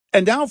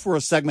And now for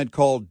a segment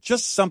called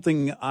Just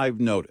Something I've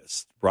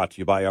Noticed, brought to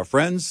you by our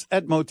friends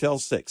at Motel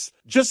 6.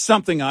 Just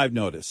something I've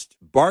noticed.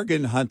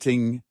 Bargain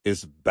hunting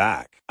is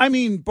back. I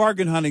mean,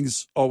 bargain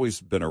hunting's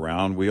always been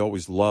around. We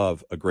always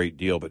love a great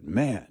deal. But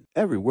man,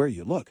 everywhere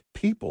you look,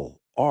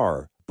 people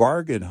are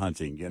bargain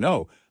hunting. You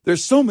know,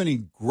 there's so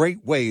many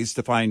great ways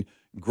to find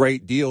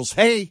great deals.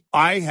 Hey,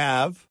 I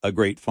have a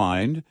great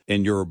find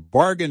in your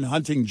bargain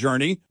hunting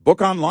journey.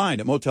 Book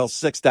online at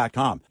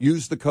Motel6.com.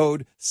 Use the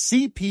code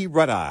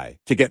CPRedEye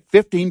to get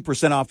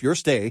 15% off your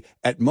stay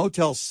at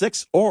Motel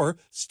 6 or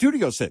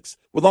Studio 6.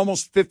 With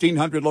almost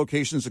 1,500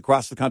 locations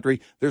across the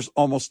country, there's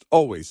almost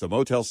always a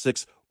Motel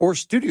 6 or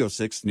Studio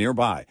 6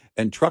 nearby,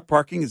 and truck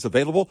parking is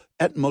available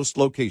at most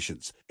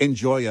locations.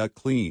 Enjoy a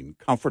clean,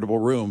 comfortable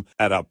room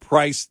at a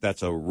price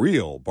that's a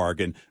real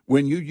bargain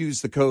when you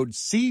use the code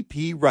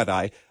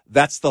CPRedEye.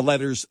 That's the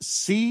letters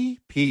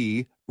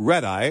CP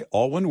Redeye,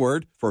 all one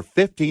word, for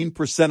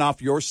 15%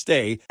 off your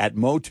stay at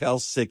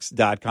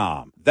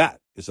Motel6.com. That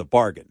is a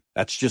bargain.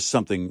 That's just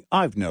something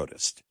I've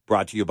noticed.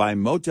 Brought to you by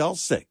Motel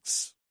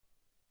 6.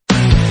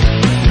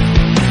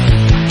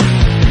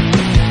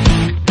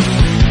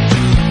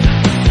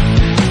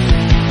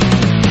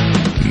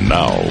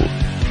 Now,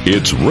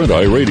 it's Red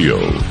Eye Radio.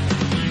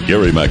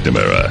 Gary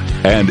McNamara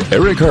and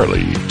Eric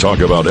Harley talk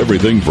about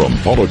everything from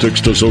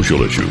politics to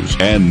social issues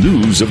and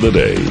news of the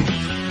day.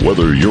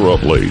 Whether you're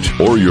up late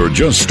or you're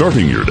just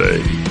starting your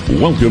day,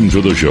 welcome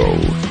to the show.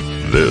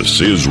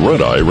 This is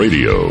Red Eye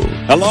Radio.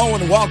 Hello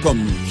and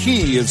welcome.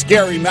 He is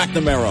Gary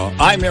McNamara.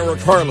 I'm Eric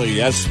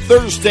Harley. As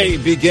Thursday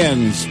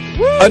begins,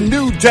 a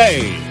new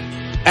day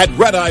at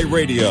Red Eye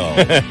Radio.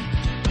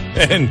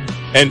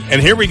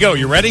 and here we go.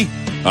 You ready?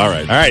 All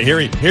right. Here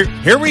we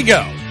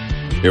go.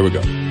 Here we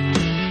go.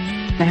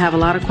 I have a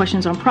lot of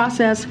questions on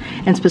process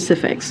and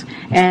specifics.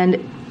 And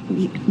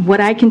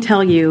what I can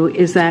tell you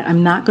is that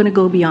I'm not going to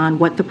go beyond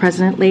what the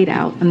president laid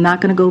out. I'm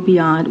not going to go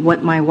beyond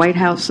what my White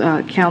House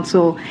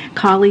counsel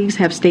colleagues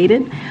have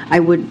stated. I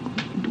would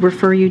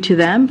refer you to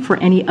them for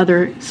any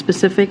other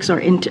specifics or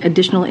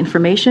additional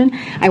information.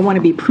 I want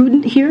to be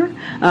prudent here.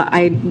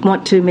 I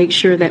want to make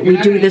sure that we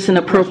do this in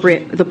the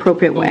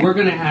appropriate way. We're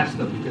going to ask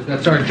them because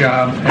that's our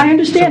job. I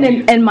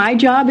understand, and my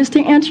job is to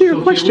answer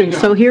your questions.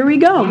 So here we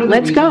go.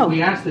 Let's go.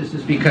 We asked this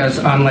is because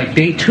on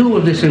day 2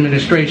 of this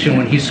administration,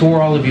 when he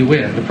swore all of you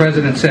in, the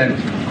president said,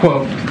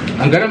 quote,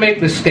 "I'm going to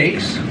make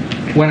mistakes.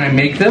 When I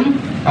make them,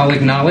 I'll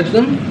acknowledge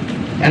them,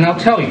 and I'll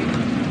tell you,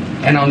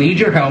 and I'll need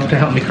your help to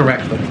help me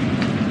correct them."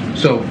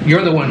 So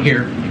you're the one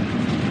here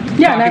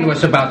talking to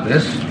us about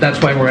this.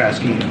 That's why we're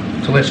asking you.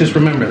 So let's just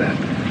remember that.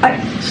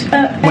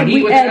 When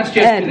he was asked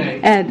yesterday,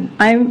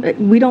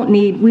 we don't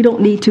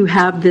need to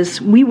have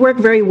this. We work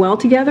very well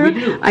together.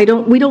 We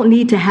do. We don't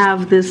need to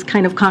have this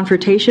kind of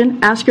confrontation.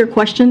 Ask your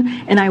question,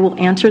 and I will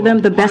answer them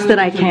the best that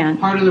I can.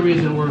 Part of the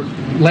reason we're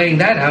laying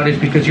that out is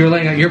because you're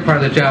laying out your part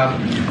of the job.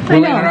 We're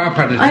laying out our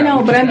part of the job. I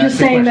know, but I'm just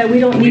saying that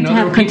we don't need to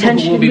have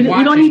contention. We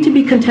don't need to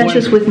be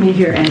contentious with me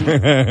here, Ed.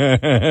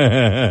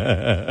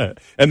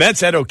 And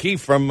that's Ed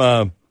O'Keefe from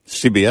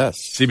CBS.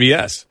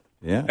 CBS.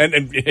 Yeah,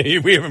 and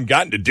we haven't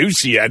gotten to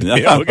Ducey yet.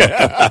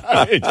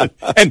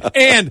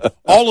 And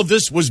all of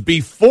this was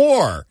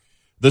before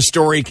the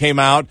story came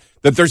out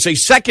that there's a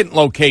second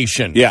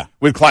location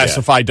with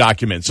classified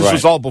documents. This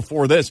was all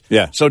before this.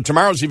 Yeah. So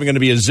tomorrow's even going to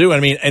be a zoo. I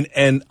mean,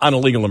 and on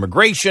illegal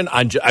immigration.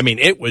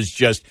 It was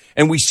just,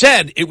 and we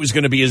said it was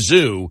going to be a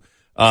zoo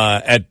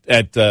at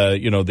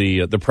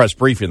the press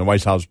briefing, the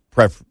White House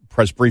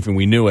press briefing.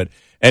 We knew it,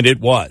 and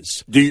it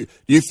was. Do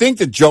you think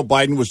that Joe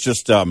Biden was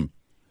just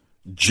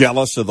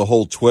jealous of the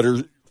whole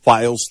Twitter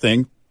files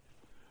thing?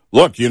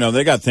 Look,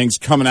 they got things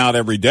coming out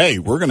every day.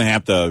 We're going to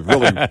have to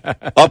really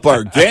up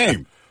our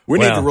game. We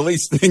need to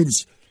release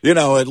things,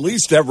 at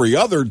least every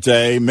other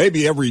day,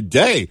 maybe every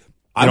day.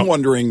 I'm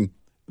wondering,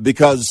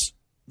 because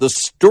the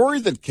story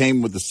that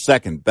came with the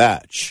second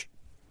batch,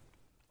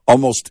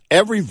 almost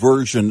every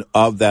version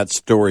of that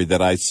story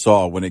that I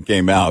saw when it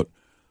came out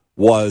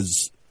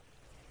was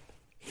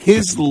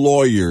his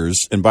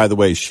lawyers. And by the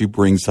way, she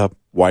brings up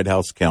White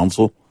House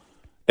counsel.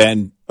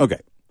 And, okay,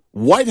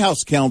 White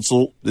House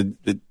counsel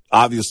that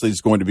obviously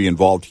is going to be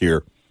involved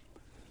here.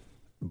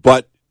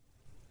 But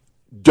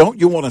don't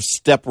you want to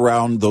step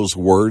around those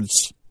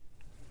words?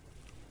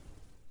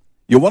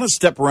 You want to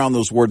step around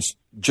those words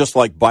just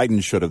like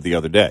Biden should have the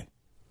other day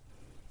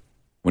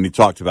when he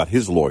talked about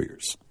his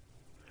lawyers.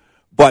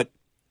 But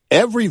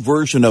every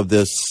version of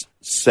this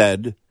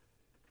said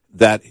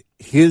that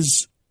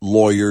his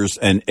lawyers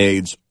and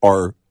aides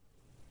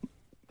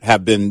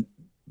have been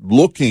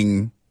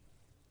looking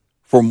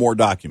for more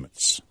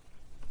documents.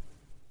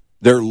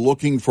 They're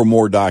looking for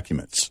more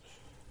documents.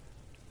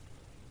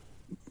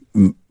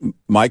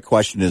 My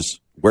question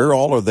is, where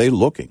all are they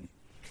looking?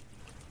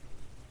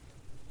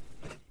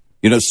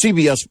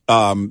 CBS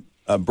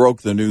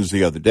broke the news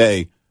the other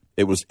day.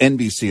 It was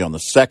NBC on the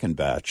second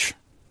batch.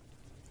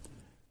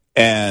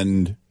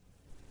 And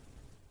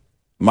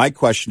my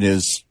question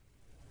is,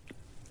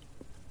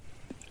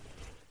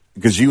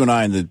 because you and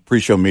I in the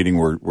pre-show meeting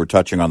were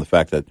touching on the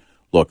fact that,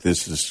 look,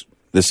 this is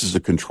This is a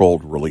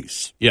controlled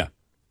release. Yeah.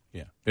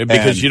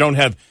 Because you don't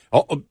have.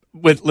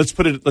 Let's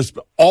put it.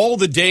 All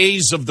the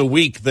days of the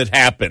week that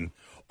happen,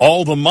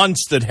 all the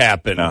months that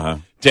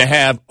happen. To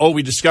have,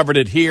 we discovered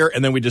it here,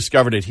 and then we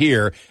discovered it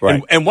here.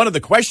 Right. And one of the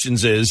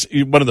questions is,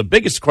 one of the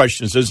biggest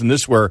questions is, and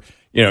this is where,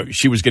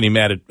 she was getting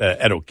mad at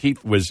Ed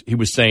O'Keefe, he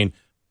was saying,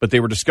 but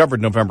they were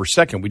discovered November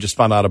 2nd. We just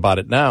found out about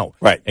it now.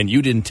 Right. And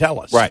you didn't tell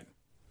us. Right.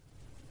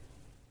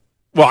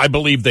 Well, I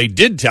believe they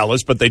did tell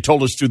us, but they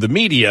told us through the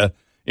media.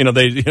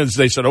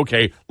 They said,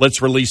 okay,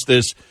 let's release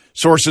this.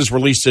 Sources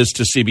release this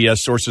to CBS.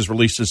 Sources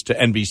release this to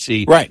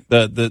NBC. Right.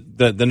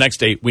 The next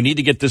day, we need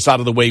to get this out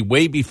of the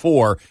way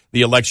before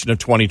the election of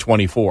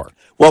 2024.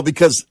 Well,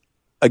 because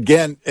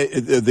again,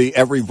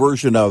 every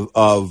version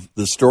of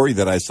the story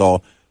that I saw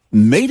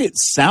made it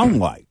sound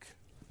like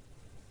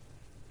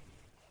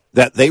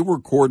that they were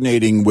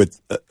coordinating with,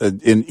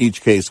 in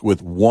each case,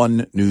 with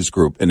one news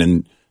group, and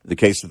in the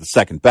case of the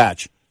second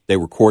batch, they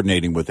were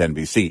coordinating with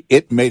NBC.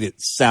 It made it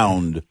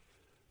sound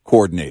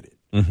coordinated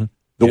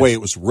the way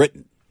it was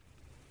written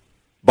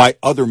by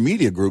other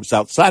media groups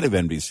outside of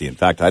NBC. In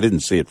fact, I didn't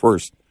see it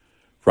first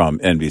from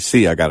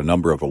NBC. I got a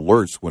number of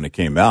alerts when it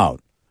came out,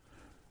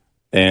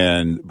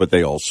 but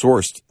they all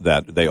sourced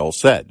that. They all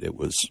said it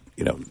was,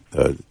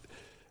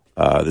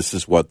 this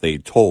is what they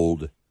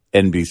told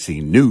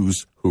NBC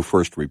News, who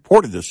first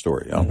reported this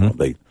story.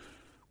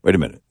 Wait a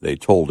minute. They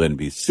told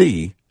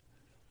NBC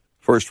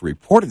first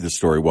reported this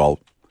story. Well,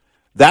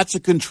 that's a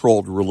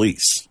controlled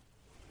release.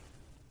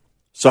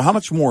 So how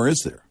much more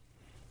is there?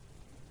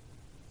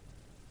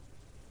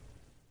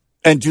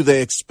 And do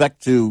they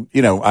expect to,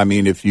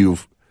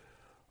 if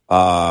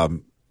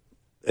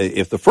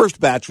if the first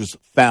batch was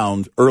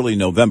found early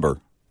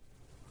November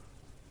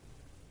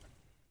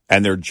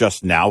and they're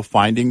just now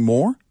finding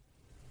more,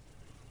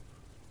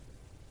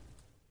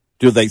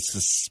 do they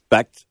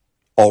suspect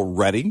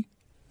already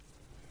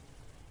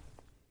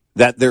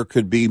that there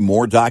could be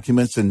more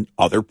documents in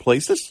other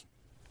places?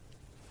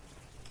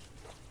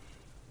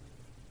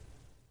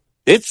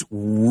 It's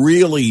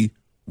really,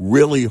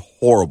 really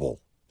horrible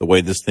the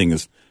way this thing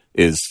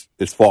is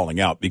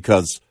falling out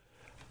because,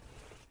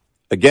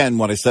 again,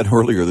 what I said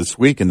earlier this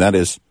week, and that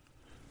is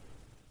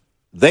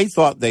they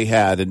thought they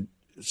had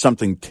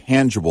something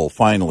tangible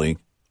finally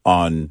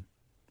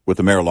with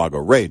the Mar-a-Lago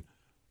raid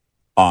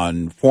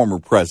on former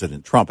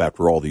President Trump.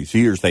 After all these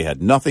years, they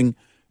had nothing,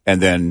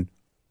 and then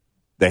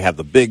they have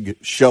the big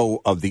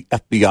show of the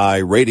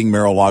FBI raiding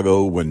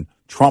Mar-a-Lago when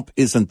Trump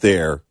isn't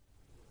there.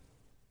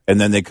 And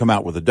then they come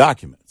out with the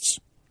documents.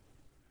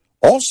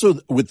 Also,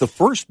 with the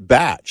first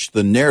batch,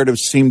 the narrative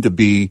seemed to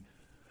be,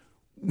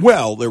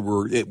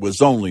 it was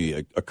only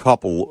a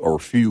couple or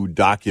few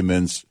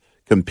documents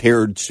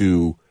compared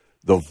to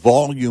the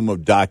volume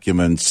of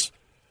documents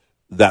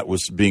that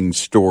was being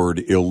stored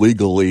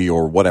illegally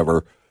or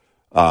whatever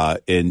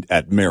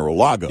at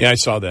Mar-a-Lago. Yeah, I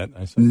saw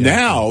that.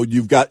 Now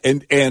you've got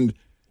and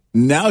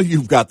now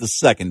you've got the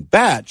second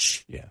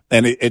batch. Yeah,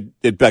 and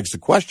it begs the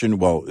question: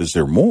 well, is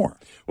there more?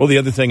 Well, the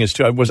other thing is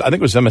too. I think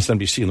it was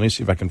MSNBC. Let me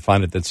see if I can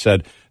find it. That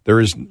said there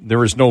is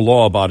no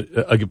law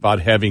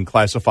about having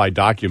classified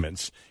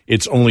documents.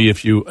 It's only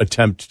if you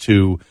attempt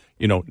to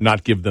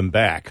not give them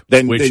back.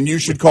 Then you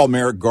should call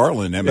Merrick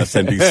Garland,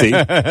 MSNBC,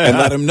 and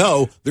let him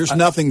know there's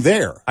nothing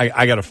there.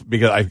 I gotta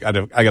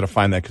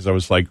find that because I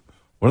was like,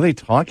 what are they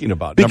talking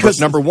about? Because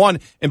number one,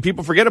 and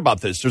people forget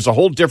about this. There's a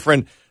whole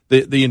different.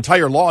 The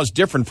entire law is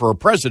different for a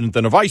president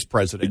than a vice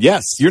president.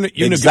 Yes,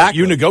 exactly.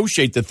 You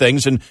negotiate the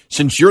things, and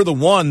since you're the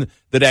one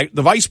that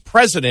the vice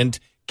president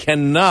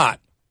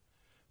cannot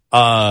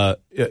sit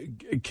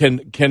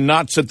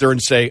there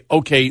and say,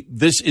 okay,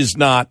 this is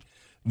not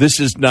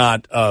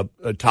a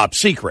top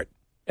secret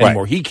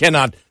anymore. Right. He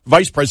cannot.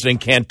 Vice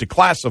president can't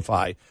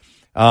declassify.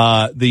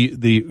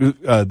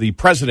 The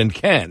president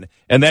can,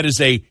 and that is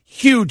a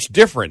huge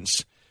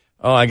difference.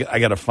 Oh, I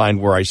got to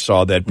find where I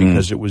saw that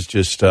because it was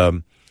just.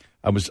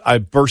 I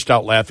burst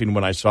out laughing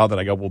when I saw that.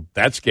 I go, well,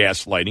 that's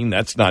gaslighting.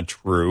 That's not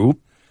true.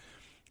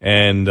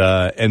 And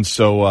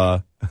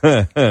so,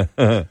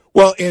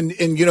 well,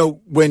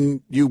 and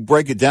when you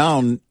break it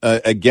down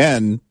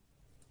again,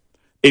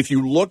 if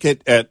you look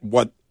at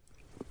what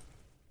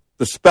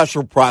the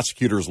special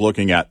prosecutor is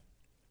looking at,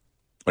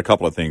 a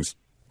couple of things,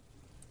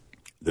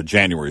 the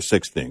January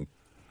 6th thing,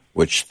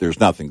 which there's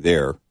nothing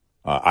there.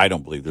 I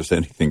don't believe there's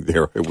anything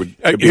there. It would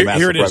be a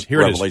massive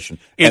revelation.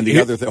 And the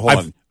other thing, hold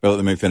on,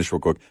 let me finish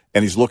real quick.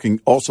 And he's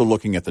also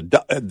looking at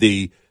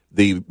the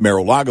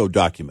Mar-a-Lago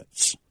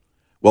documents.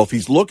 Well, if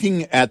he's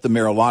looking at the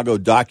Mar-a-Lago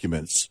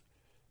documents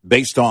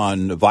based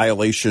on a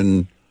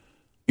violation,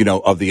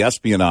 of the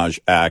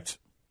Espionage Act,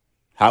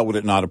 how would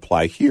it not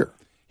apply here?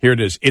 Here it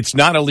is. It's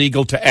not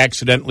illegal to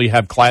accidentally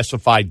have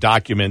classified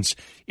documents.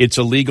 It's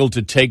illegal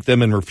to take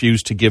them and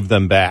refuse to give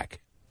them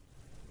back.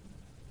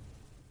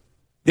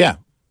 Yeah.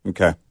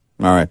 Okay.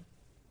 All right.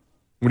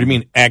 What do you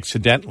mean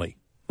accidentally?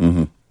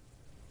 Mm-hmm.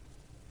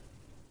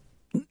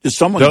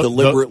 Someone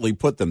deliberately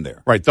put them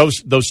there. Right.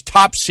 Those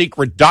top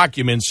secret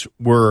documents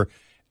were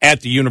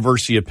at the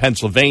University of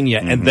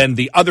Pennsylvania, and then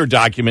the other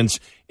documents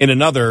in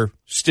another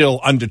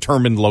still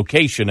undetermined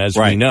location, as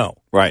we know.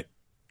 Right.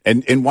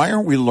 And why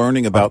aren't we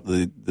learning about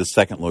the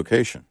second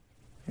location?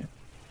 I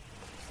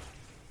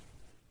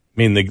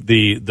mean,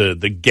 the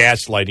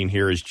gaslighting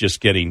here is just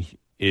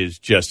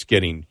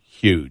getting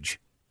huge.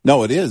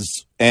 No, it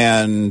is.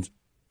 And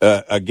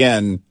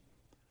again,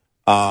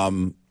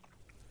 the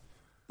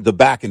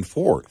back and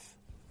forth.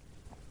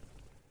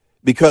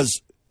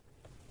 Because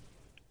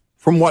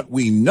from what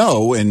we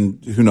know,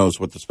 and who knows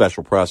what the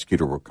special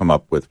prosecutor will come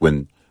up with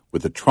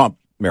with the Trump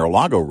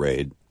Mar-a-Lago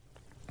raid,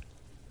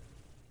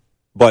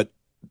 but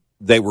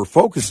they were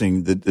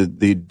focusing, the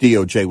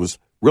DOJ was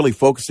really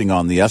focusing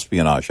on the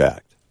Espionage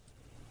Act.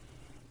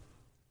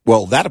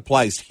 Well, that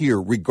applies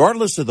here,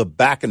 regardless of the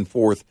back and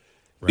forth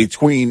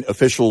between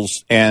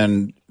officials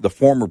and the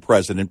former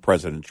president,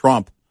 President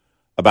Trump,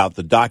 about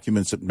the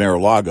documents at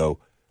Mar-a-Lago.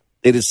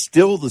 It is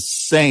still the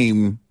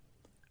same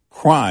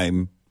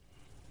crime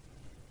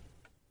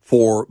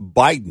for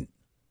Biden.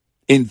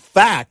 In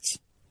fact,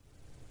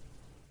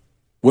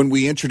 when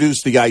we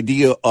introduced the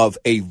idea of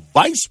a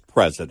vice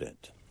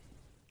president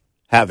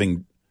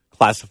having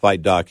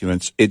classified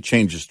documents, it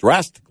changes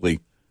drastically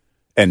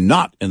and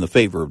not in the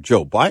favor of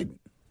Joe Biden.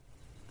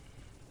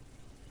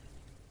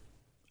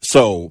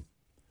 So,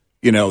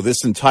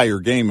 this entire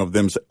game of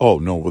them say, oh,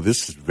 no, well,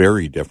 this is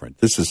very different.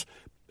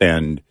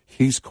 And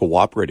he's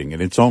cooperating,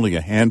 and it's only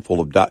a handful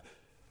of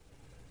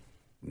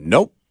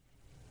Nope.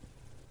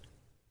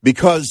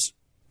 Because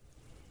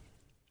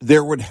they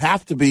would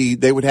have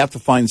to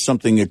find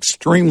something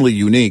extremely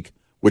unique,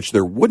 which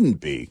there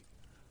wouldn't be.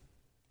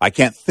 I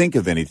can't think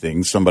of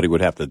anything. Somebody would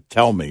have to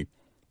tell me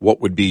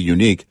what would be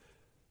unique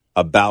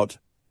about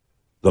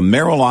the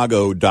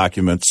Mar-a-Lago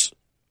documents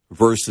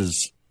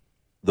versus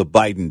the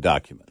Biden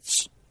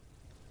documents.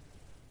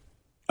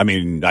 I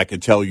mean, I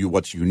could tell you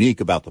what's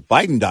unique about the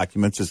Biden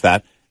documents is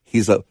that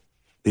he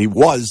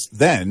was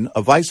then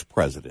a vice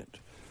president.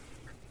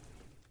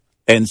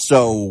 And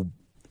so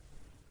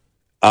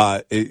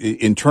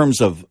in terms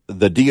of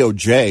the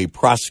DOJ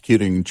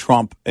prosecuting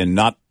Trump and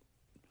not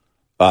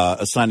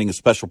assigning a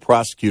special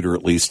prosecutor,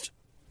 at least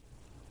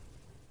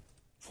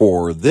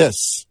for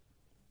this,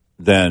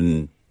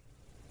 then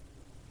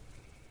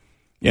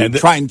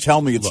try and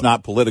tell me it's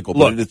not political,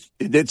 but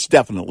it's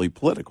definitely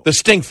political. The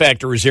stink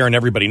factor is there, and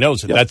everybody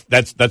knows it. Yep.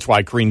 That's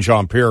why Karine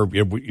Jean-Pierre,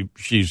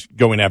 she's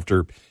going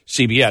after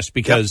CBS,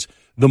 because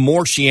the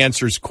more she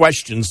answers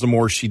questions, the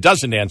more she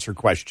doesn't answer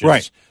questions.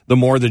 Right. The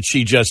more that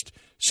she just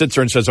sits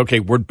there and says,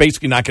 okay, we're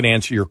basically not going to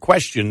answer your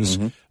questions.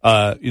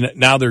 Mm-hmm.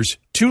 Now there's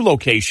two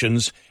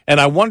locations, and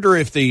I wonder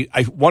if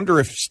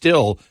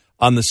still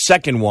on the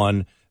second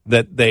one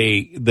that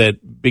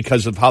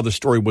because of how the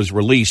story was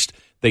released,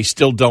 they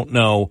still don't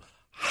know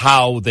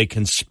how they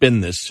can spin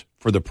this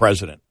for the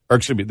president, or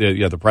excuse me,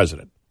 the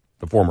president,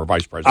 the former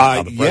vice president,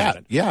 not the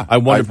president. Yeah. I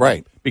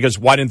wonder, because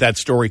why didn't that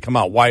story come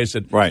out? Why is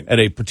it at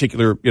a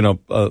particular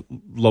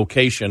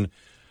location?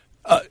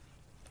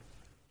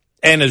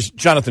 And as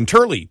Jonathan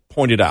Turley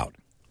pointed out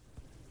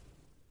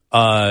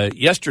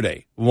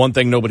yesterday, one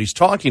thing nobody's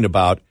talking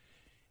about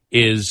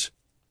is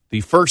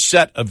the first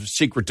set of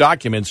secret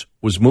documents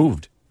was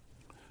moved.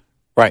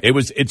 Right.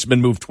 It's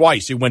been moved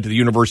twice. It went to the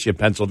University of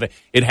Pennsylvania.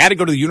 It had to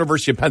go to the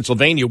University of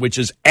Pennsylvania, which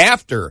is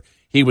after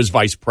he was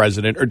vice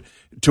president, or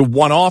to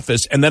one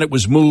office, and then it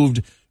was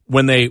moved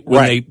when they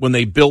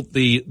built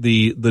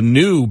the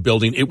new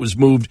building. It was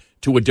moved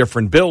to a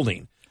different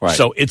building. Right.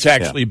 So it's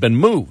actually been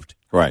moved.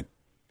 Right.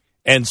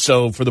 And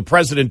so for the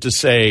president to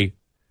say,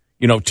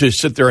 to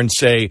sit there and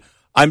say,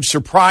 I'm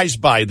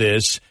surprised by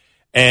this,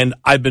 and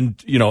I've been,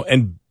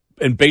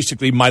 and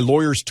basically my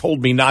lawyers told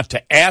me not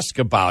to ask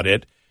about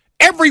it.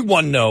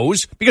 Everyone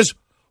knows, because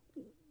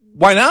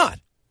why not?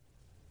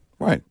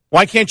 Right.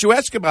 Why can't you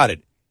ask about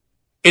it?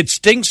 It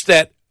stinks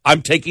that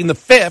I'm taking the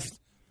fifth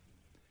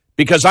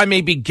because I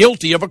may be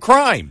guilty of a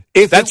crime.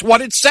 That's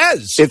what it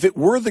says. If it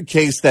were the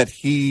case that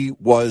he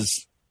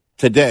was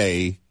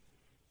today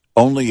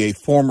only a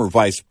former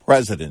vice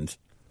president,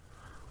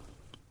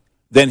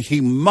 then he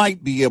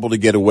might be able to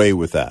get away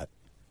with that.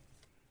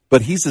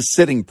 But he's a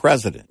sitting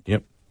president.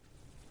 Yep.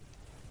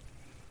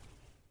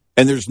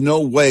 And there's no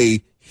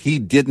way he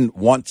didn't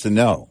want to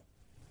know.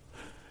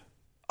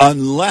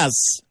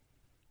 Unless,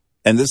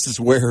 and this is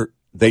where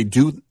they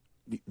do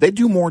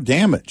more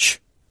damage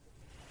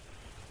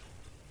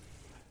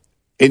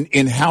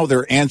in how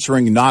they're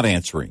answering, not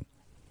answering.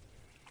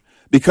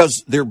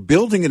 Because they're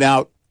building it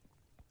out.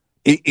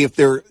 If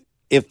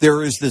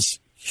there is this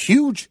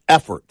huge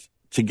effort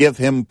to give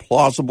him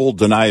plausible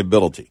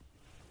deniability,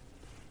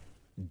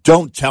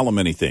 don't tell him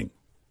anything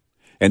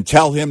and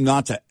tell him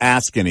not to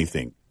ask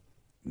anything.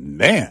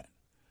 Man,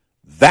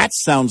 that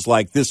sounds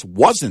like this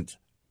wasn't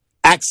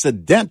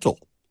accidental.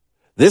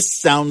 This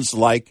sounds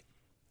like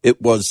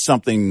it was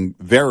something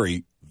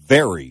very,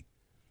 very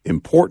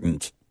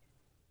important,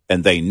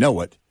 and they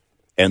know it,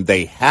 and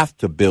they have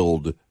to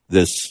build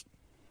this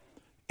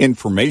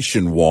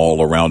information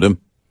wall around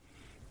him.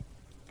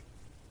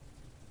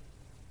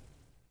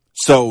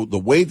 So the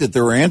way that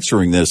they're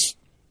answering this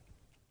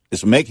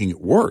is making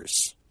it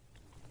worse.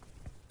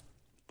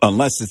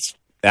 unless it's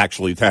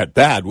actually that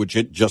bad, which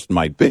it just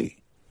might be.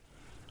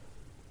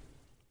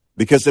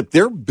 Because if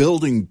they're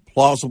building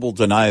plausible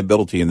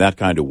deniability in that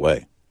kind of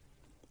way,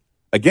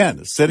 again,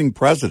 a sitting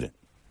president,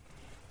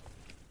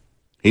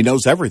 he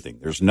knows everything.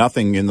 There's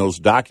nothing in those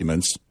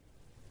documents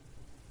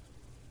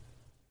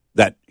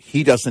that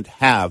he doesn't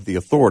have the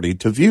authority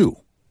to view.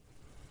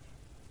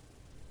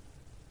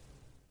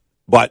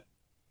 But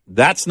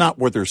that's not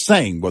what they're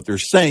saying. What they're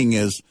saying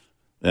is,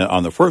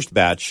 on the first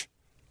batch,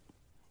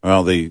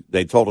 well,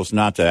 they told us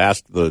not to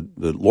ask, the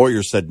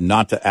lawyer said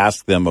not to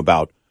ask them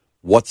about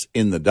what's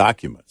in the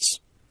documents.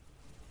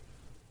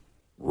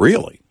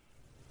 Really?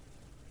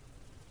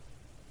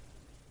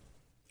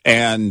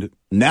 And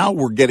now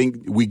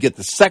we get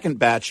the second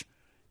batch,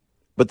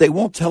 but they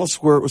won't tell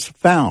us where it was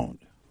found.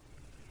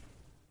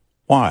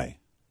 Why?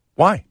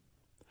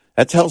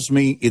 That tells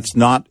me it's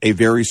not a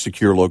very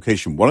secure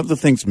location. One of the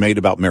things made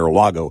about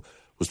Mar-a-Lago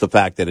was the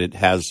fact that it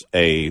has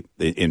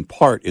in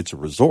part, it's a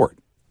resort.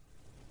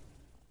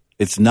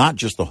 It's not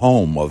just the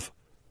home of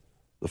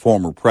the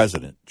former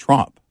president,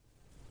 Trump.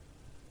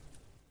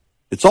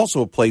 It's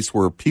also a place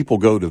where people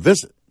go to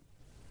visit.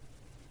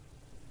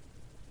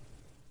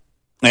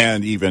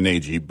 And even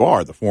A.G.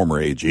 Barr, the former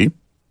AG,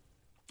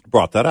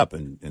 brought that up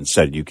and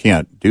said you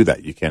can't do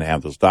that. You can't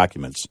have those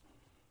documents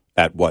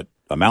at what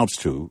amounts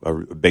to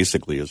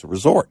basically as a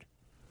resort.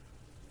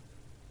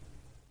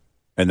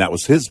 And that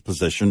was his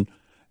position.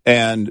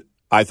 And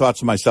I thought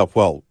to myself,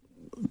 well,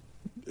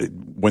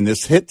 when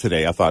this hit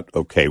today, I thought,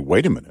 okay,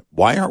 wait a minute.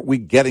 Why aren't we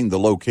getting the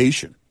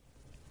location?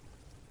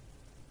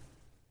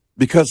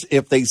 Because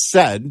if they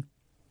said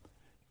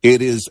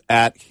it is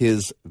at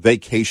his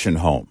vacation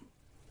home,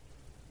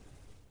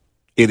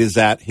 it is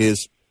at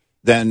his,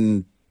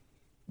 then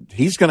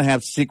he's going to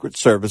have Secret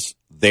Service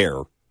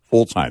there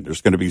full time.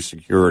 There's going to be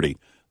security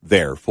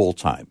there full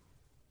time.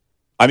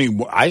 I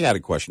mean, I had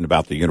a question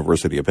about the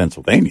University of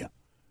Pennsylvania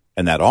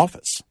and that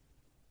office.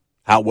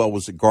 How well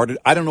was it guarded?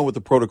 I don't know what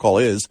the protocol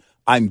is.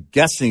 I'm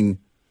guessing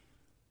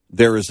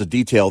there is a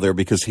detail there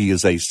because he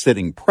is a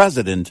sitting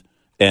president,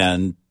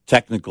 and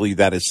technically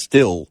that is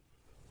still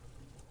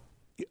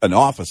an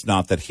office,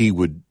 not that he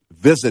would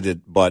visit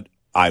it, but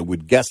I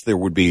would guess there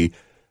would be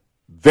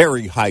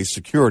very high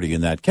security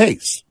in that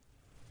case.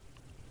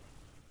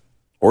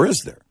 Or is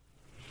there?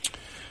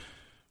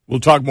 We'll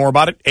talk more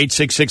about it.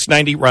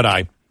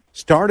 866-90-RED-EYE.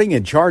 Starting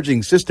and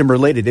charging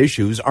system-related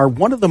issues are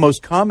one of the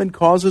most common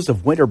causes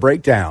of winter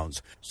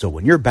breakdowns. So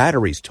when your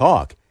batteries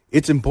talk,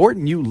 it's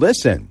important you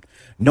listen.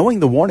 Knowing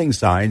the warning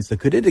signs that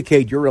could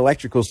indicate your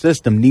electrical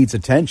system needs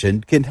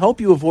attention can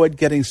help you avoid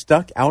getting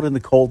stuck out in the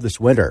cold this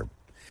winter.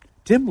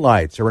 Dim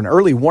lights are an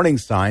early warning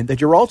sign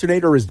that your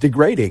alternator is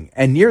degrading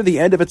and near the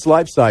end of its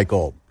life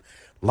cycle.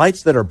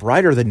 Lights that are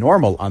brighter than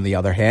normal, on the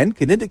other hand,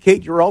 can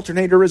indicate your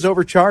alternator is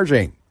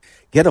overcharging.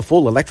 Get a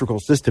full electrical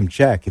system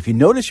check if you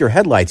notice your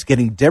headlights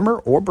getting dimmer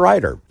or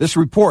brighter. This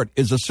report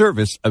is a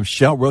service of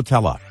Shell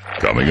Rotella.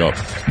 Coming up,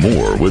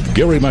 more with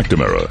Gary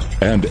McNamara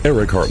and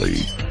Eric Harley.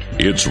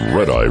 It's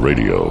Red Eye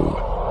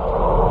Radio.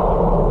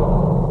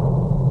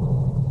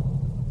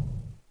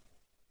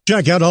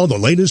 Check out all the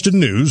latest in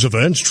news,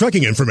 events,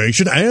 trucking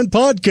information, and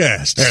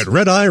podcasts at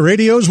Red Eye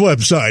Radio's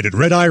website at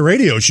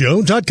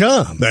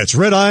RedEyeRadioshow.com. That's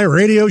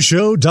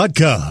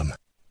RedEyeRadioshow.com.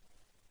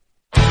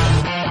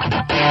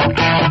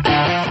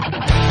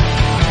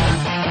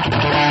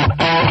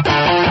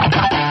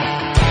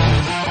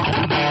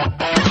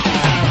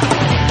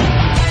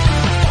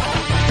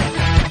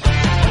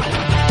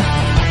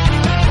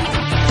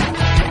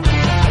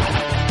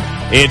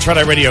 It's Red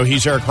Eye Radio.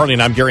 He's Eric Harley,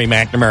 and I'm Gary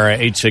McNamara,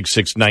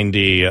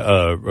 86690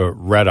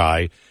 Red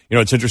Eye. You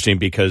know, it's interesting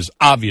because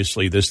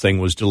obviously this thing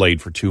was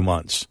delayed for 2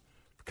 months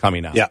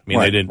coming out. Yeah, I mean,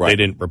 they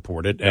didn't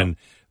report it, and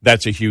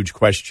that's a huge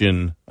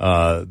question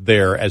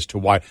there as to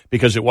why,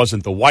 because it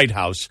wasn't the White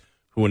House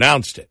who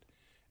announced it,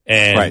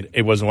 and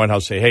it wasn't the White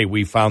House say, "Hey,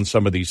 we found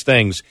some of these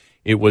things."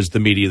 It was the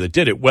media that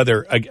did it.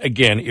 Whether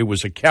again, it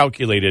was a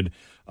calculated,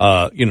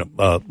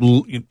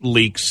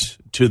 leaks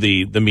to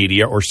the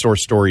media or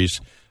source stories.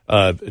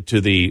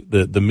 To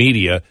the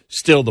media,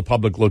 still the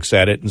public looks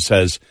at it and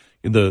says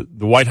the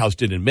White House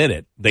didn't admit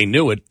it. They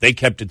knew it. They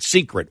kept it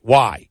secret.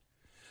 Why?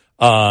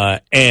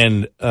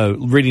 And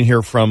reading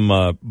here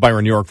from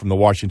Byron York from the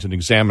Washington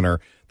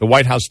Examiner, the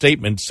White House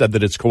statement said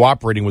that it's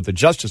cooperating with the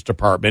Justice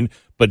Department,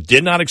 but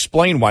did not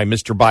explain why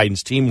Mr.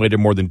 Biden's team waited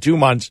more than 2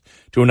 months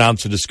to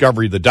announce the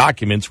discovery of the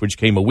documents, which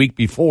came a week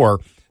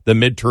before the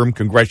midterm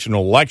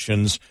congressional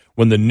elections,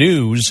 when the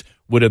news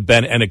would have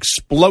been an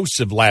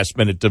explosive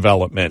last-minute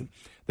development.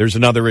 There's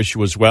another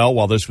issue as well.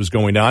 While this was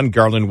going on,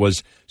 Garland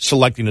was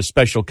selecting a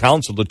special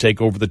counsel to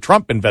take over the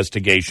Trump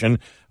investigation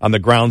on the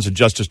grounds the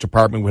Justice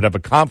Department would have a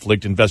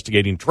conflict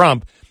investigating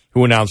Trump,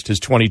 who announced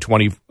his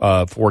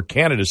 2024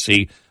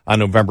 candidacy on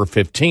November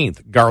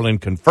 15th.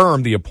 Garland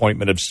confirmed the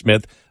appointment of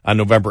Smith on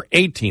November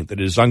 18th. It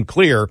is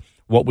unclear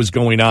what was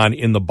going on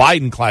in the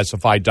Biden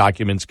classified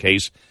documents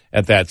case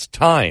at that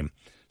time.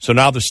 So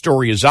now the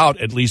story is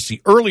out, at least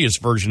the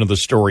earliest version of the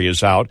story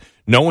is out.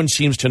 No one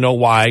seems to know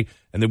why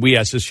and then we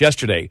asked this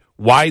yesterday,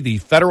 why the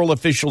federal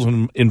officials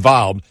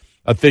involved,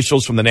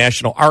 officials from the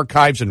National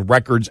Archives and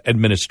Records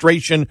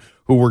Administration,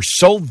 who were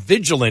so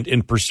vigilant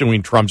in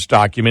pursuing Trump's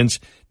documents,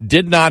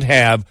 did not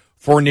have,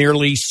 for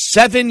nearly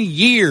 7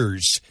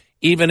 years,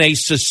 even a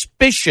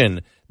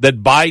suspicion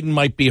that Biden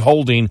might be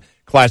holding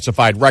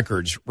classified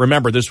records.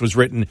 Remember, this was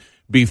written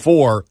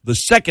before the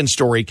second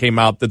story came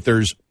out that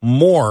there's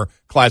more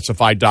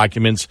classified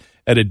documents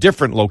at a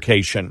different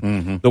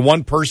location. The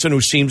one person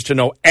who seems to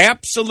know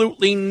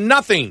absolutely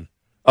nothing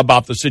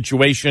about the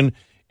situation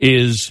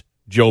is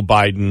Joe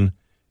Biden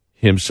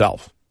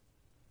himself.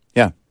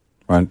 Yeah,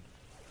 right.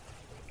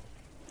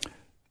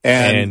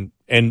 And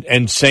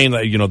saying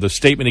that, the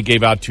statement he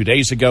gave out 2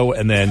 days ago,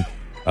 and then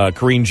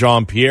Karine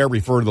Jean-Pierre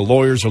referred to the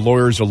lawyers.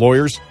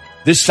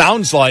 This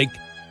sounds like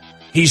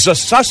he's a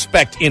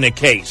suspect in a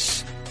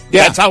case.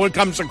 Yeah. That's how it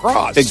comes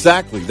across.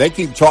 Exactly. They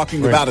keep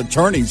talking about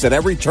attorneys at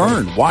every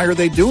turn. Why are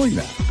they doing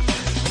that?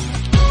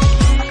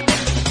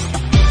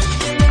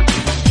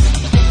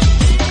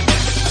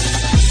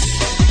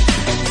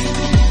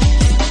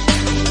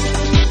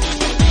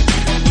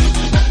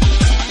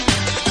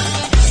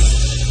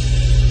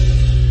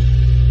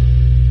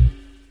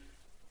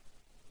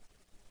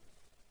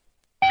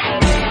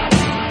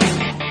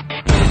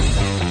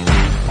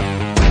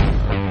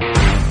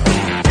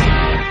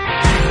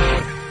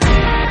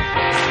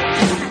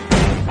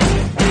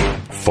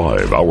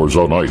 Hours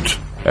a night,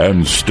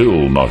 and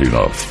still not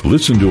enough.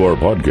 Listen to our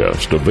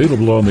podcast,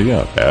 available on the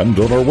app and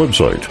on our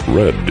website,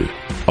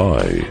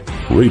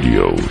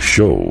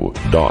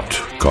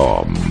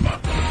 rediradioshow.com.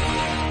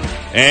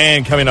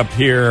 And coming up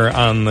here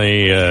on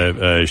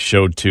the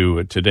show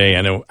today,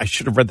 I know I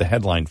should have read the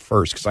headline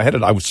first because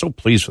I was so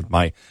pleased with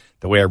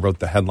the way I wrote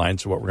the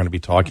headlines of what we're going to be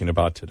talking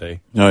about today.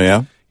 Oh,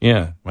 yeah?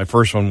 Yeah. My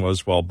first one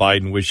was,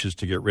 Biden wishes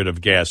to get rid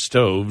of gas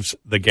stoves.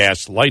 The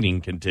gas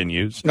lighting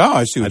continues. No,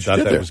 I see what you thought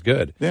did that there. was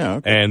good. Yeah,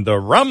 okay. And the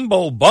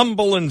rumble,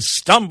 bumble, and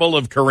stumble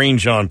of Karine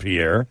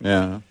Jean-Pierre.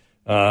 Yeah.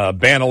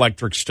 Ban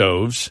electric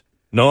stoves.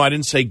 No, I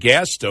didn't say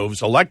gas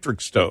stoves, electric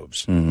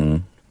stoves. Mm-hmm.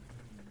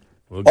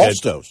 All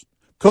stoves.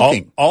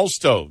 Cooking. All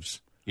stoves.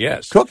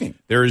 Yes. Cooking.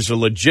 There is a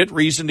legit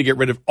reason to get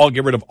rid of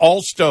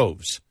all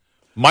stoves.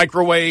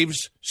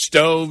 Microwaves,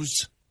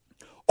 stoves.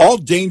 All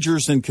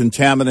dangers and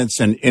contaminants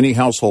in any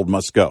household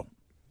must go.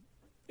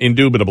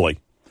 Indubitably.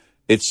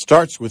 It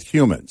starts with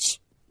humans.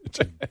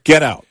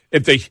 Get out.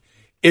 If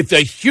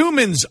the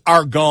humans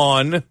are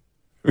gone,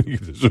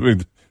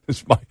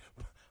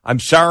 I'm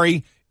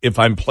sorry if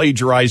I'm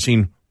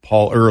plagiarizing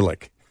Paul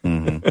Ehrlich.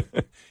 Mm-hmm.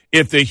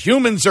 If the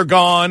humans are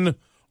gone,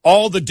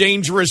 all the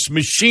dangerous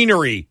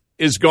machinery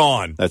is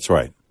gone. That's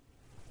right.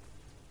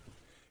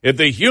 If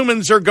the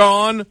humans are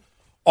gone,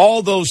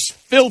 all those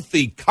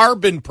filthy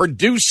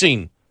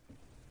carbon-producing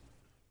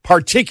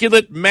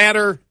particulate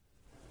matter,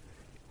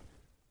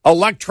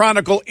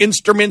 electronical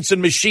instruments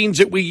and machines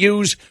that we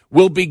use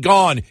will be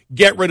gone.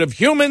 Get rid of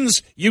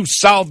humans, you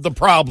solve the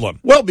problem.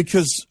 Well,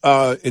 because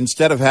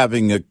instead of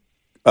having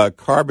a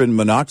carbon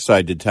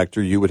monoxide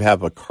detector, you would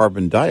have a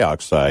carbon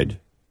dioxide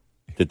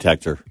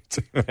detector.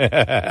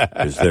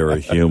 Is there a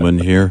human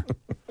here?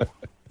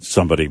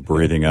 Somebody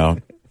breathing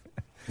out?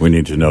 We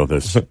need to know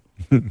this.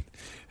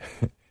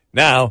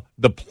 Now,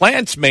 the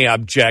plants may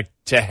object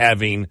to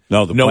having...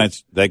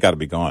 plants, they got to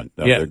be gone.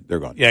 No, yeah, they're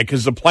gone. Yeah,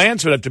 because the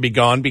plants would have to be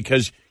gone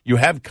because you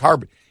have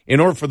carbon. In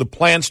order for the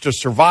plants to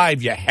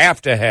survive, you have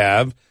to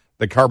have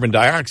the carbon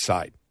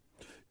dioxide.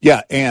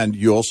 Yeah, and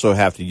you also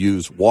have to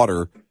use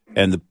water,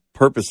 and the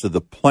purpose of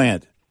the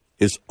plant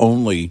is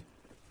only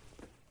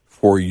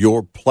for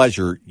your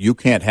pleasure. You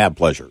can't have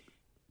pleasure.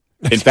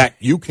 In fact,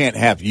 you can't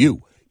have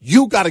you.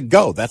 You got to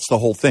go. That's the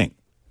whole thing.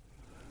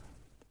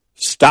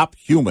 Stop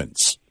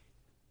humans.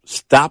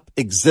 Stop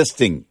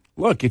existing.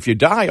 Look, if you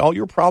die, all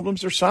your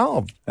problems are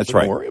solved. That's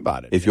Don't right. worry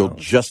about it. If you'll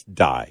just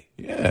die.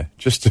 Yeah,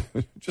 just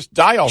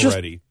die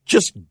already.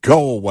 Just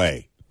go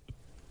away.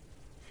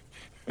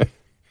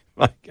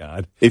 My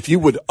God. If you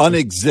would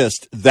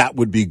unexist, that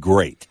would be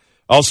great.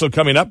 Also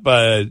coming up,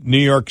 New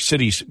York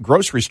City's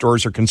grocery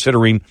stores are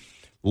considering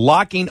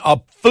locking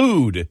up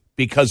food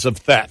because of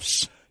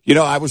thefts. You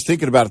know, I was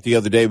thinking about it the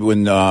other day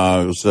when it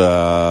was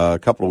a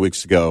couple of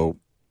weeks ago.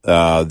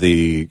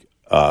 The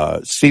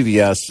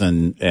CVS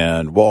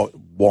and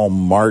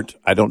Walmart,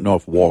 I don't know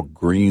if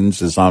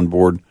Walgreens is on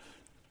board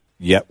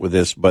yet with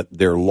this, but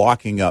they're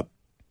locking up,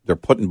 they're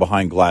putting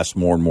behind glass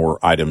more and more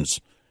items,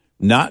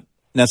 not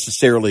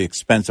necessarily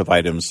expensive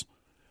items,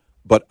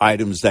 but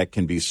items that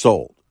can be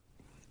sold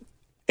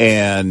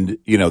and,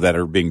 that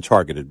are being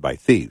targeted by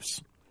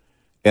thieves.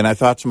 And I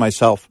thought to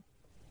myself,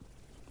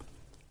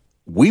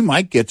 we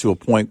might get to a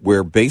point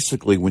where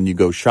basically when you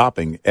go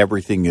shopping,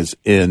 everything is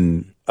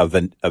in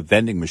a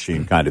vending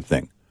machine kind of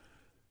thing.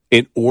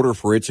 In order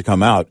for it to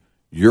come out,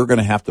 you're going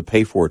to have to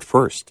pay for it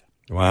first.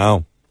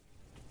 Wow.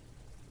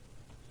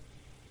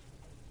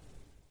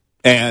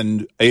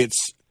 And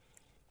it's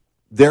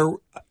there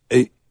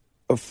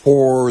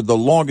for the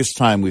longest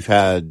time we've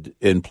had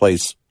in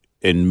place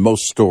in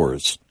most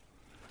stores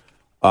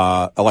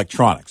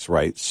electronics,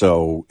 right?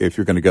 So if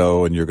you're going to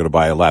go and you're going to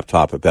buy a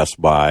laptop at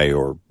Best Buy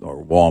or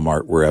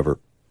Walmart, wherever,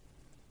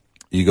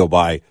 you go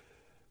buy,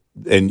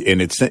 and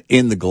it's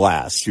in the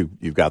glass.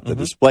 You've got the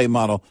display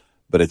model,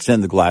 but it's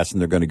in the glass, and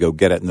they're going to go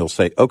get it, and they'll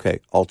say, okay,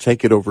 I'll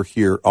take it over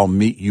here. I'll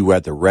meet you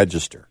at the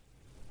register.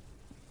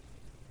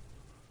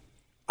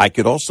 I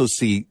could also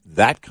see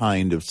that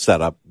kind of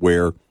setup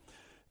where,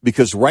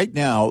 because right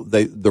now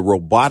the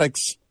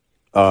robotics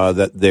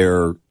that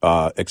they're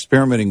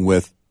experimenting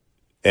with,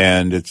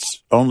 and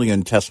it's only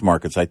in test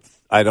markets,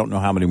 I don't know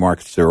how many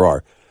markets there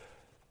are,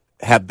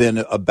 have been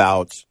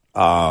about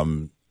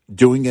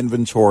doing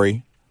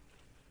inventory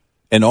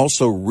and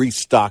also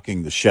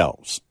restocking the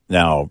shelves.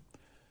 Now,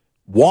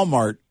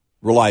 Walmart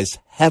relies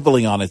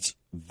heavily on its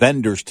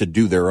vendors to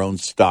do their own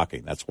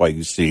stocking. That's why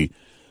you see,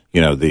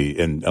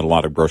 and a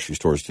lot of grocery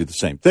stores do the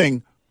same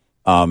thing.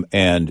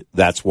 And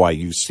that's why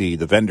you see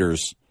the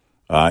vendors,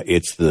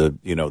 it's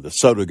the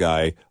soda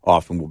guy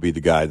often will be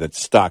the guy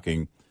that's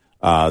stocking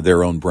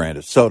their own brand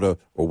of soda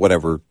or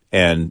whatever.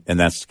 And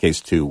that's the case,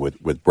 too,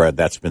 with bread.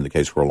 That's been the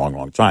case for a long,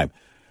 long time.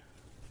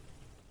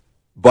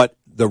 But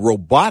the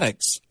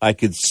robotics, I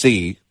could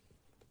see,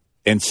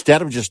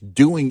 instead of just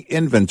doing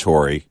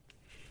inventory,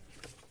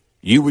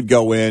 you would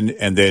go in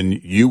and then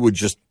you would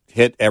just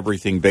hit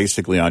everything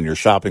basically on your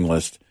shopping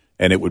list,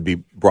 and it would be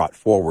brought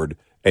forward,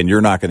 and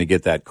you're not going to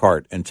get that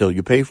cart until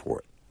you pay for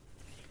it.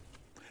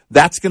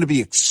 That's going to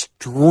be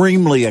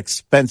extremely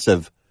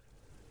expensive,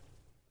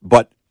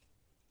 but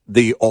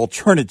the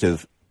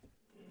alternative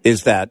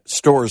is that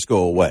stores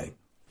go away.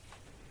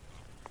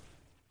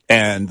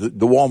 And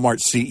the Walmart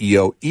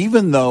CEO,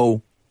 even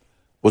though,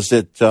 was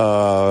it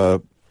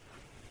Walgreens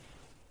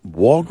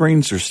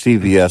or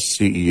CVS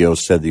CEO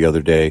said the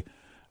other day,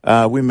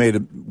 we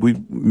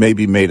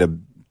maybe made a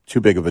too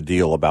big of a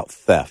deal about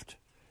theft.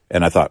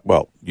 And I thought,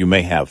 well, you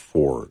may have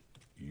for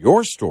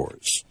your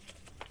stores,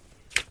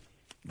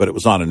 but it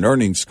was on an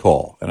earnings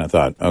call. And I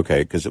thought, okay,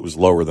 because it was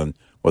lower than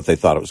what they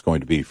thought it was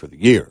going to be for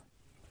the year.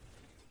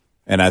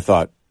 And I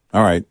thought,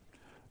 all right,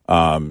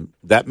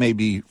 that may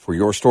be for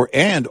your store.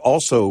 And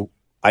also,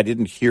 I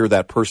didn't hear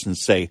that person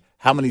say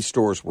how many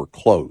stores were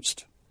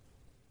closed.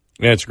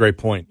 Yeah, that's a great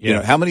point.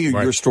 Yeah. How many of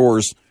your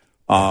stores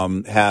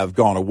have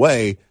gone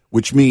away,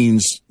 which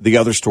means the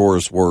other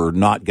stores were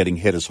not getting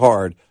hit as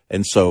hard.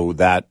 And so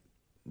that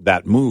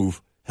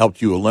move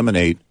helped you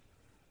eliminate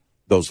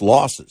those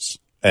losses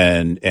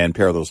and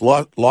pare those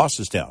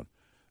losses down.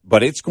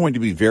 But it's going to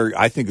be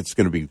I think it's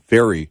going to be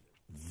very,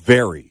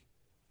 very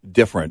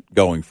different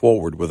going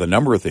forward with a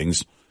number of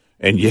things.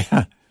 And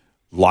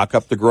lock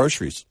up the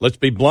groceries. Let's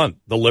be blunt.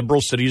 The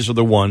liberal cities are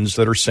the ones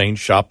that are saying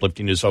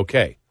shoplifting is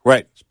okay.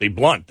 Right. Let's be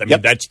blunt. I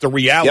mean, that's the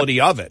reality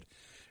of it.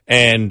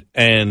 And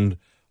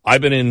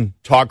I've been in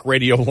talk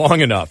radio long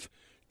enough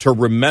to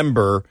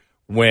remember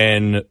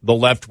when the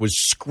left was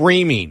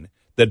screaming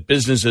that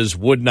businesses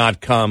would not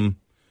come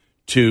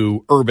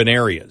to urban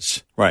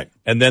areas. Right.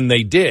 And then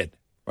they did.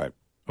 Right.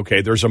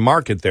 Okay, there's a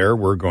market there.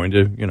 We're going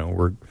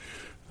to,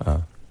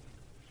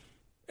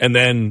 and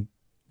then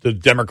the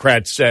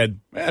Democrats said,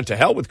 to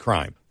hell with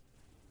crime.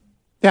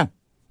 Yeah.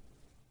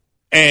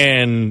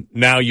 And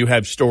now you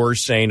have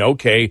stores saying,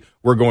 okay,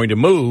 we're going to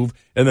move.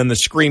 And then the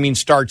screaming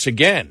starts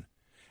again,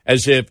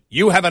 as if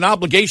you have an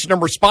obligation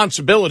and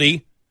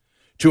responsibility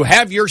to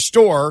have your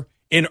store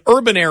in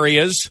urban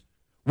areas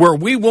where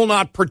we will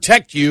not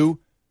protect you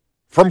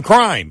from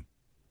crime.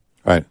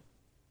 Right.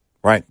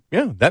 Right.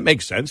 Yeah, that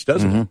makes sense,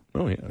 doesn't it?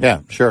 Oh, yeah.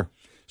 Yeah, sure.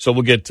 So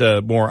we'll get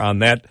more on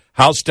that.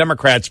 House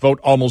Democrats vote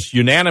almost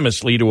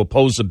unanimously to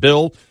oppose a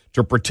bill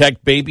to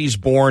protect babies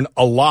born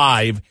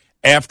alive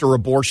after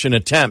abortion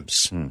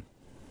attempts.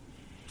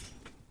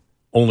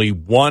 Only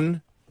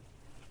one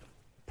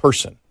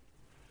person.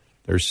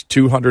 There's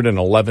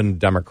 211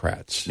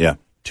 Democrats. Yeah.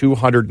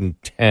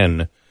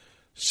 210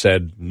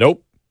 said,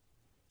 nope,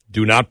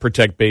 do not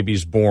protect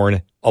babies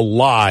born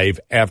alive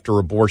after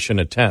abortion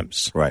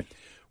attempts. Right.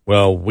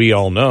 Well, we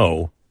all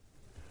know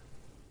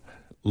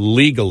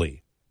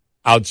legally,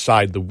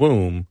 outside the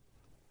womb,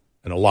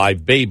 an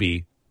alive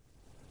baby,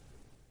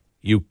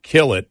 you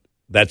kill it,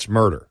 that's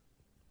murder.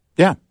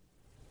 Yeah.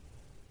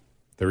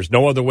 There's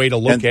no other way to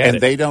look at it.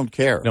 And they don't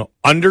care. No,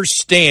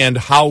 understand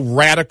how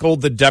radical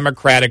the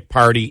Democratic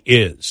Party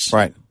is.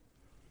 Right.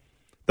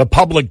 The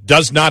public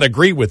does not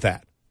agree with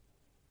that.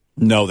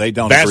 No, they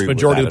don't Vast agree with that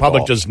majority of the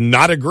public all. does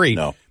not agree.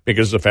 No.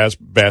 Because the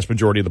vast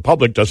majority of the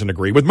public doesn't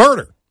agree with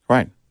murder.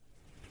 Right.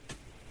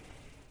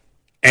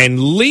 And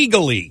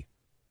legally,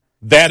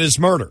 that is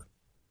murder.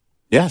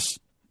 Yes,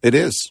 it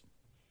is.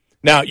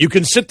 Now, you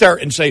can sit there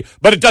and say,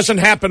 but it doesn't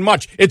happen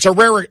much. It's a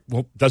rare,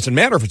 well, it doesn't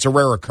matter if it's a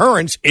rare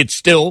occurrence. It's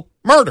still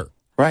murder.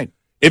 Right.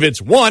 If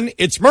it's one,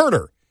 it's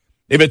murder.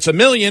 If it's a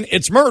million,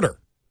 it's murder.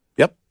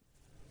 Yep.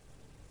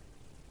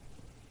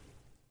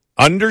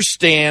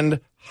 Understand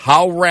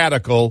how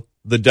radical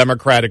the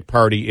Democratic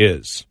Party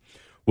is.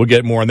 We'll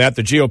get more on that.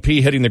 The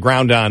GOP hitting the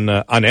ground on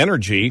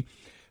energy.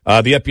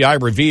 The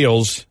FBI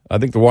reveals, I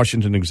think the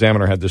Washington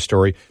Examiner had this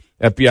story,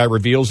 FBI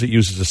reveals it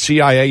uses the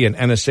CIA and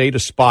NSA to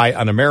spy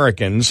on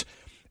Americans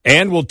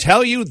And will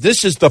tell you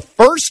this is the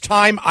first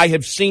time I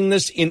have seen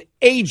this in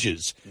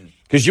ages,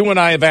 because you and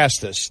I have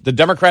asked this. The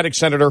Democratic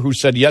senator who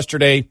said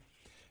yesterday,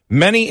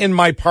 many in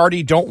my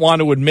party don't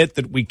want to admit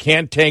that we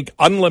can't take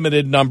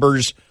unlimited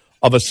numbers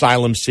of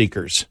asylum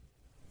seekers.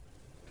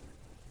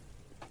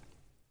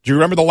 Do you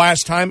remember the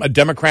last time a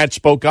Democrat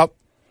spoke up?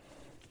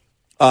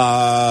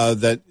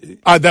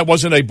 That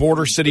wasn't a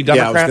border city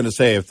Democrat? Yeah, I was going to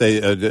say, if they,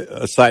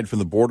 aside from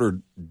the border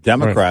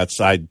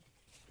Democrats, right.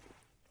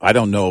 I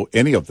don't know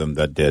any of them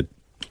that did.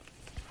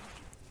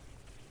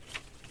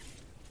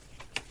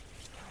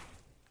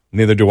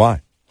 Neither do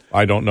I.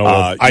 I don't know.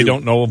 I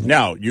don't know.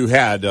 Now, you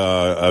had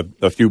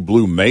a few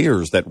blue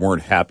mayors that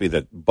weren't happy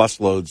that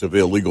busloads of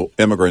illegal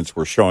immigrants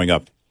were showing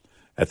up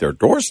at their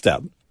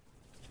doorstep.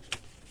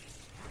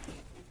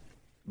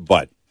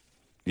 But,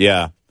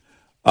 yeah.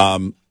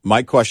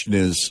 My question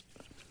is,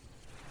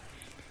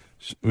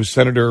 it was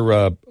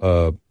Senator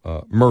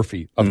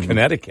Murphy of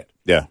Connecticut.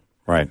 Yeah,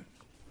 right.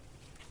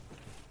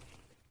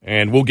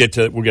 And we'll get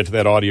to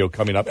that audio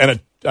coming up, and a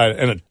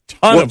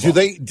ton of. Do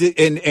they?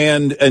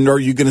 And are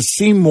you going to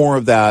see more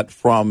of that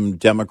from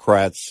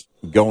Democrats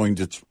going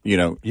to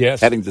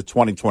heading to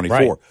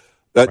 2024?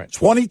 Right.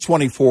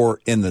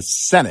 2024 in the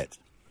Senate,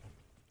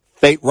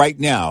 right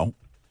now,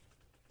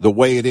 the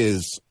way it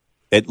is.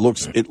 It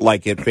looks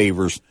like it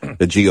favors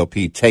the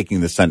GOP taking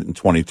the Senate in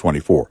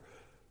 2024.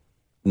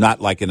 Not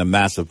like in a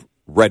massive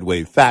red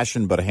wave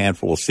fashion, but a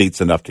handful of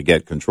seats enough to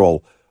get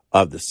control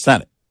of the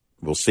Senate.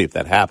 We'll see if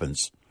that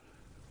happens.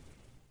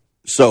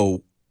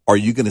 So are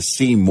you going to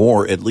see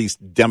more, at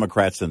least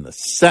Democrats in the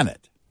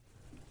Senate,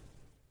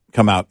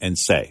 come out and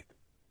say,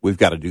 we've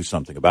got to do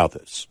something about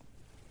this?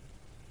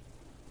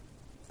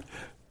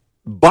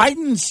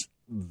 Biden's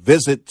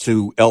visit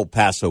to El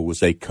Paso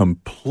was a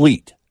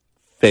complete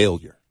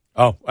failure.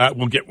 Oh,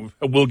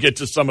 we'll get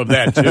to some of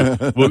that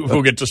too.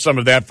 We'll get to some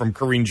of that from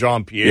Karine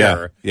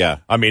Jean-Pierre. Yeah.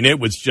 I mean, it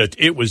was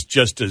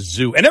just a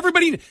zoo, and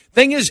everybody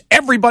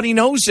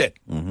knows it.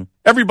 Mm-hmm.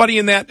 Everybody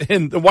in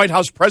the White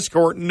House press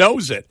corps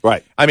knows it.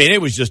 Right. I mean,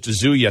 it was just a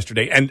zoo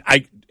yesterday, and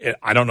I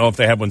don't know if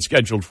they have one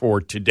scheduled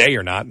for today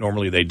or not.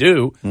 Normally they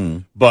do,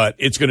 but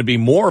it's going to be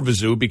more of a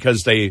zoo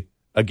because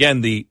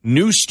the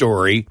news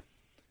story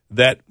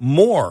that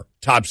more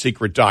top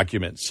secret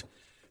documents.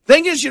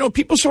 Thing is,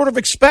 people sort of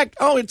expect,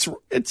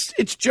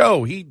 it's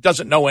Joe. He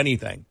doesn't know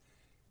anything.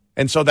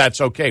 And so that's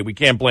okay. We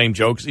can't blame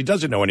Joe because he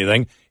doesn't know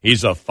anything.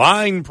 He's a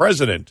fine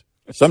president.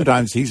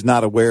 Sometimes he's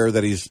not aware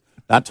that he's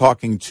not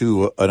talking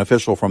to an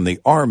official from the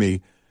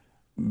Army,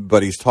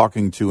 but he's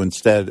talking to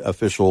instead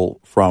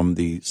official from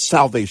the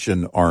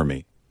Salvation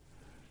Army.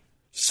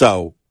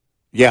 So,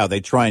 yeah, they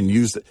try and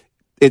use it.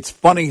 It's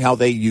funny how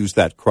they use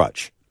that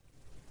crutch.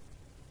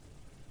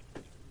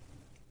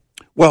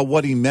 Well,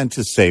 what he meant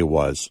to say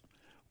was,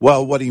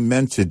 what he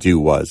meant to do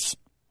was,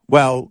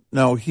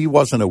 no, he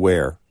wasn't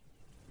aware.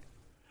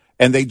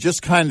 And they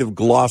just kind of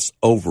gloss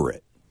over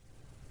it.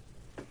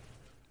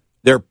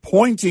 They're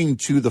pointing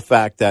to the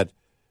fact that,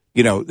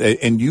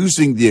 and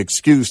using the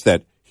excuse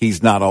that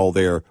he's not all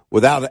there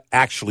without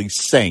actually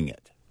saying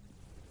it.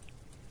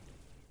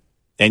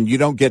 And you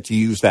don't get to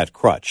use that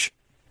crutch.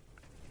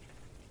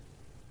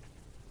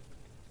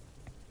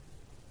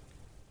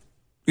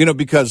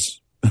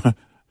 Because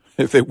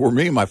if it were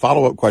me, my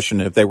follow-up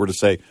question, if they were to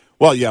say,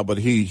 well, yeah, but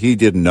he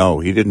didn't know.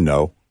 He didn't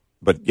know.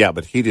 But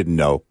he didn't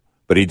know.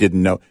 But he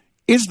didn't know.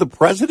 Is the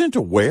president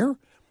aware?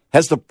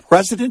 Has the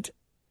president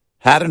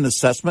had an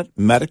assessment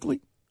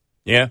medically?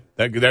 Yeah.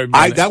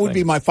 That would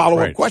be my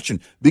follow-up question.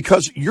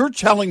 Because you're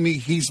telling me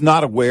he's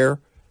not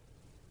aware.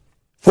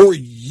 For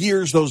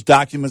years, those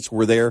documents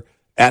were there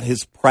at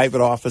his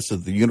private office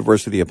at the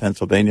University of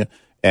Pennsylvania.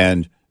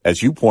 And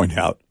as you point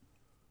out,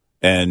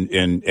 and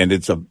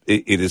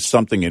it is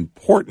something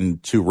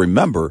important to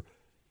remember,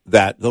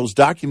 that those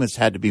documents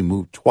had to be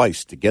moved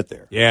twice to get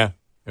there. Yeah,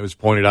 it was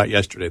pointed out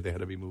yesterday they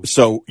had to be moved.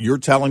 So you're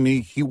telling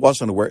me he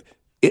wasn't aware.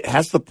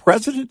 Has the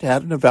president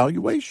had an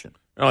evaluation?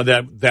 Oh,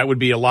 that would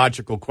be a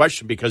logical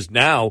question, because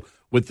now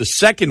with the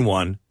second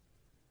one,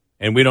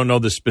 and we don't know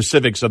the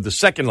specifics of the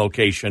second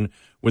location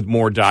with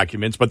more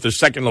documents, but the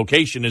second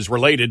location is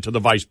related to the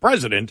vice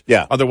president.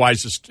 Yeah.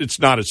 Otherwise, it's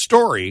not a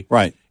story.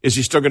 Right. Is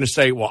he still going to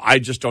say, well, I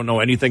just don't know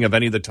anything of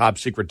any of the top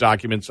secret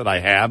documents that I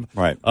have?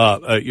 Right.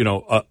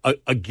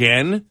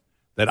 Again,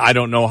 that I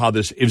don't know how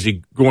this, is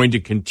he going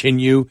to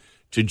continue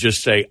to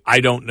just say,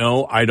 I don't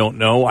know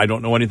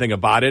anything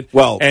about it?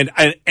 Well, and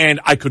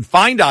I could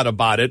find out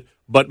about it,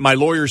 but my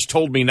lawyers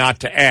told me not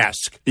to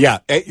ask. Yeah,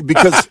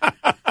 because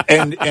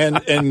and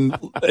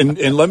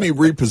let me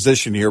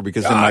reposition here,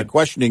 because in my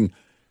questioning,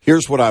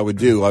 here's what I would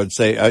do. I would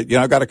say,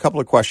 I've got a couple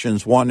of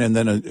questions, one and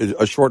then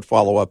a short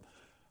follow-up.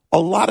 A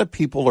lot of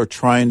people are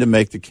trying to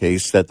make the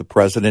case that the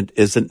president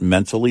isn't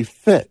mentally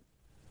fit.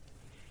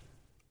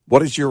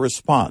 What is your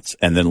response?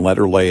 And then let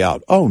her lay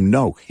out, oh,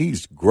 no,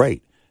 he's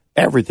great.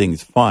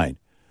 Everything's fine.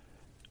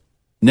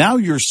 Now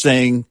you're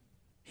saying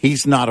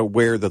he's not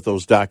aware that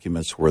those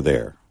documents were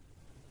there.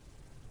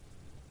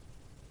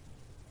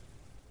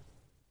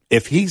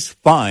 If he's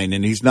fine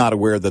and he's not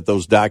aware that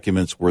those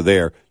documents were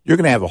there, you're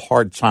going to have a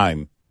hard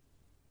time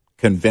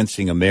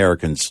convincing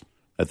Americans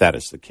that that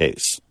is the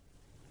case.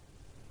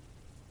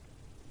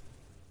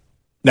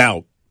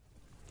 Now,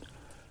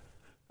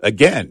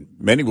 again,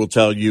 many will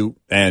tell you,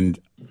 and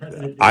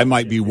I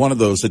might be one of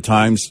those at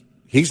times,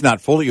 he's not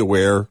fully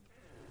aware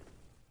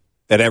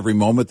at every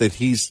moment that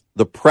he's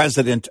the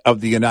president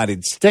of the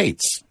United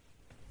States.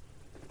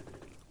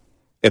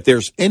 If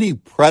there's any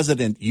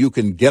president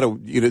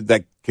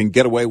that can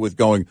get away with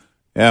going,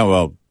 yeah,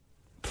 well,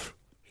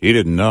 he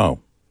didn't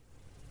know.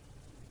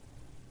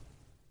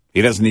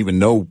 He doesn't even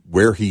know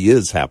where he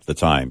is half the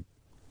time.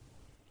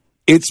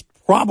 It's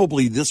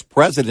probably this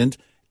president,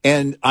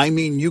 and I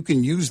mean, you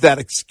can use that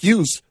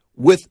excuse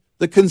with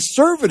the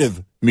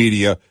conservative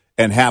media,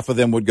 and half of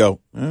them would go,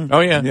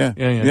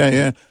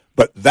 yeah.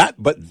 But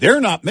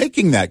they're not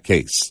making that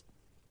case.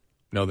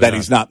 No, that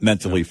he's not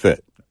mentally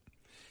fit.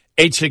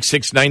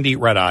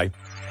 866-90-RED-EYE.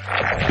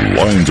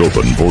 Lines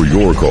open for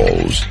your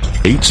calls.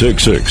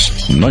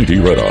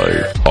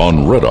 866-90-RED-EYE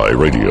on Red Eye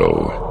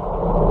Radio.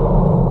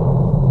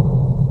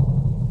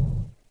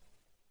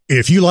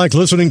 If you like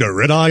listening to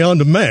Red Eye On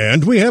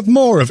Demand, we have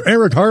more of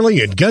Eric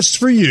Harley and guests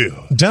for you.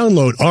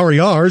 Download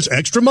RER's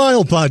Extra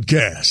Mile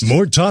podcast.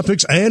 More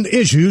topics and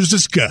issues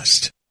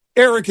discussed.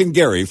 Eric and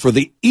Gary for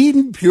the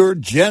Eden Pure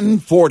Gen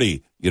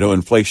 40. You know,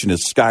 inflation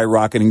is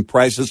skyrocketing.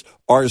 Prices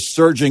are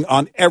surging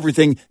on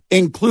everything,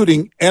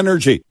 including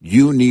energy.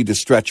 You need to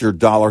stretch your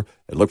dollar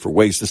and look for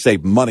ways to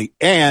save money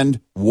and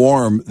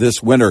warm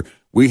this winter.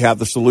 We have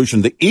the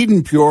solution, the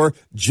Eden Pure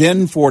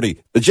Gen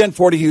 40. The Gen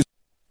 40 uses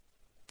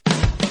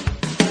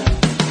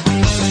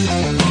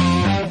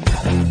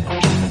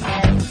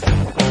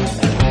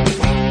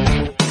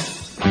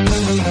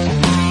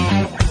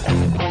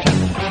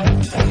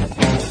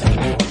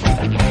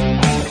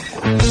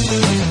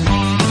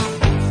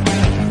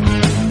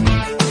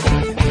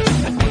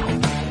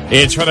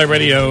It's Red Eye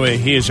Radio.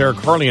 He is Eric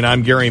Harley, and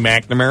I'm Gary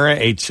McNamara.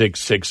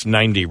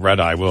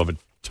 866-90-RED-EYE. We'll have a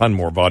ton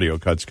more of audio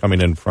cuts coming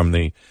in from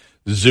the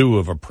zoo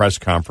of a press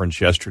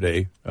conference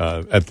yesterday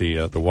at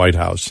the White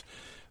House,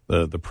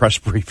 the press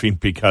briefing,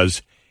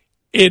 because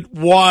it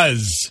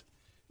was.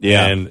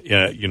 Yeah. And,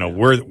 you know,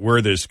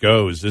 where this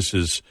goes, this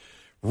is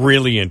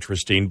really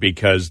interesting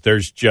because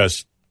there's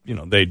just, you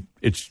know,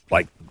 it's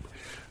like,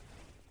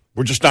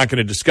 we're just not going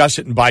to discuss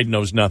it, and Biden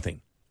knows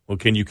nothing. Well,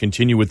 can you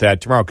continue with that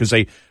tomorrow? Because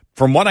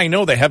from what I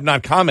know, they have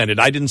not commented.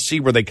 I didn't see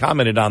where they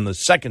commented on the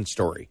second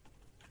story.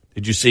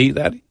 Did you see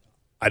that?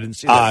 I didn't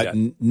see that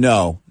yet.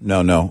 No.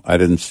 I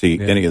didn't see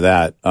any of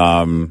that.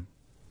 And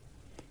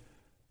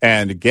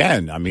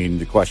again, I mean,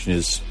 the question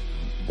is,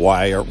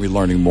 why aren't we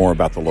learning more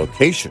about the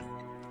location?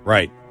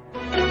 Right.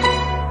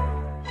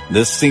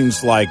 This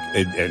seems like,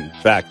 in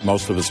fact,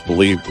 many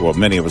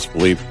of us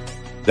believe,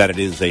 that it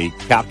is a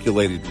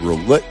calculated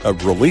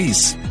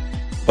release.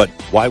 But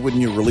why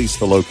wouldn't you release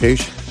the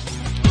location?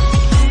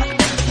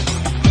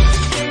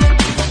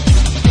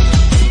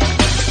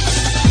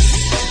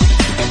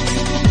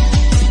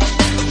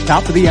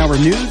 Top of the Hour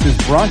News is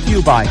brought to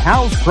you by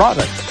House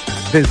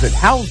Products. Visit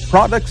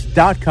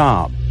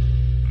houseproducts.com.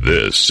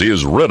 This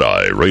is Red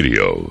Eye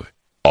Radio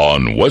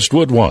on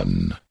Westwood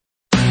One.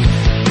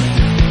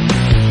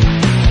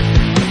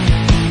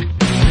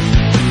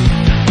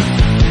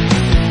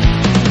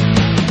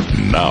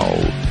 Now,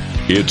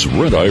 it's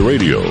Red Eye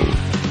Radio.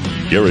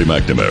 Gary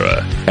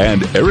McNamara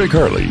and Eric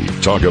Harley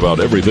talk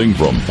about everything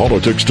from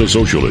politics to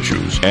social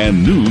issues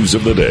and news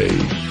of the day.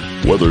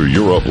 Whether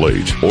you're up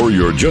late or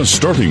you're just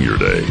starting your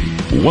day,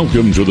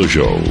 welcome to the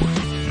show.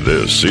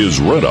 This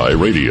is Red Eye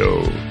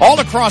Radio. All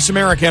across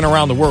America and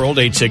around the world,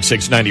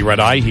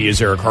 866-90-RED-EYE. He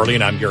is Eric Harley,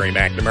 and I'm Gary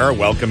McNamara.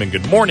 Welcome and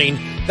good morning.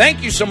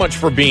 Thank you so much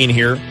for being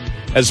here.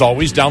 As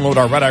always, download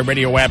our Red Eye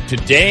Radio app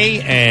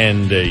today,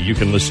 and you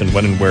can listen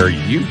when and where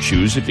you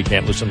choose if you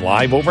can't listen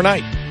live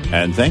overnight.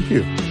 And thank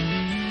you.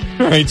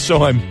 All right,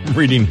 so I'm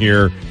reading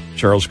here,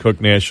 Charles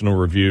Cook National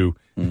Review.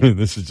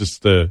 This is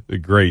just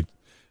great.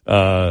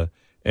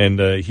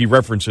 And he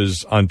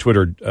references on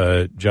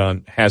Twitter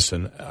John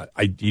Hassan.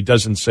 He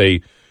doesn't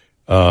say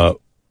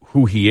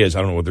who he is.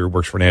 I don't know whether he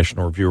works for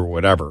National Review or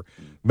whatever.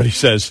 But he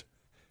says,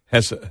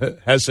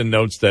 Hassan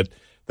notes that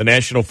the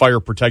National Fire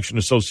Protection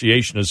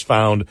Association has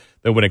found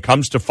that when it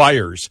comes to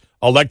fires,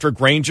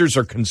 electric rangers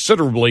are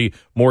considerably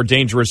more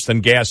dangerous than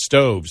gas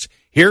stoves.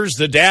 Here's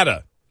the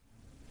data.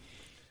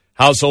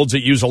 Households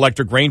that use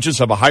electric ranges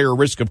have a higher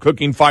risk of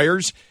cooking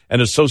fires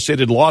and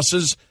associated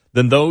losses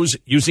than those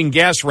using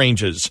gas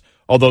ranges.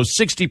 Although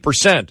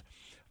 60%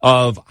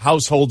 of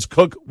households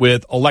cook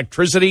with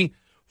electricity,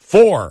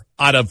 4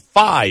 out of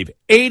 5,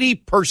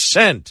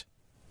 80%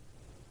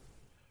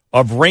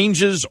 of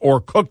ranges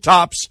or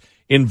cooktops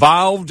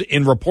involved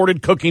in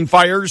reported cooking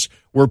fires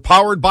were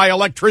powered by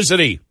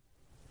electricity.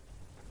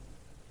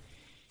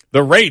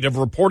 The rate of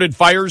reported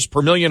fires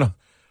per million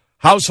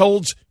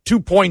households,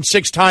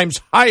 2.6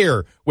 times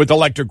higher with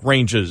electric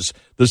ranges.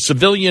 The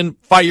civilian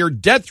fire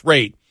death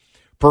rate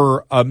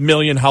per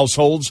million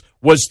households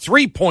was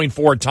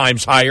 3.4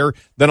 times higher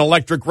than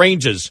electric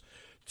ranges.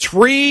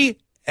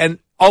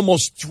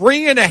 Almost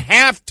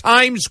 3.5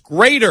 times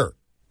greater.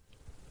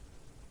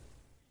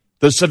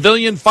 The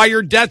civilian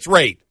fire death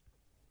rate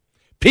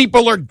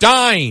People are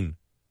dying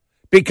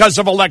because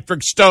of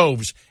electric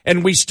stoves,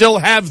 and we still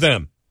have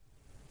them.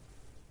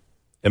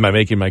 Am I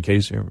making my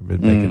case here?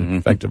 Making it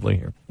effectively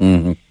here.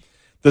 Mm-hmm.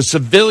 The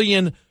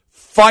civilian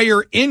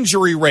fire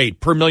injury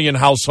rate per million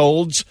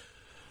households,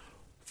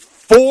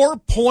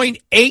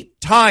 4.8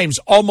 times,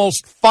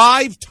 almost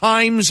 5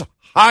 times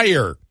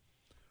higher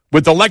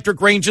with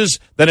electric ranges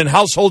than in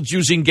households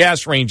using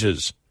gas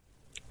ranges.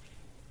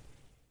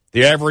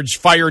 The average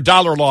fire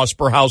dollar loss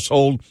per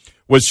household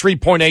was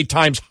 3.8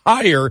 times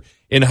higher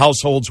in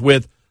households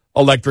with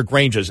electric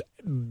ranges.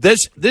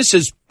 This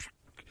is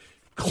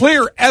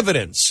clear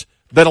evidence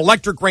that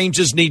electric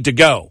ranges need to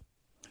go.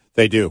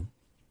 They do.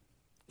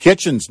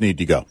 Kitchens need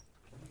to go.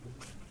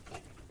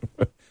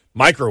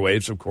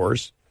 Microwaves, of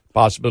course.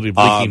 Possibility of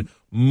leaking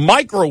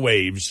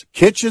microwaves.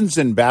 Kitchens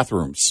and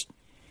bathrooms.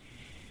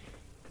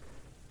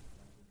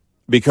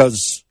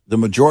 Because the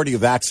majority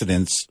of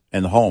accidents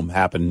in the home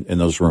happen in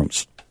those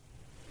rooms.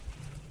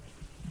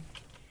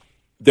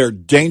 They're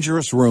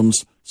dangerous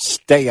rooms.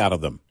 Stay out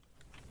of them.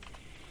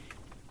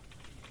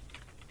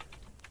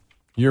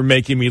 You're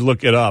making me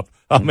look it up.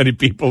 How many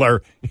people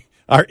are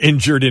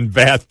injured in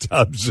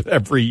bathtubs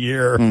every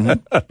year?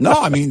 Mm-hmm. No,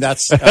 I mean,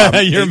 that's...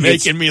 You're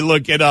making me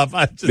look it up.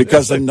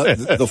 Because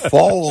the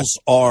falls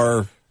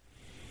are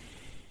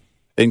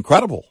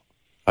incredible.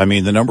 I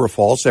mean, the number of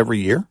falls every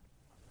year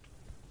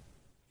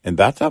in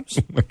bathtubs.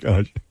 Oh, my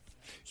gosh.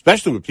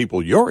 Especially with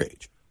people your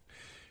age.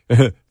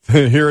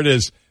 Here it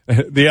is.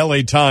 The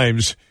LA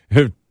Times.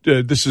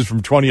 This is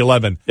from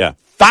 2011. Yeah.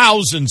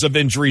 Thousands of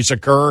injuries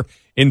occur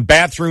in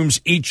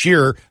bathrooms each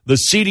year, the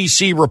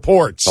CDC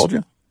reports. Told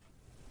you.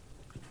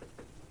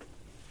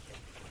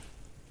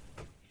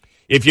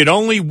 If you'd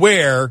only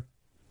wear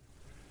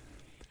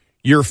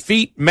your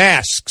feet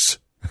masks.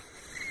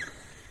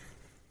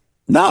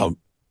 No.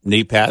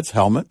 Knee pads,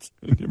 helmets.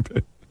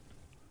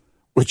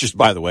 Which is,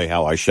 by the way,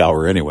 how I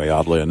shower anyway,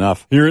 oddly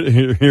enough. Here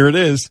it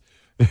is.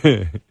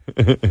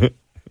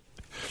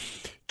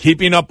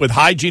 Keeping up with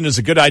hygiene is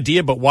a good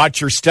idea, but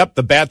watch your step.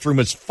 The bathroom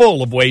is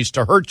full of ways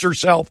to hurt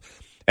yourself.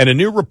 And a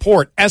new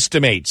report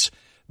estimates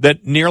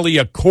that nearly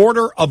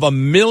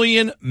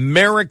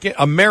 250,000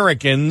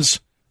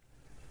 Americans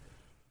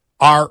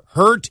are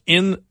hurt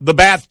in the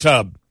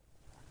bathtub.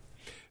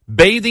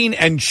 Bathing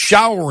and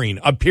showering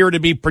appear to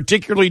be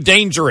particularly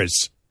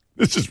dangerous.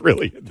 This is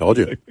really... Told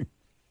you.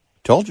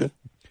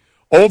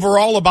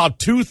 Overall, about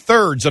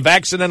 2/3 of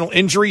accidental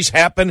injuries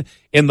happen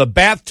in the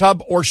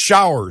bathtub or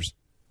showers.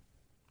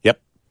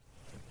 Yep.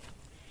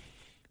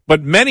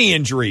 But many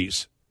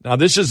injuries, now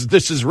this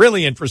is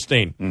really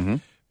interesting. Mm-hmm.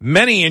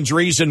 Many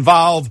injuries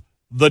involve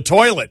the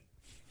toilet.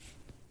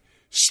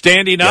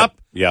 Standing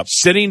up,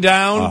 sitting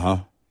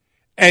down,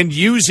 and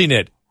using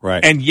it.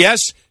 Right. And yes,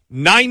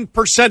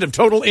 9% of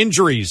total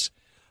injuries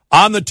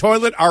on the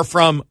toilet are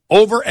from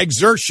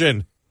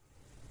overexertion.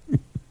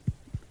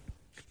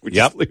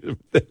 Yep.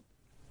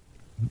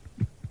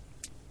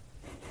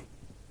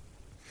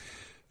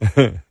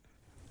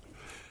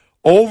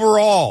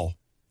 Overall,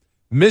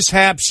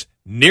 mishaps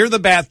near the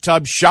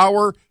bathtub,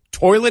 shower,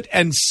 toilet,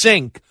 and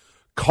sink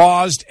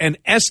caused an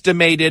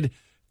estimated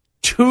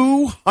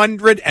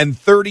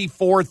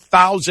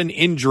 234,000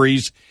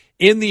 injuries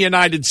in the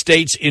United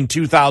States in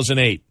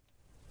 2008.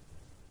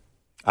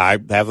 I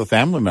have a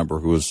family member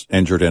who was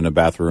injured in a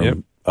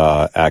bathroom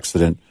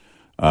accident,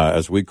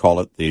 as we call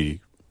it, the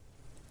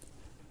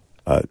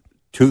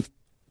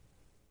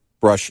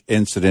toothbrush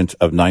incident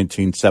of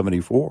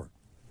 1974.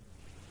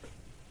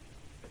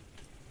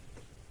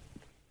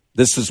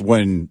 This is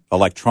when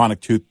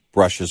electronic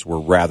toothbrushes were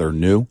rather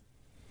new.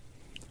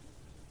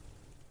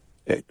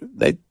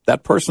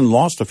 That person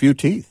lost a few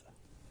teeth.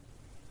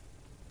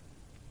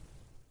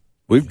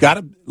 We've got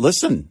to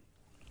listen.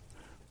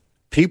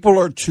 People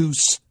are too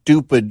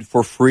stupid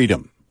for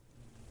freedom.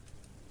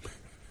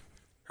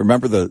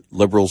 Remember the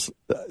liberals?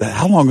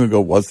 How long ago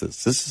was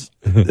this?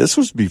 This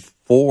was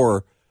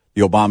before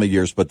the Obama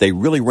years, but they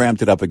really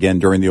ramped it up again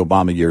during the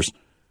Obama years.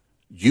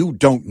 You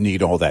don't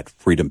need all that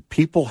freedom.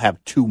 People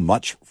have too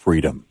much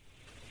freedom.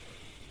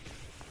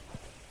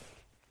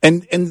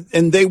 And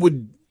they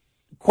would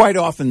quite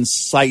often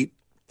cite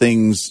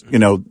things,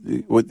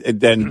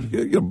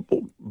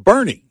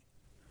 Bernie.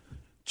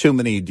 Too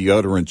many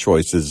deodorant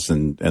choices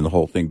and the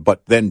whole thing.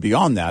 But then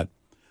beyond that,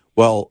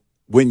 well,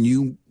 when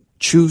you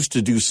choose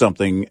to do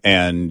something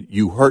and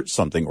you hurt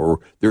something or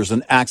there's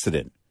an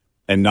accident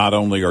and not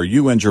only are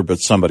you injured,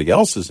 but somebody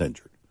else is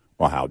injured,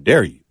 well, how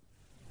dare you?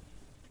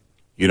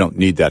 You don't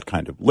need that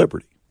kind of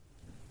liberty.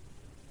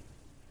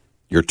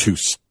 You're too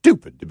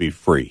stupid to be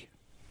free.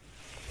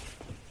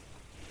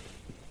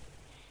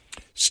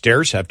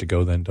 Stairs have to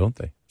go then, don't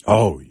they?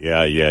 Oh,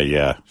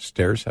 yeah.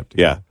 Stairs have to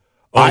go. Yeah.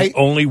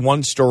 Only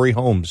one-story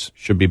homes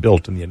should be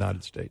built in the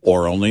United States.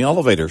 Or only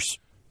elevators.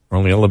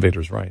 Only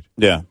elevators, right.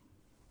 Yeah.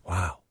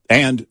 Wow.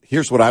 And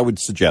here's what I would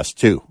suggest,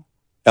 too.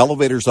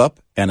 Elevators up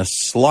and a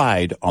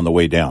slide on the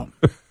way down.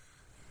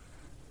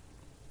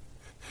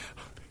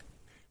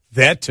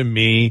 That, to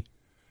me,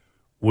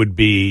 would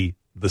be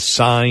the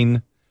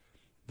sign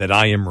that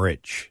I am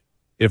rich.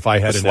 If I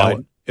had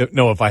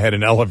if I had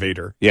an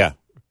elevator. Yeah.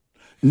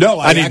 No,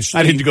 I need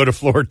to go to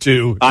floor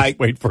 2.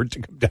 Wait for it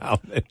to come down.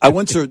 I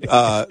went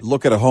to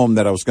look at a home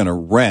that I was going to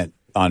rent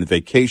on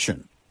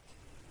vacation.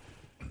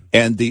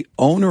 And the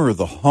owner of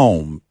the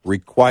home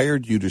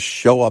required you to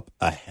show up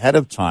ahead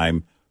of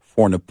time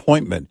for an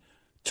appointment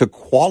to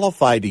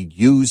qualify to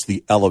use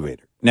the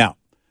elevator. Now,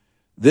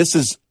 this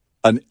is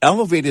an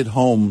elevated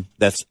home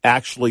that's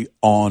actually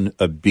on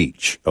a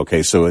beach.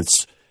 Okay, so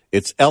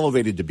it's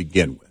elevated to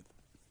begin with.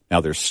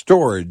 Now, there's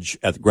storage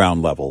at the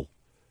ground level,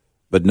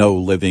 but no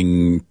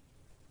living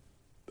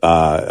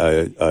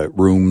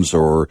rooms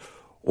or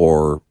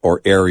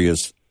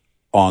areas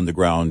on the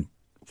ground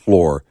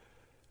floor.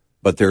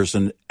 But there's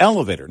an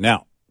elevator.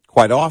 Now,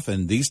 quite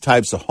often, these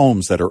types of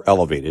homes that are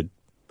elevated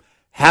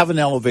have an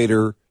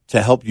elevator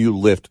to help you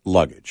lift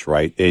luggage,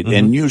 right?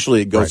 And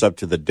usually it goes up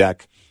to the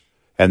deck,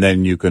 and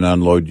then you can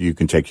unload, you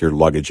can take your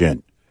luggage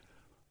in.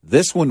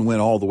 This one went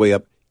all the way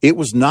up. It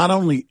was not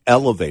only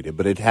elevated,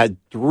 but it had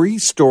 3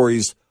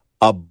 stories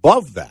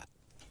above that.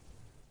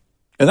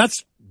 And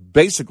that's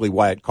basically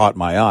why it caught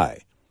my eye.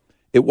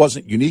 It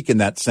wasn't unique in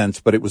that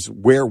sense, but it was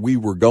where we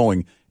were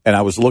going, and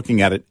I was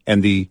looking at it,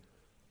 and the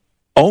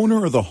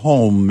owner of the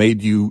home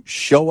made you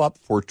show up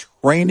for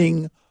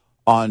training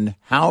on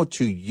how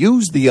to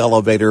use the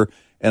elevator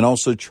and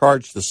also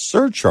charge the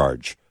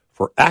surcharge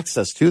for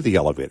access to the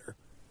elevator.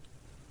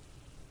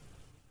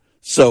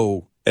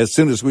 So as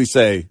soon as we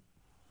say,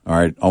 all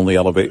right, only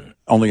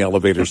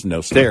elevators and no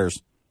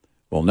stairs,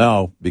 well,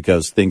 no,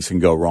 because things can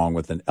go wrong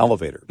with an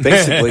elevator.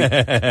 Basically,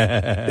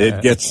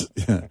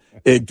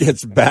 it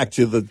gets back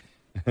to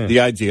the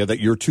idea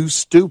that you're too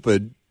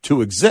stupid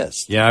to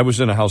exist. Yeah, I was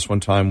in a house one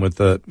time with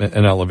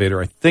an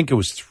elevator. I think it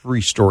was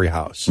 3-story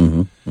house.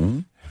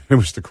 It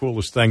was the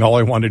coolest thing. All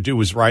I wanted to do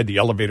was ride the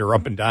elevator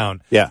up and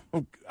down. Yeah,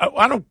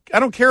 I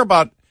don't care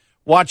about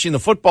watching the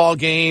football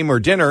game or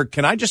dinner.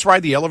 Can I just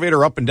ride the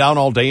elevator up and down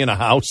all day in a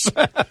house?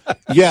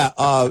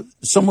 Yeah,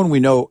 someone we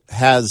know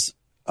has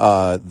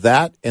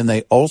that, and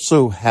they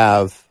also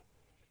have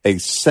a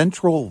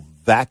central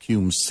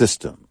vacuum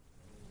system.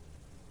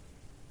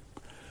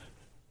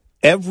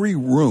 Every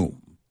room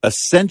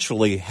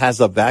essentially has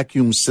a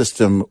vacuum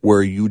system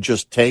where you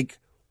just take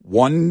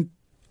one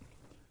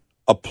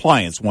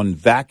appliance, one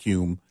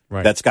vacuum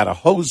that's got a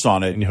hose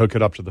on it, and you hook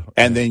it up to the,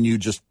 and then you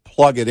just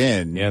plug it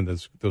in. Yeah,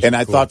 those and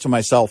I thought to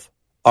myself,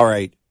 all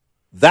right,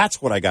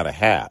 that's what I got to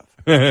have.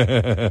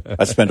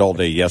 I spent all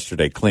day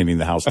yesterday cleaning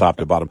the house top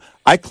to bottom.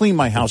 I cleaned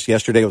my house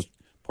yesterday. It was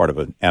part of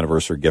an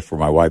anniversary gift for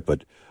my wife,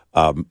 but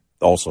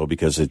also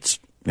because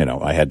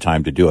I had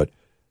time to do it.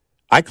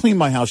 I cleaned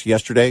my house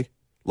yesterday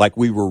like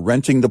we were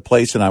renting the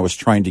place and I was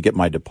trying to get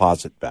my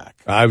deposit back.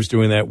 I was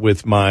doing that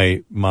with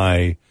my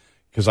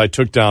because I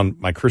took down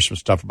my Christmas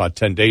stuff about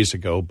 10 days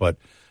ago, but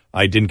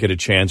I didn't get a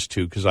chance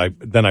to because I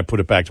put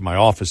it back to my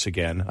office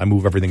again. I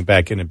move everything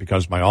back in, it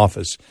becomes my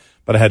office.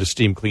 But I had to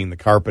steam clean the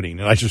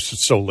carpeting, and I just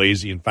was so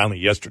lazy. And finally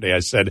yesterday I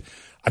said,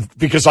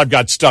 because I've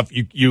got stuff,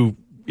 if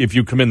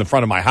you come in the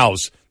front of my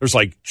house, there's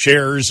like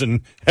chairs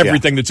and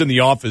everything that's in the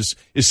office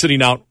is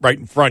sitting out right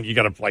in front. You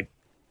got to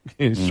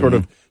sort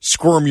of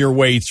squirm your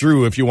way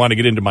through if you want to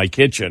get into my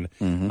kitchen.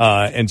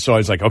 And so I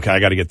was like, okay, I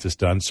got to get this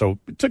done. So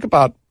it took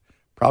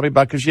probably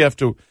about because you have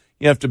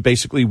to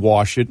basically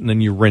wash it and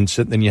then you rinse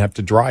it and then you have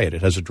to dry it.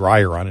 It has a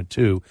dryer on it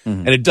too.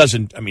 And it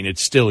doesn't,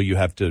 it's still, you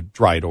have to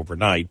dry it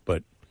overnight,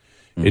 but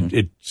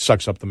it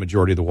sucks up the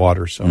majority of the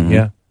water. So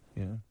yeah.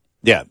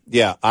 It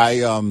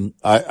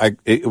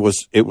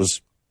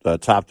was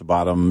top to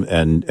bottom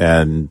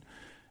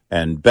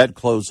and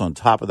bedclothes on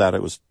top of that.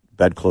 It was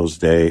bedclothes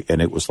day.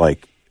 And it was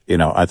like,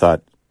 I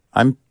thought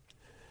I'm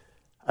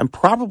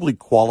probably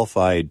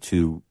qualified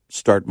to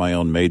start my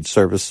own maid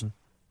service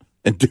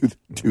and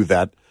do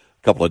that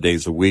a couple of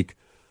days a week.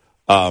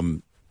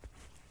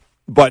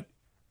 But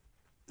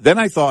then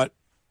I thought,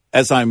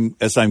 as I'm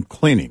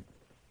cleaning,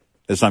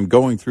 as I'm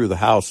going through the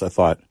house, I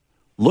thought,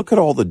 look at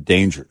all the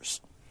dangers.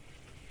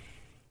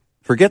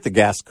 Forget the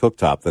gas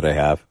cooktop that I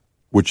have,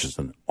 which is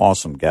an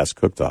awesome gas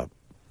cooktop.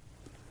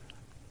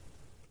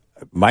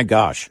 My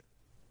gosh,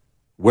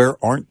 where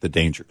aren't the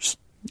dangers?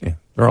 Yeah,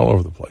 they're all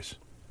over the place.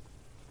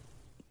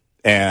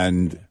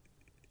 And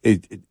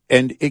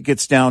it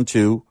gets down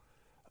to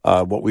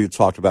what we've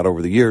talked about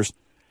over the years,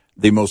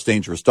 the most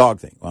dangerous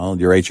dog thing. Well,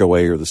 your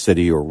HOA or the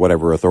city or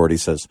whatever authority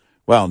says,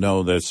 well,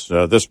 no,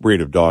 this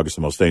breed of dog is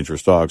the most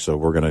dangerous dog, so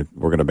we're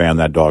gonna ban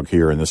that dog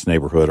here in this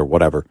neighborhood or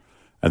whatever.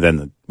 And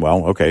then,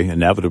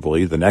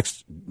 inevitably, the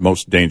next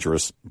most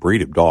dangerous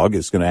breed of dog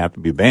is going to have to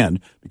be banned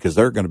because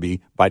they're going to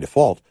be, by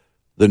default,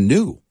 the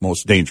new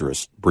most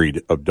dangerous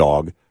breed of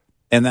dog.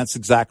 And that's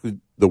exactly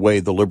the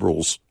way the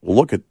liberals will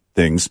look at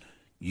things.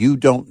 You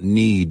don't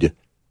need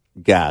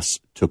gas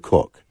to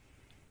cook.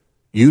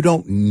 You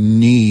don't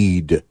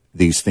need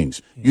these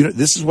things.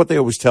 This is what they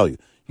always tell you.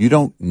 You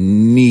don't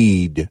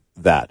need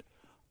that.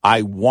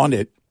 I want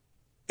it.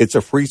 It's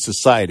a free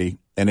society,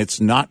 and it's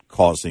not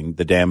causing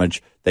the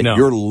damage that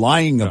you're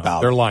lying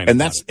about. They're lying. And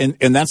that's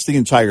the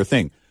entire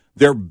thing.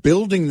 They're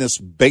building this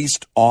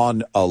based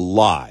on a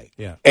lie.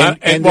 Yeah,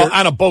 and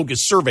on a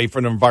bogus survey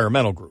from an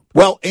environmental group.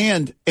 Well,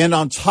 and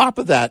on top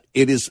of that,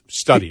 it is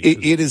study.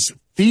 It is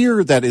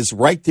fear that is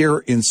right there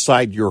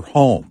inside your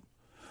home.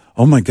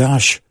 Oh my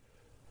gosh,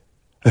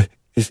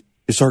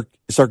 is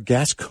our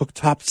gas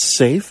cooktop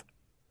safe?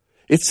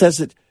 It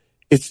says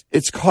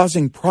it's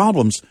causing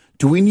problems.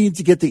 Do we need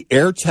to get the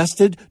air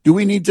tested? Do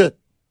we need to?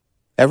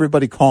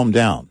 Everybody, calm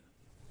down.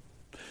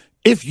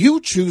 If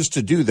you choose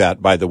to do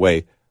that, by the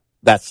way,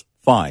 that's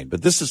fine.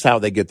 But this is how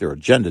they get their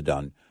agenda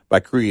done,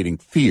 by creating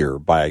fear,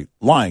 by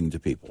lying to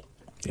people.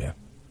 Yeah.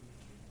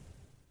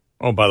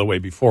 Oh, by the way,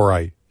 before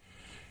I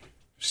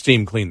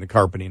steam cleaned the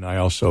carpeting, I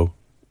also,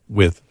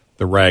 with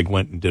the rag,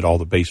 went and did all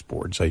the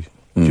baseboards. I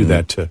do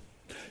that to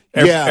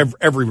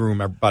every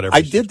room, about every.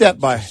 I did that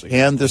by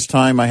hand this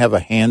time. I have a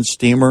hand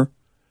steamer,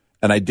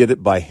 and I did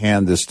it by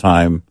hand this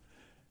time.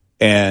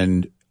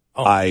 And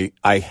I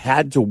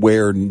had to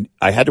wear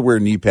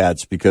knee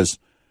pads because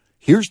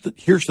here's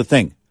the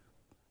thing.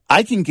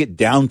 I can get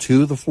down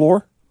to the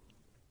floor.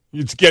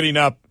 It's getting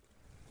up.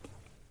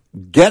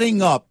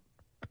 Getting up.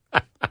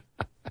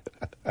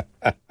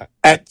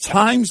 At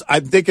times,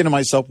 I'm thinking to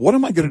myself, what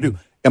am I going to do?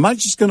 Am I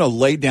just going to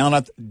lay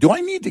down? Do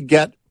I need to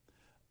get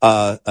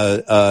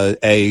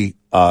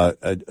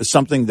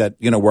something that,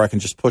 where I can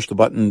just push the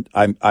button?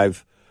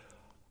 I've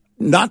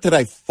not that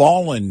I've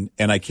fallen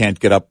and I can't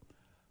get up.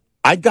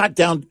 I got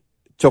down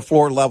to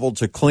floor level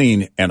to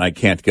clean, and I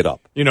can't get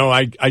up.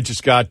 I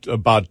just got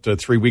about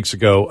 3 weeks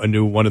ago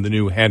one of the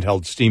new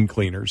handheld steam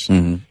cleaners.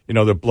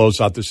 That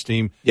blows out the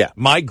steam. Yeah,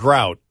 my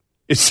grout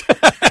is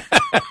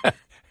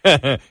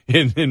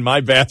in my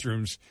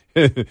bathrooms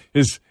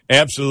is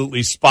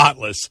absolutely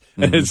spotless.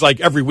 And it's like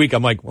every week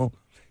I'm like, well,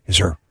 is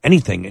there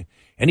anything,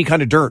 any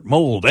kind of dirt,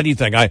 mold,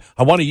 anything? I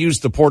want to use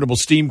the portable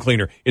steam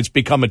cleaner. It's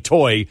become a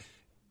toy,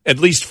 at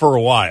least for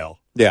a while.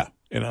 Yeah.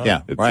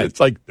 Right. It's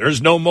like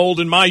there's no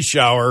mold in my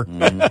shower.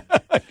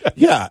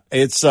 Yeah,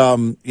 it's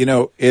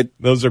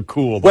those are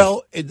cool.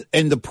 Well,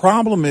 and the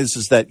problem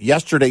is that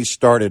yesterday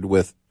started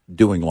with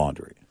doing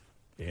laundry.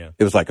 Yeah,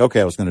 it was like,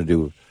 okay, I was going to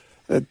do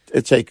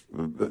it take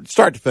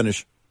start to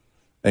finish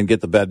and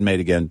get the bed made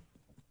again,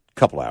 a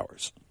couple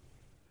hours,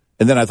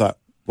 and then I thought,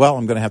 well,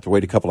 I'm going to have to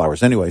wait a couple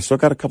hours anyway, so I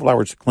got a couple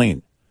hours to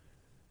clean.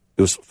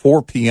 It was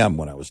 4 p.m.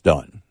 when I was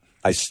done.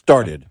 I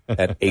started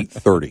at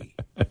 8:30.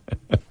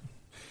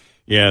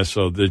 Yeah,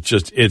 so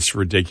it's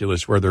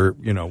ridiculous where they're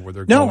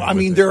going. No, I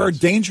mean, there are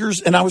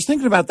dangers, and I was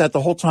thinking about that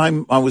the whole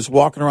time I was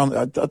walking around.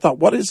 I thought,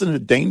 what isn't a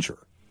danger?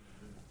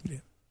 Yeah.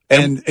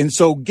 And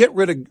so get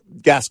rid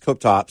of gas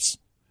cooktops.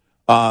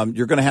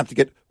 You're going to have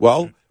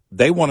to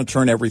they want to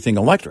turn everything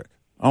electric.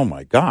 Oh,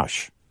 my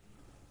gosh.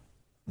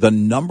 The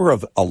number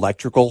of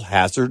electrical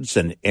hazards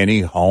in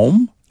any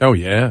home? Oh,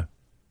 yeah.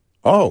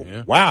 Oh,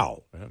 yeah.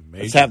 Wow. Yeah,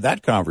 let's have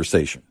that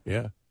conversation.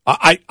 Yeah.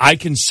 I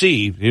can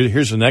see,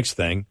 here's the next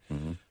thing.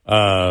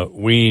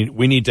 We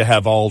need to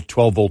have all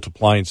 12-volt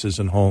appliances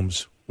in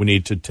homes. We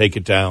need to take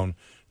it down.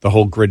 The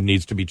whole grid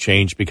needs to be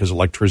changed because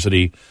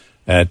electricity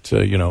at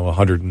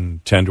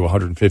 110 to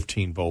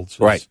 115 volts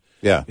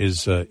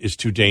is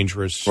too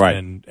dangerous,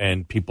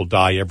 and people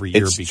die every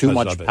year because of it. It's too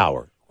much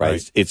power,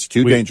 right? It's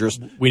too dangerous.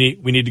 We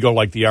need to go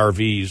like the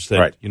RVs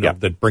that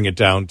that bring it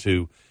down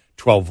to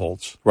 12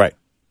 volts. Right.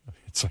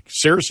 It's like,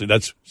 seriously,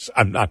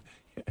 I'm not.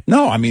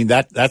 No, I mean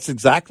that's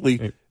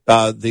exactly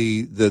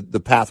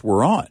the path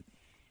we're on.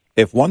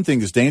 If one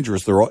thing is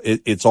dangerous,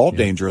 it's all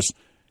dangerous,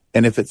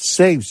 and if it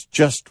saves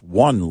just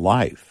one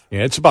life,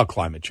 it's about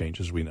climate change,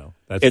 as we know.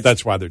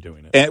 That's why they're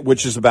doing it,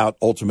 which is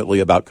ultimately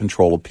about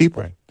control of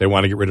people. Right. They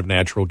want to get rid of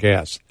natural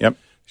gas. Yep,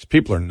 these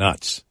people are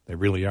nuts. They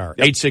really are.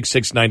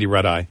 866-90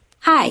 Red Eye.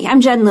 Hi,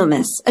 I'm Jen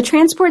Loomis, a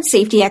transport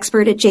safety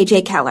expert at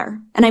JJ Keller,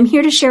 and I'm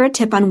here to share a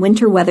tip on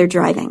winter weather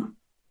driving.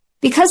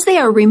 Because they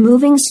are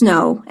removing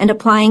snow and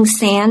applying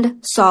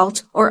sand,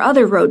 salt, or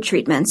other road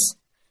treatments,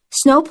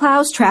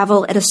 snowplows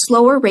travel at a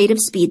slower rate of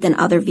speed than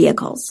other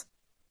vehicles.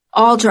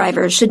 All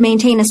drivers should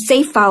maintain a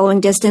safe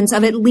following distance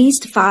of at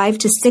least 5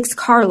 to 6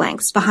 car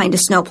lengths behind a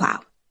snowplow.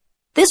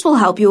 This will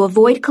help you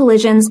avoid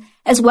collisions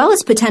as well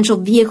as potential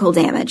vehicle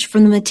damage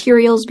from the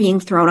materials being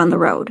thrown on the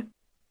road.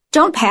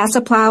 Don't pass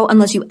a plow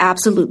unless you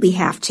absolutely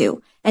have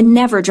to, and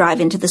never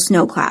drive into the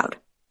snow cloud.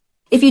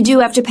 If you do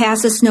have to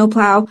pass a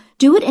snowplow,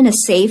 do it in a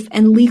safe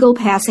and legal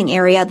passing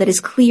area that is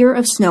clear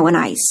of snow and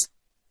ice.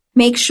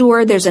 Make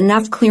sure there's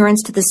enough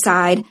clearance to the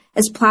side,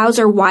 as plows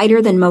are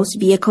wider than most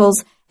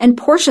vehicles, and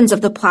portions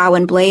of the plow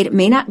and blade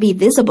may not be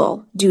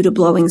visible due to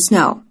blowing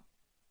snow.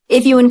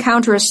 If you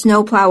encounter a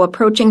snowplow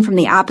approaching from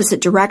the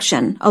opposite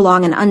direction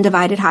along an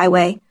undivided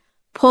highway,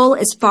 pull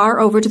as far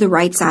over to the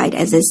right side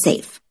as is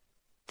safe.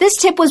 This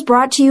tip was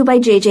brought to you by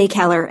JJ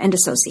Keller and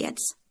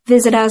Associates.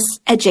 Visit us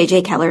at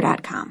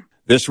jjkeller.com.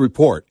 This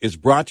report is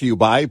brought to you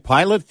by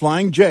Pilot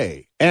Flying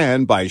J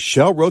and by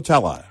Shell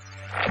Rotella.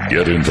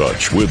 Get in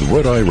touch with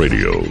Red Eye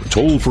Radio,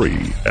 toll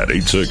free at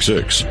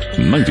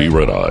 866-90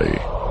 Red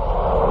Eye.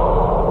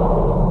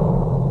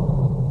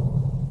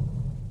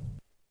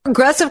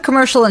 Progressive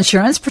Commercial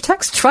Insurance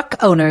protects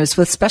truck owners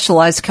with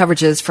specialized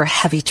coverages for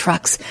heavy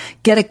trucks.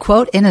 Get a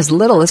quote in as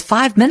little as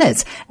 5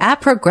 minutes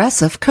at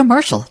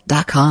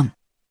progressivecommercial.com.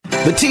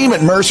 The team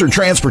at Mercer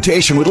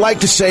Transportation would like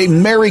to say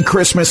Merry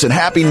Christmas and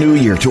Happy New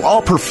Year to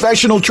all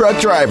professional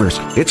truck drivers.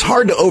 It's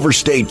hard to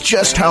overstate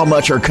just how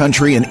much our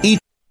country and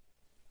each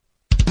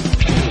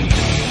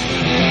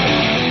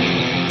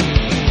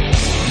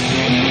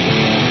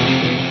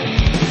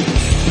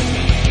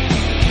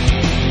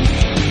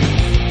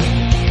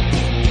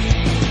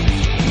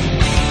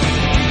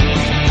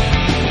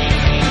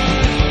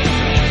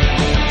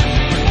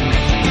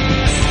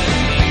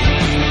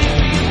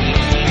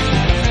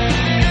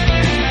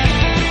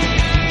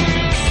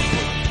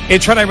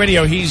It's Red Eye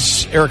Radio.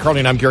 He's Eric Harley,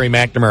 and I'm Gary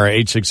McNamara,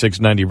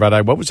 86690 Red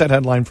Eye. What was that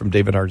headline from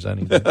David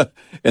Arzani?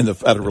 In the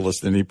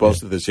Federalist, and he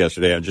posted this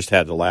yesterday. I just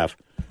had to laugh.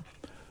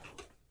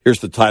 Here's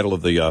the title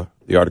of the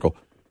article.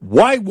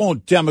 Why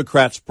won't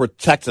Democrats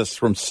protect us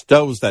from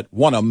stoves that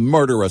want to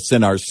murder us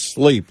in our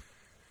sleep?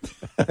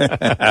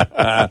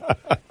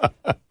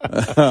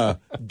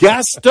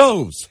 Gas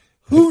stoves.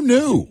 Who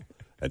knew?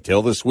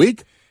 Until this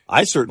week,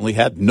 I certainly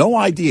had no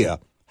idea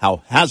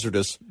how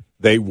hazardous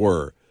they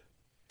were.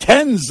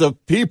 Tens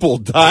of people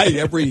die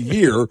every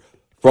year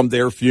from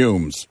their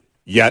fumes.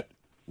 Yet,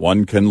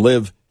 one can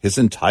live his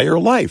entire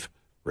life,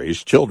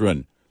 raise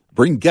children,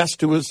 bring guests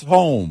to his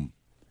home,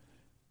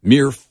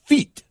 mere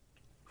feet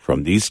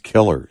from these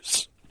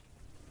killers.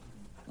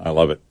 I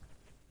love it.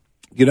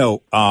 You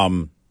know,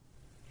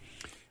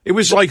 it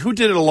was like, who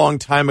did it a long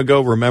time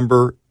ago?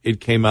 Remember,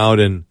 it came out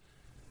and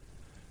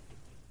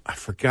I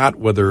forgot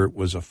whether it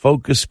was a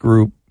focus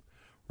group.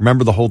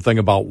 Remember the whole thing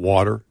about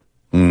water?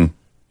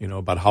 You know,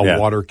 about how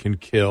water can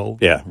kill.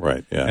 Yeah,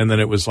 right. Yeah. And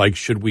then it was like,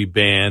 should we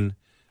ban?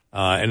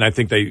 And I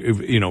think it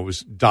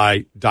was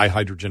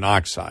dihydrogen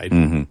oxide.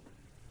 Mm-hmm.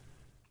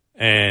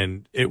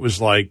 And it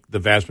was like the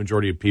vast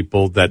majority of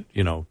people that,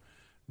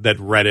 that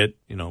read it,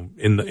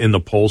 in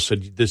the poll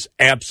said this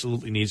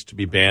absolutely needs to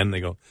be banned. They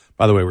go,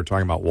 by the way, we're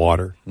talking about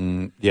water.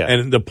 Yeah.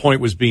 And the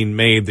point was being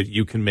made that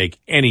you can make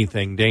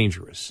anything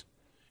dangerous.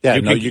 Yeah,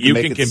 you can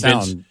make it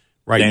sound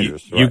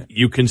dangerous.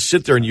 You can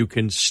sit there and you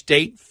can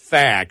state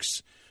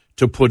facts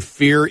to put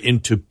fear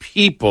into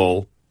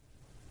people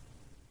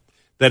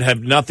that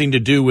have nothing to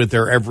do with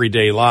their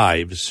everyday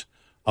lives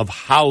of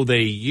how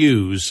they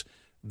use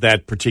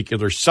that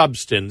particular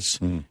substance.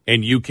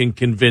 And you can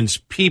convince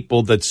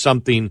people that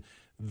something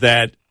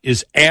that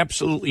is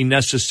absolutely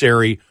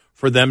necessary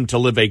for them to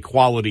live a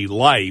quality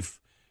life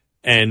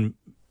and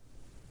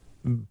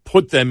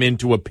put them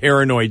into a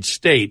paranoid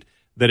state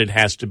that it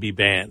has to be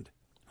banned.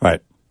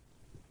 Right.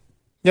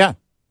 Yeah.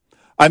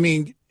 I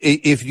mean,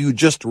 if you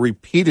just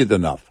repeat it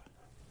enough,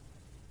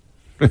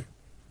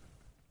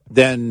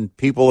 then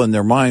people in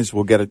their minds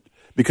will get it.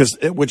 Because,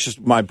 which is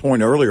my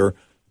point earlier,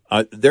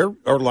 there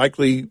are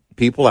likely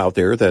people out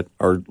there that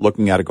are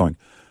looking at it going,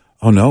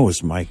 oh no,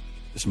 is my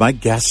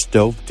gas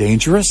stove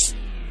dangerous?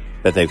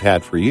 That they've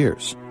had for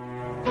years.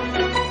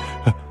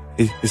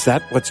 Is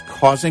that what's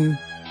causing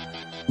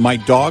my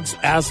dog's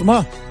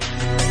asthma?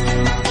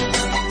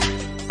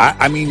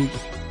 I mean,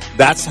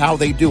 that's how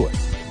they do it.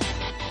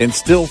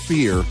 Instill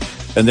fear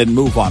and then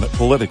move on it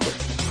politically.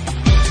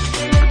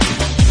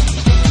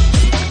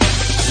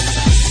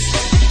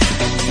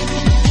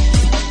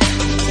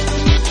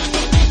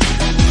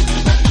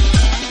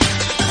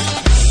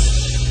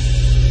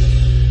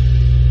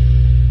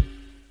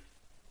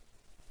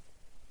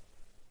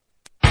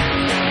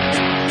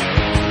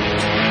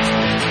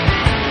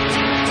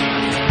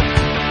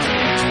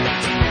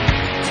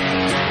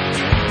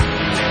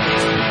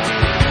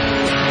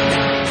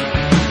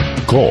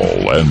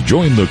 Call and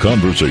join the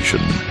conversation.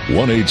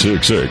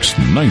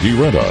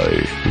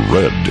 1-866-90-RED-EYE.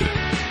 Red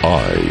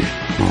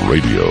Eye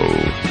Radio.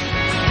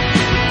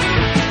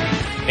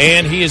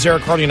 And he is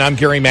Eric Harley, and I'm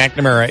Gary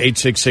McNamara,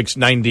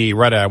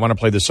 866-90-RED-EYE. I want to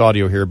play this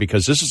audio here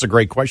because this is a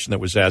great question that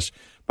was asked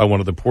by one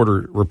of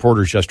the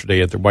reporters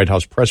yesterday at the White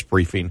House press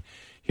briefing.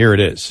 Here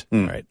it is.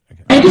 All right.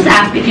 Okay. Can I just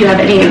ask if you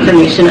have any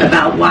information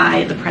about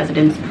why the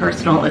president's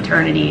personal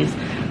attorneys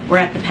were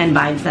at the Penn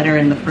Biden Center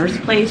in the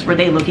first place? Were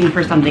they looking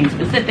for something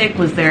specific?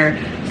 Was there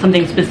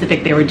something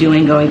specific they were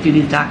doing going through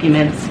these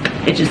documents?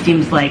 It just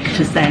seems like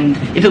to send,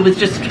 if it was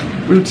just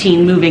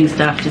routine moving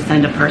stuff, to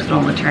send a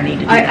personal attorney to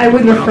do that. I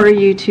would refer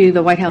you to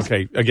the White House.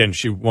 Okay, again,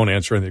 she won't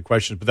answer any of the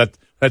questions, but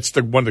that's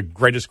one of the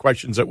greatest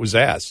questions that was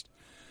asked.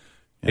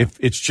 Yeah. If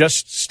it's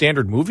just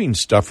standard moving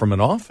stuff from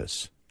an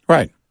office.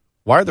 Right.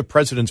 Why are the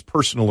president's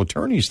personal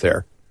attorneys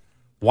there?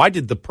 Why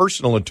did the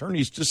personal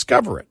attorneys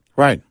discover it?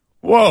 Right.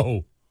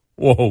 Whoa,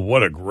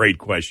 what a great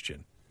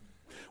question.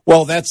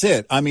 Well, that's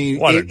it. I mean,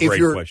 what a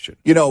great question.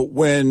 You know,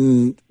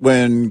 when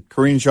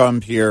Karine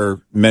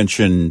Jean-Pierre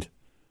mentioned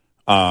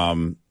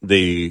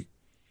the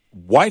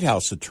White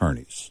House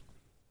attorneys,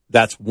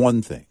 that's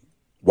one thing.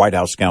 White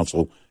House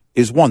counsel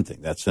is one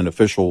thing. That's an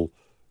official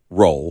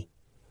role.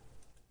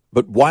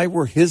 But why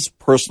were his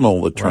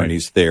personal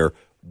attorneys there?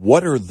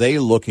 What are they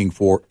looking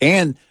for?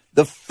 And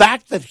the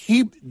fact that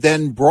he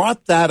then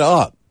brought that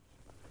up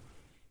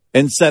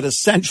and said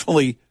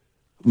essentially,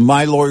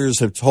 My lawyers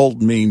have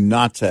told me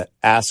not to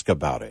ask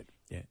about it.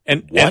 Yeah.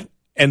 And what?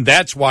 And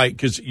that's why,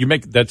 because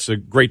that's a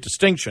great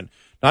distinction.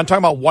 Now, I'm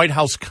talking about White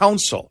House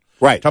counsel.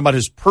 Right. I'm talking about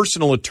his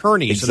personal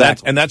attorneys.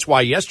 Exactly. And that's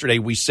why yesterday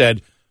we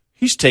said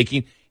he's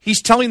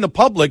telling the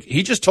public,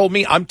 he just told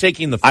me I'm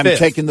taking the fifth. I'm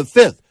taking the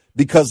fifth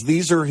because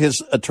these are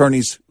his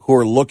attorneys who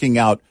are looking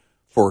out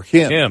for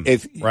him.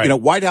 If right.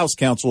 White House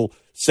counsel,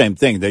 same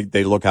thing.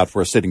 They look out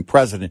for a sitting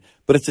president,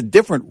 but it's a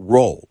different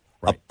role.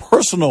 Right. A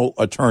personal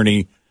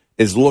attorney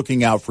is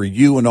looking out for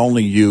you and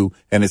only you,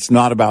 and it's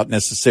not about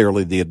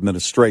necessarily the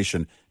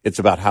administration. It's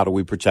about how do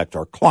we protect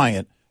our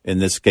client, in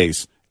this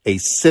case, a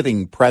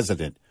sitting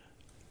president.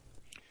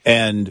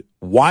 And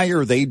why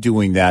are they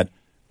doing that?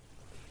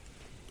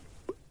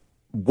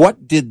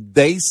 What did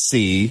they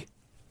see?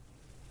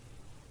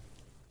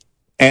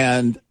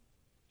 And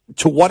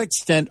to what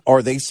extent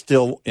are they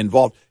still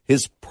involved?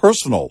 His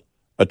personal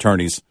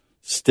attorneys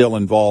still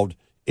involved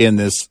in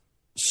this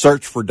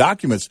search for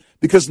documents?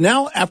 Because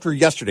now, after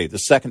yesterday, the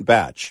second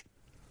batch,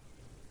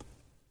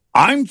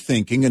 I'm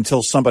thinking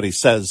until somebody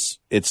says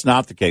it's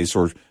not the case,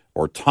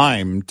 or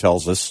time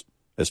tells us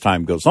as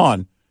time goes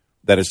on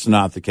that it's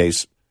not the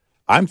case,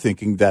 I'm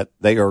thinking that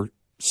they are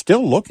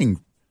still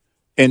looking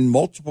in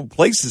multiple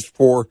places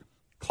for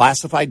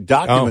classified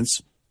documents.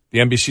 Oh, the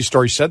NBC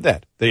story said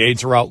that. The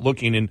aides are out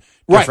looking in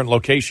different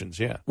locations,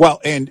 yeah. Well,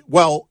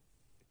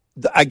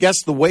 I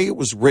guess the way it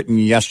was written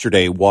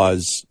yesterday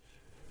was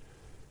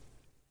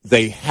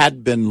they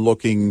had been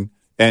looking,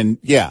 and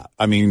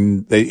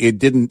it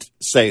didn't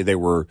say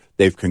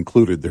they've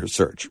concluded their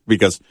search,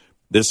 because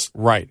this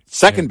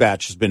second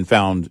batch has been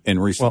found in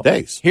recent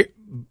days.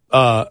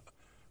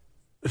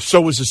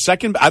 So was the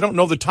second? I don't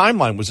know the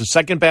timeline. Was the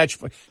second batch?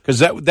 Because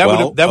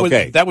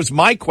that was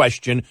my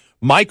question.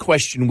 My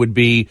question would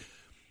be: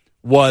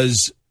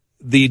 was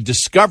the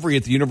discovery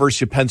at the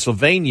University of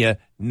Pennsylvania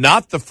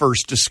not the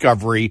first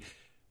discovery,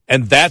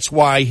 and that's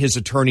why his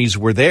attorneys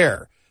were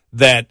there?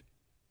 That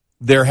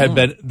there's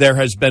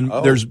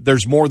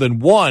more than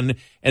one,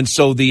 and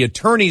so the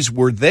attorneys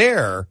were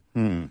there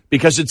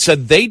because it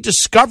said they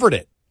discovered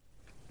it,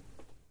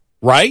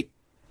 right?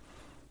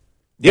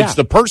 Yeah. It's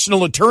the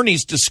personal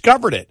attorneys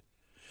discovered it.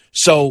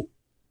 So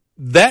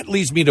that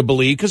leads me to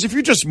believe, because if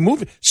you're just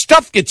moving,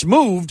 stuff gets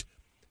moved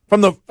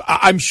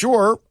I'm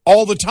sure,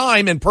 all the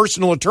time, and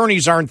personal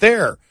attorneys aren't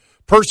there.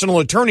 Personal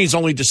attorneys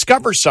only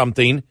discover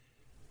something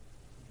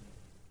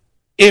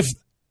if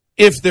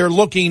they're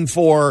looking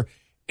for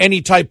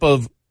any type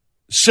of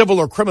civil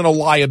or criminal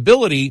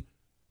liability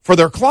for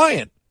their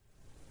client.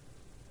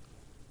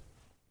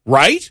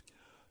 Right?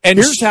 And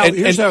here's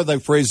how they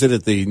phrase it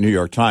at the New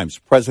York Times.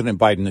 President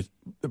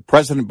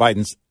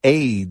Biden's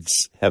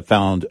aides have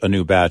found a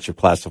new batch of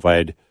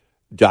classified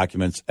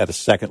documents at a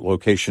second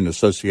location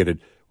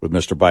associated with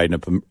Mr.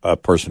 Biden, a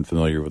person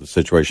familiar with the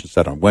situation,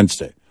 said on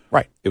Wednesday.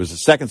 Right. It was the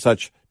second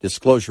such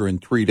disclosure in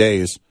 3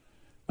 days,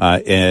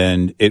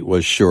 and it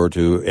was sure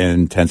to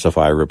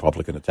intensify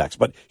Republican attacks.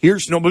 But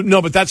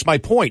but that's my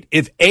point.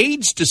 If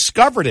aides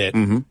discovered it,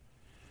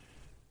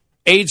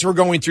 aides were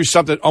going through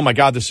something, oh my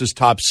God, this is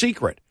top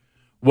secret.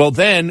 Well,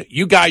 then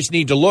you guys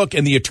need to look,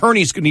 and the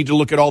attorneys need to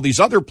look at all these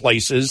other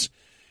places.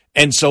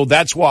 And so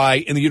that's why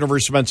in the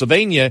University of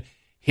Pennsylvania,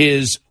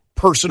 his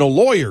personal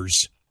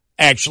lawyers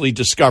actually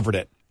discovered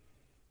it.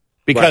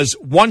 Because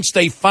once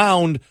they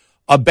found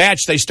a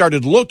batch, they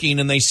started looking,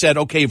 and they said,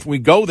 okay, if we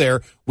go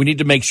there, we need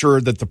to make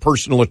sure that the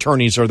personal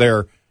attorneys are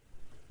there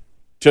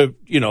to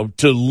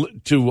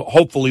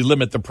hopefully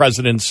limit the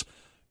president's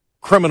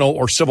criminal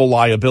or civil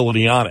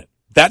liability on it.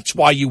 That's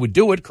why you would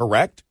do it,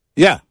 correct?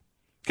 Yeah.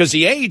 Because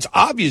the aides,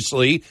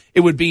 obviously,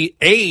 it would be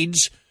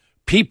aides,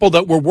 people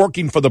that were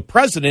working for the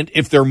president,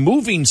 if they're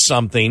moving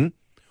something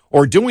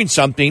or doing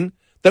something,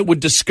 that would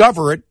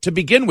discover it to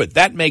begin with.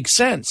 That makes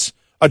sense.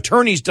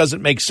 Attorneys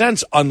doesn't make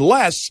sense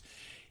unless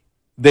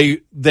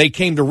they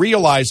came to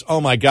realize,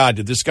 oh, my God,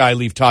 did this guy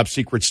leave top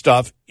secret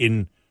stuff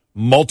in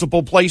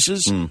multiple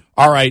places?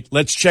 All right,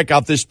 let's check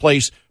out this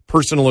place.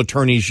 Personal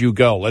attorneys, you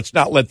go. Let's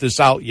not let this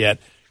out yet.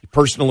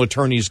 Personal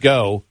attorneys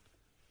go.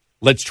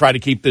 Let's try to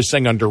keep this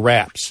thing under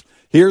wraps.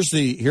 Here's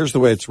the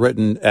way it's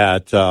written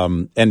at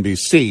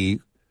NBC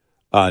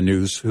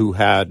News, who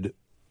had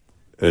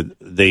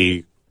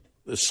the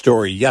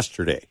story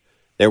yesterday.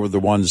 They were the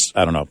ones,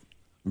 I don't know,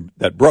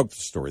 that broke the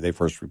story. They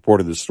first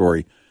reported the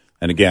story.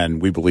 And again,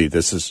 we believe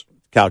this is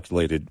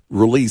calculated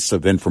release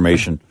of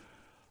information.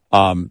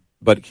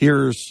 But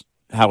here's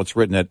how it's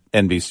written at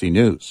NBC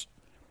News.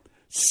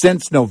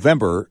 Since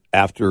November,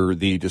 after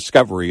the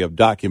discovery of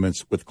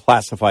documents with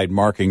classified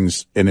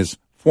markings in his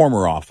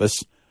former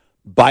office,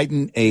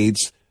 Biden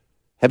aides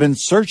have been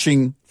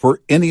searching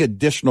for any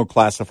additional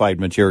classified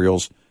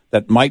materials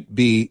that might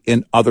be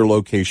in other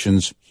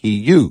locations he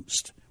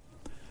used.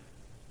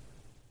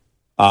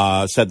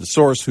 Said the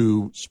source,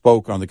 who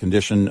spoke on the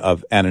condition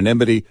of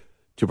anonymity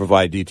to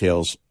provide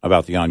details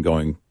about the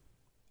ongoing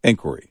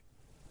inquiry.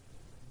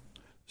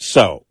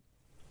 So,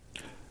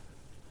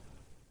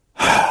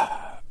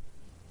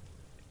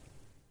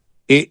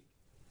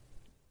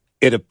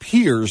 it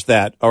appears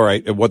that, all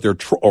right,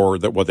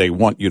 what they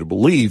want you to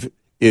believe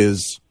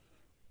is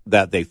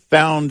that they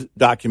found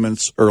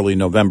documents early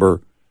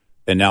November,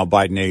 and now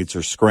Biden aides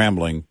are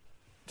scrambling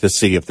to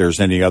see if there's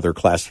any other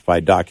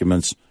classified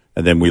documents,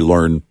 and then we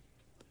learn,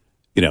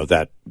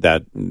 that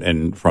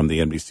and from the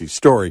NBC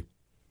story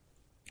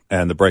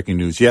and the breaking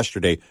news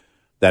yesterday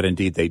that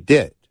indeed they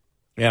did.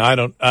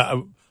 Yeah,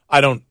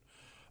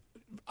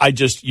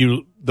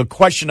 the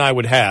question I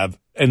would have,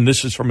 and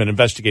this is from an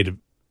investigative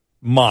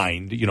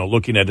mind,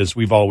 looking at as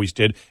we've always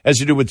did, as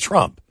you do with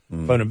Trump,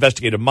 from an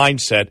investigative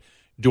mindset,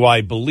 do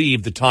I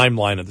believe the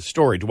timeline of the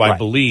story? Do I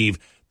believe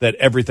that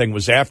everything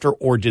was after,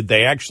 or did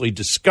they actually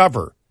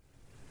discover?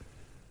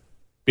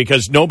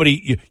 Because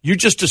you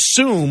just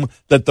assume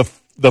that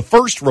the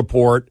first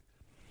report,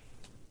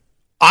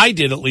 I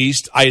did at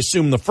least, I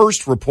assume the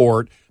first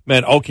report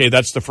meant, okay,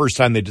 that's the first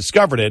time they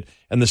discovered it,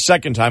 and the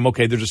second time,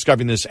 okay, they're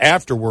discovering this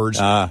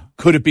afterwards.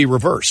 Could it be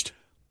reversed?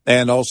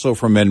 And also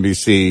from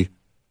NBC,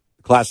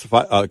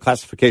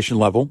 classification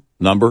level,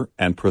 number,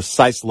 and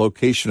precise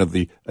location of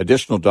the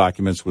additional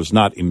documents was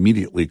not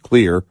immediately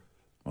clear.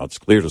 Well, it's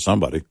clear to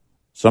somebody.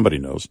 Somebody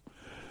knows.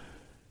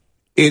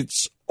 It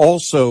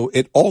also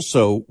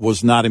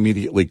was not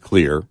immediately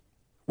clear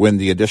when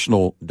the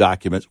additional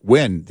documents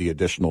were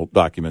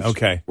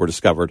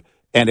discovered,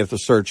 and if the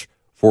search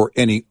for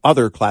any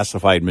other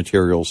classified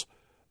materials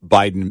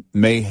Biden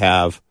may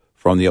have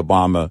from the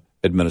Obama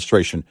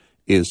administration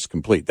is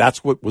complete.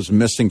 That's what was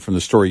missing from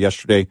the story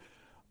yesterday,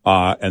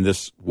 and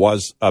this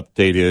was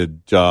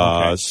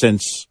updated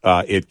since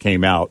it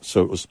came out,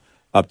 so it was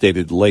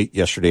updated late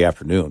yesterday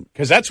afternoon.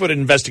 Because that's what an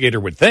investigator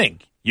would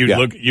think. You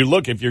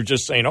look if you're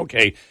just saying,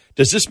 okay,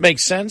 does this make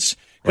sense?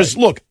 Because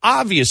look,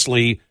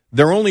 obviously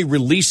they're only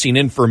releasing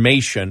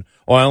information.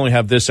 Oh, I only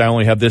have this. I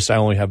only have this. I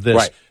only have this.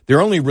 Right.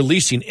 They're only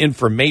releasing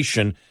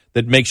information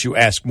that makes you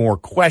ask more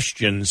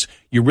questions.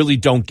 You really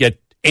don't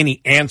get any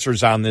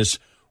answers on this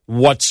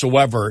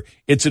whatsoever.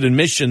 It's an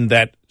admission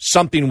that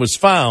something was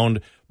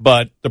found,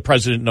 but the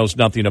president knows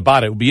nothing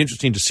about it. It would be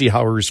interesting to see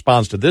how he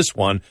responds to this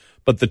one.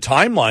 But the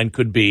timeline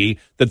could be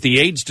that the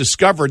aides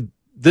discovered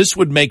this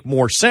would make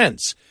more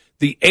sense.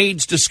 The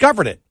aides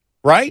discovered it,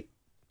 right?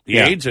 The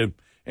aides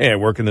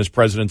work in this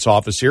president's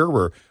office here,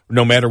 where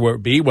no matter what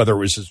it be, whether it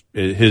was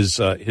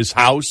his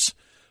house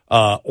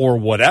or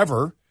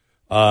whatever,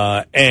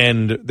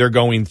 and they're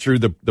going through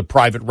the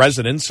private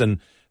residence, and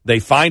they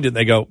find it. And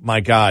they go,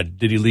 "My God,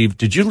 did he leave?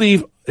 Did you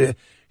leave?"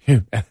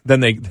 Then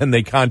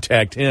they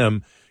contact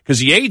him, because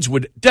the aides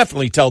would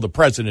definitely tell the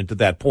president at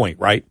that point,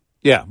 right?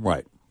 Yeah,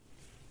 right.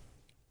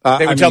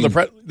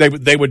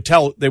 They would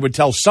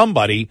tell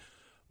somebody,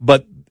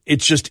 but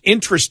it's just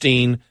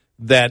interesting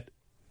that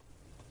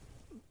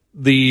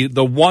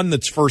the one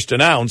that's first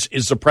announced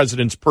is the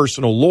president's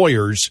personal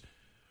lawyers,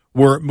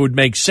 where it would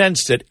make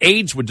sense that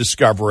aides would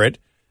discover it,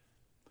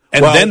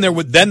 and then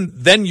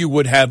you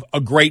would have a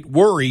great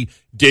worry.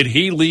 Did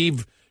he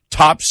leave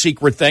top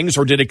secret things,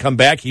 or did it come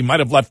back? He might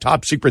have left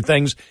top secret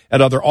things at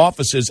other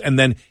offices, and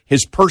then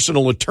his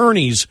personal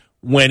attorneys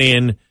went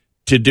in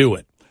to do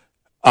it.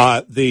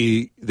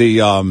 The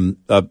Penn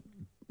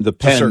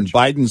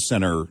Biden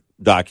Center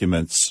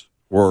documents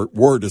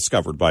were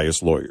discovered by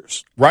his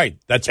lawyers. Right.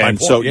 That's my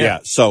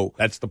point. So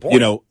that's the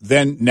point.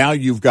 Then now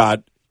you've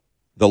got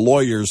the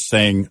lawyers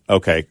saying,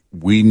 okay,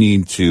 we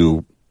need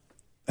to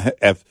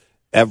have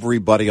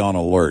everybody on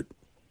alert.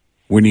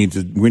 We need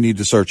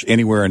to search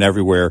anywhere and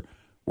everywhere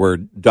where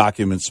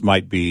documents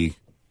might be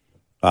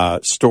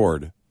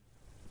stored.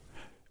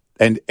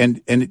 And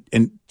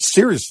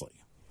seriously,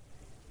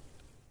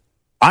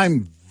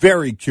 I'm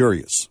very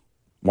curious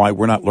why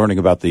we're not learning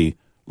about the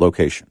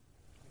location.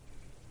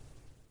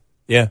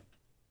 Yeah,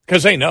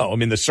 because they know. I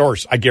mean, the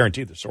source, I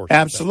guarantee the source.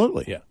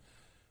 Absolutely. Yeah.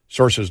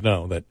 Sources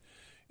know that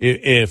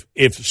if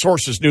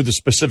sources knew the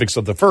specifics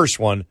of the first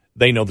one,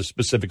 they know the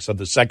specifics of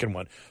the second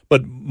one.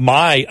 But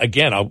my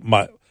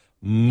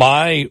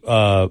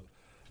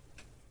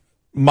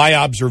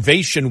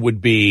observation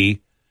would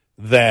be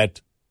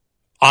that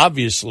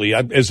obviously,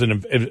 as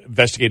an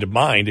investigative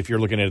mind, if you're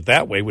looking at it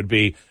that way, would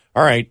be,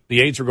 all right,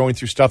 the aides were going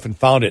through stuff and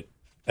found it.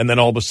 And then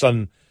all of a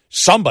sudden,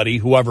 somebody,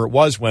 whoever it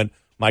was, went,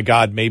 my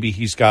God, maybe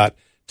he's got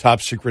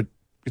top secret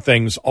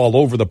things all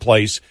over the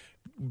place.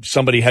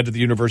 Somebody head to the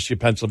University of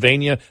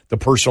Pennsylvania. The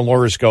personal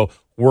lawyers go,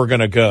 we're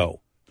going to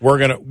go. We're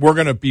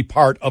going to be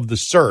part of the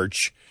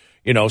search.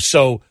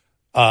 So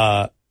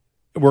we're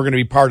going to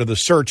be part of the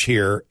search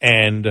here.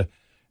 And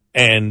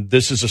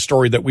this is a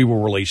story that we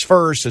will release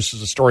first. This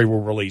is a story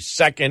we'll release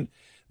second.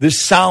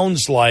 This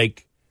feels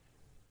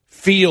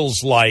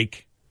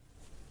like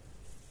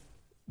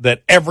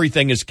that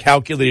everything is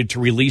calculated to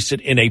release it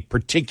in a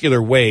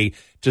particular way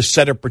to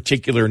set a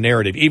particular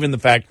narrative. Even the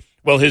fact,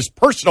 well, his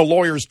personal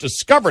lawyers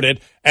discovered it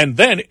and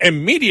then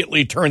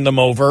immediately turned them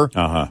over.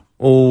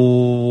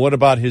 Oh, what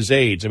about his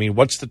aides? I mean,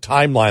 what's the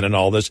timeline on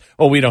all this?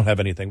 Oh, we don't have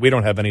anything. We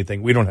don't have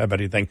anything. We don't have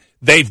anything.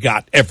 They've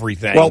got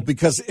everything. Well,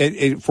 because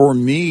for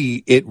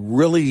me, it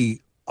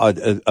really,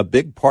 a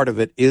big part of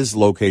it is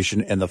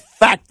location, and the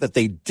fact that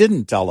they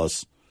didn't tell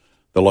us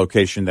the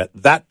location,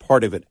 that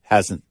part of it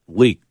hasn't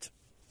leaked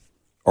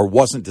or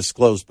wasn't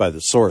disclosed by the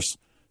source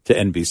to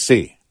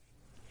NBC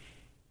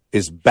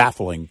is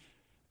baffling,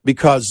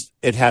 because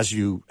it has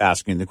you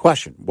asking the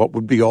question, what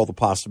would be all the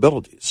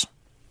possibilities?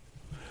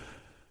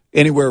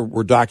 Anywhere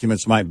where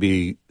documents might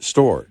be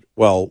stored.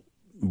 Well,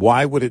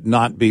 why would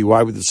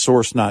the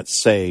source not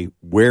say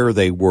where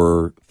they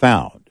were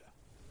found?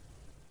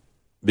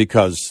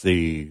 Because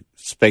the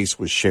space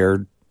was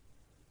shared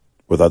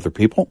with other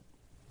people?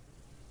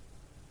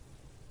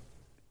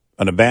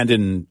 An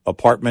abandoned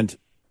apartment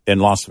in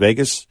Las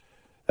Vegas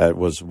that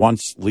was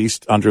once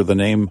leased under the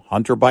name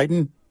Hunter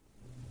Biden?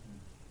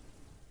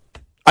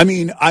 I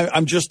mean,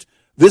 I'm just,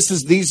 this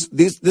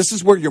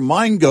is where your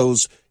mind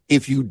goes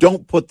if you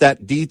don't put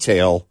that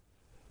detail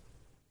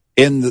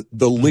in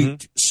the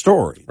leaked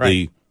story,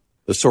 right.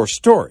 the source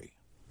story.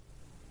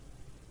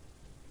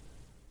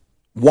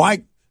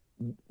 Why?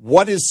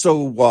 What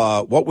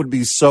would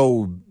be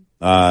so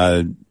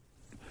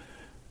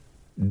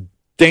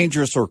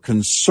dangerous or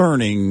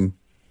concerning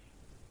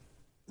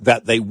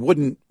that they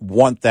wouldn't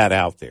want that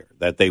out there,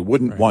 that they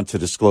wouldn't want to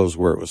disclose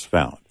where it was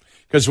found?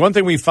 Because one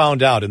thing we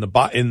found out in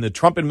the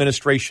Trump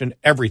administration,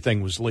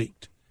 everything was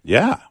leaked.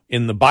 Yeah.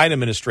 In the Biden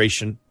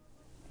administration,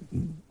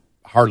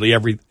 hardly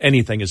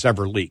anything is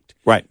ever leaked,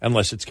 right?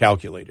 Unless it's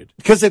calculated.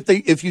 Because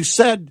if you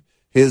said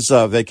his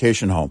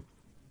vacation home,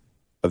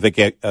 a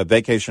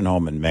vacation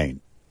home in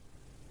Maine,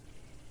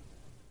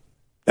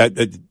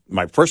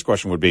 my first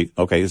question would be,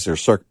 okay, is there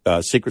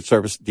Secret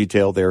Service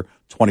detail there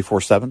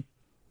 24/7?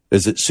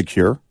 Is it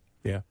secure?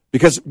 Yeah.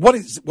 Because what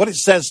it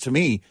says to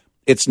me,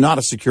 it's not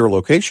a secure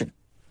location.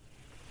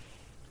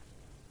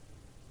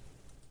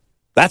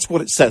 That's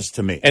what it says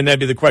to me. And that'd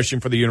be the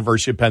question for the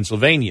University of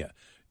Pennsylvania.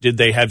 Did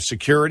they have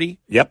security?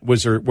 Yep.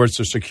 Was there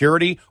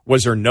security?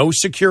 Was there no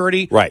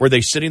security? Right. Were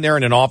they sitting there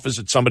in an office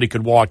that somebody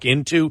could walk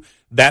into?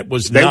 That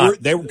was they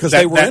not. They were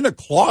in a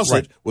closet.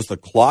 Right. Was the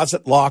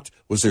closet locked?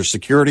 Was there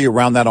security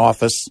around that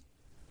office?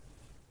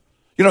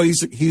 You know,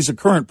 he's a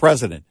current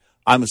president.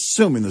 I'm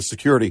assuming the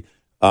security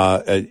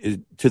to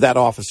that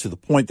office, to the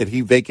point that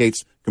he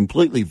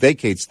completely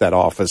vacates that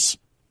office,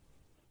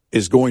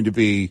 is going to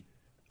be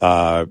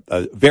a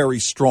very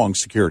strong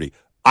security.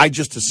 I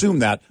just assume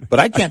that, but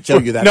I can't tell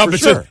you that for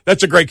sure.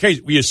 That's a great case.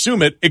 We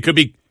assume it. It could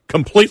be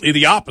completely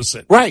the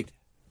opposite. Right.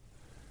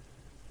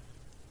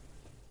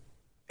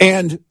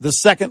 And the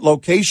second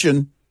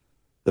location,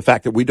 the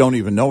fact that we don't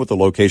even know what the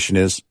location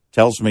is,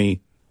 tells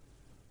me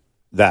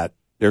that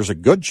there's a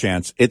good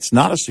chance it's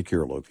not a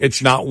secure location.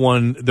 It's not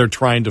one they're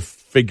trying to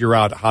figure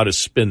out how to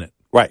spin it.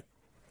 Right.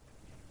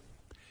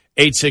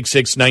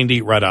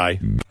 866-90-RED-EYE.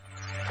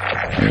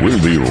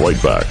 We'll be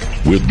right back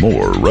with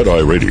more Red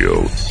Eye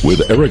Radio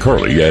with Eric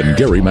Harley and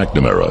Gary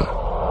McNamara.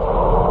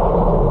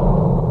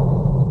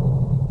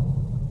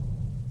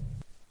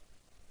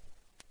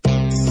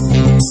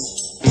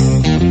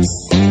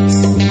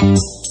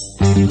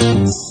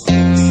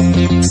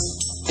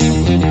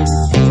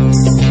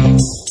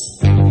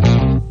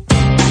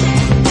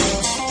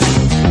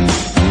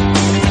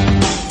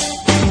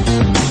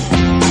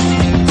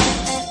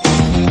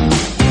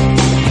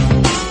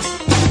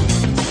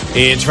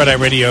 It's Red Eye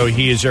Radio.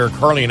 He is Eric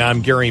Harley, and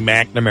I'm Gary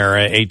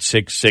McNamara,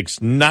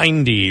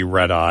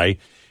 866-90-RED-EYE.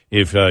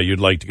 If you'd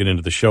like to get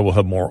into the show, we'll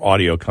have more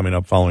audio coming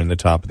up following the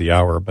top of the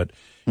hour. But,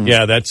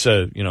 yeah, that's,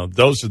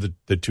 those are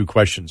the two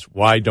questions.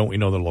 Why don't we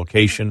know the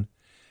location?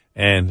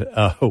 And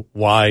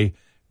why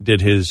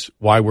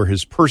were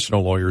his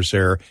personal lawyers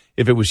there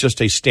if it was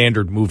just a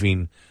standard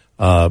moving,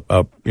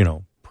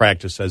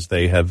 practice, as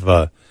they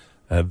have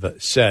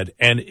said?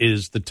 And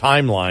is the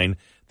timeline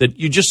that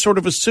you just sort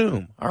of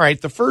assume, all right,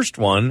 the first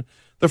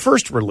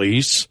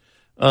release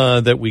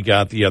that we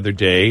got the other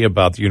day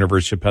about the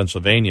University of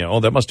Pennsylvania,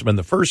 that must have been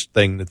the first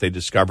thing that they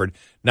discovered.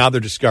 Now they're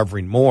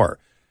discovering more.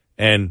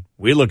 And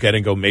we look at it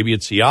and go, maybe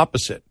it's the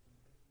opposite.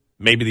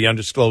 Maybe the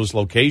undisclosed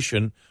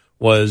location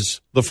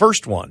was the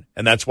first one,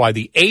 and that's why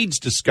the aides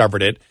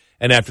discovered it.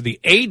 And after the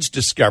aides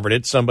discovered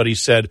it, somebody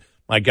said,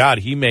 my God,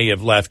 he may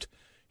have left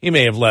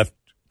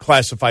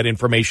classified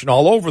information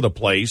all over the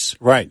place.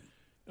 Right.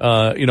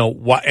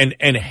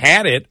 And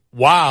had it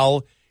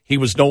while he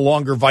was no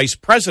longer vice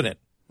president,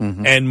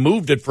 and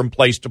moved it from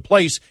place to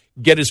place,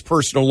 get his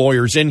personal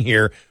lawyers in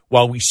here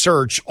while we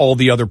search all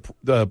the other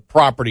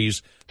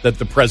properties that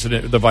the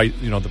president,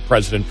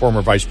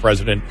 former vice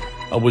president,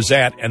 was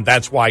at. And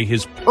that's why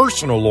his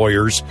personal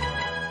lawyers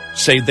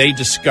say they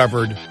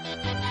discovered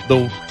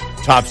the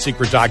top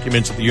secret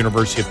documents at the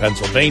University of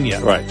Pennsylvania.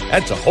 Right.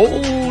 That's a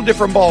whole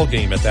different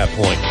ballgame at that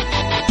point.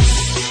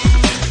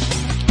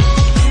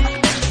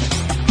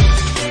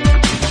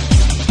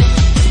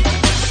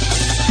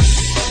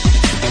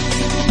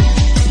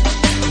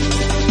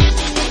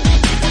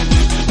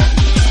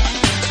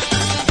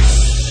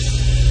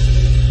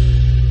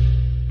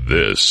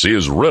 This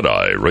is Red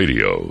Eye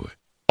Radio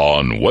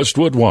on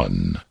Westwood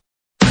One.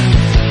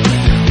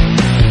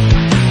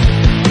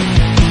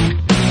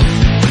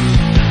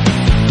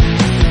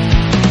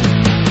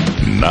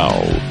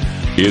 Now,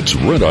 it's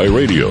Red Eye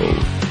Radio.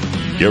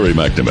 Gary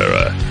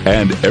McNamara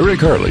and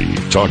Eric Harley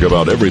talk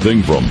about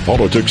everything from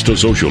politics to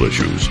social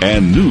issues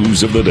and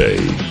news of the day.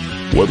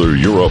 Whether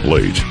you're up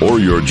late or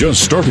you're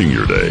just starting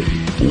your day,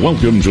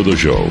 welcome to the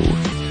show.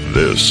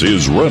 This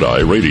is Red Eye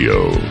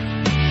Radio.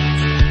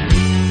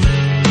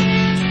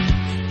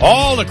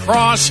 All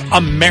across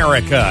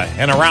America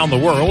and around the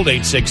world,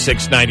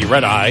 866-90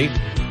 Red Eye.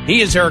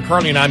 He is Eric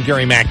Harley and I'm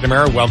Gary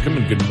McNamara. Welcome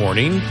and good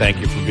morning. Thank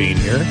you for being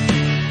here.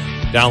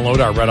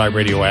 Download our Red Eye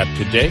Radio app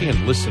today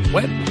and listen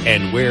when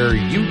and where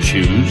you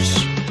choose,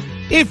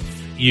 if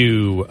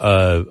you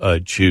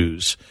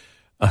choose.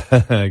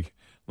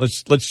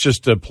 Let's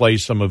just play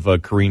some of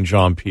Karine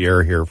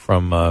Jean-Pierre here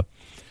from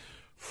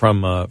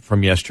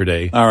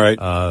yesterday. All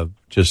right.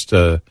 Just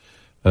a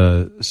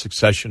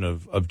succession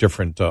of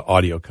different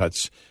audio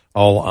cuts,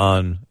 all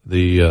on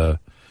the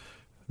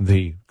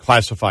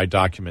classified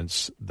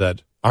documents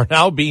that are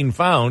now being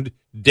found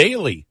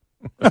daily.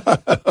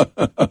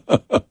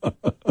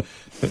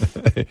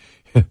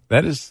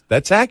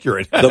 That's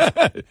accurate.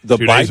 The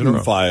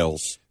Biden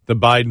files. The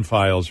Biden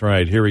files,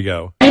 right. Here we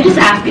go. I just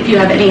ask if you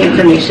have any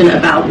information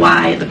about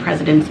why the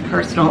president's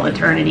personal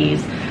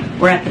attorneys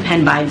were at the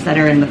Penn Biden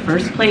Center in the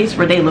first place.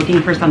 Were they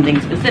looking for something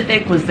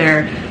specific? Was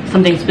there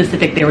something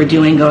specific they were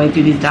doing going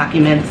through these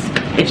documents?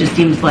 It just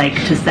seems like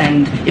to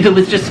send, if it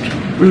was just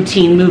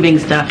routine moving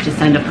stuff, to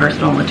send a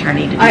personal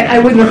attorney to do that. I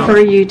would refer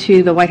you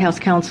to the White House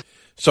counsel.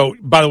 So,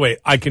 by the way,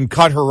 I can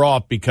cut her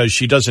off because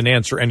she doesn't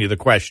answer any of the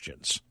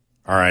questions.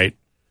 All right?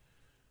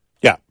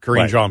 Yeah.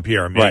 Karine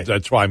Jean-Pierre. I mean, Right.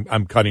 That's why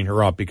I'm cutting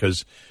her off,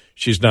 because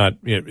she's not,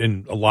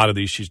 in a lot of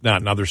these, she's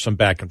not. Now, there's some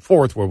back and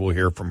forth where we'll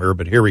hear from her,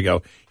 but here we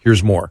go.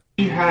 Here's more.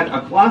 He had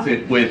a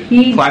closet with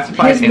His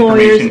classified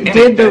lawyers information in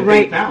did it the that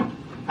right they found.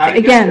 How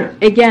did it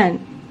get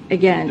again.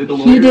 Did the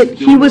He lawyers did.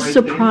 do He the was right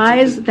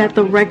surprised thing? that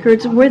the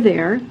records were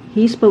there.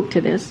 He spoke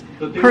to this That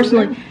they were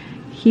personally. there?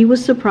 He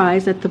was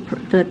surprised that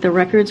the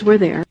records were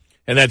there.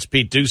 And that's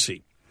Pete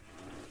Ducey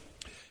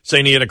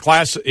saying he had a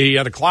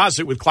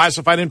closet with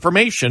classified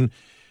information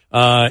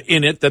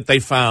in it that they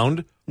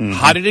found. Mm-hmm.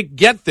 How did it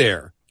get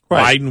there?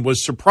 Right. Biden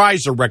was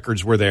surprised the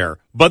records were there,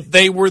 but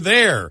they were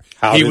there.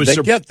 How did they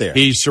get there?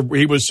 He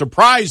was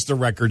surprised the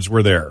records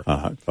were there.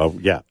 Oh,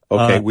 yeah.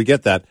 Okay, we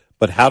get that.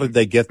 But how did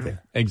they get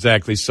there?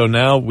 Exactly. So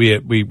now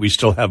we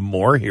still have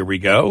more. Here we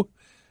go.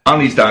 On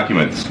these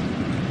documents,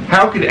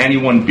 how could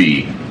anyone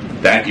be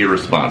that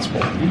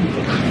irresponsible?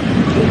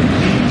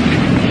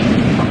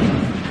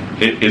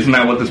 Isn't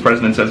that what this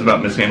president says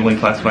about mishandling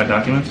classified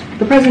documents?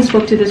 The president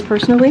spoke to this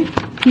personally.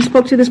 He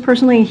spoke to this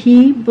personally.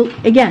 He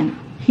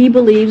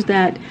believes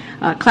that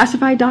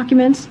classified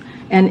documents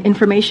and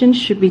information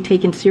should be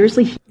taken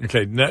seriously.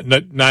 Okay,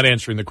 not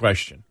answering the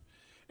question.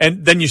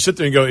 And then you sit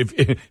there and go, if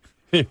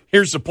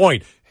here's the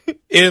point.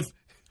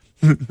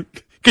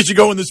 Because you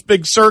go in this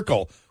big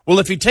circle. Well,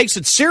 if he takes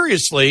it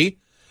seriously,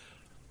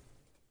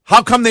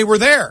 how come they were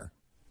there?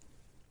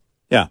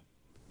 Yeah.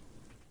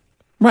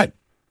 Right.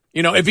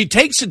 If he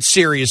takes it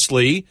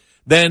seriously,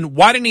 then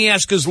why didn't he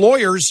ask his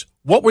lawyers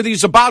what were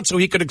these about so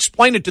he could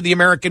explain it to the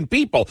American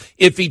people?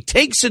 If he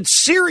takes it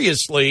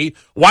seriously,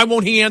 why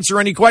won't he answer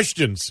any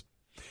questions?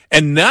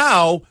 And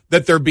now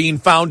that they're being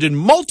found in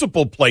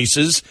multiple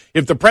places,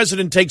 if the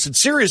president takes it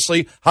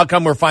seriously, how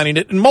come we're finding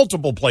it in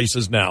multiple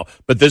places now?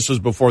 But this was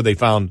before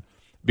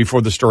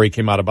the story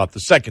came out about the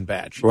second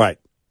batch. Right.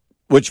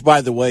 Which, by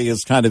the way,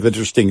 is kind of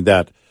interesting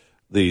that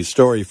the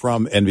story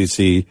from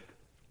NBC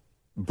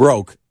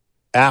broke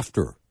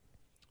after.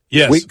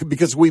 Yes.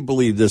 Because we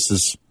believe this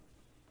is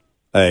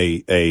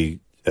an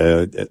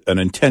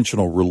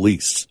intentional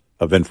release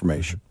of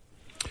information.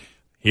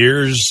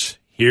 Here's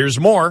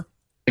more.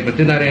 But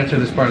did not answer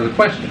this part of the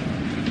question.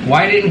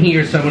 Why didn't he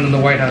or someone in the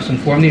White House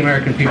inform the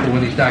American people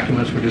when these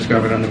documents were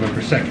discovered on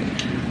November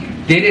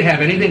 2nd? Did it have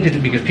anything to do,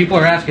 because people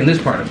are asking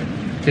this part of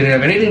it, did it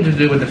have anything to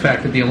do with the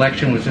fact that the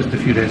election was just a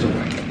few days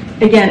away?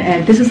 Again,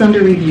 Ed, this is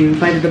under review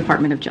by the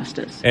Department of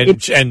Justice.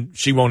 And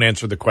she won't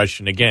answer the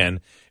question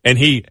again. And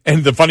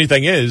the funny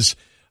thing is,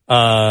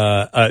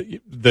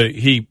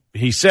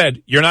 he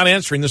said, "You're not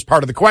answering this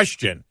part of the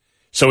question."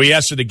 So he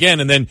asked it again,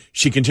 and then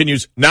she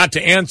continues not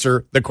to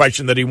answer the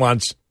question that he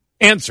wants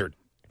answered.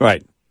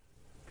 Right.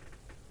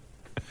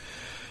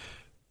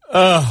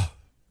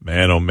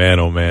 Man, oh man,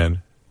 oh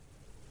man.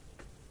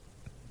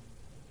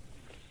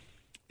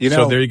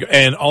 So there you go.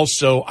 And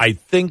also, I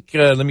think,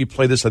 let me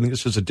play this. I think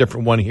this is a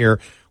different one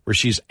here where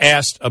she's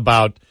asked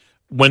about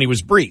when he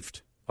was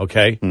briefed.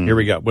 Okay, Here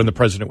we go. When the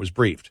president was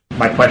briefed.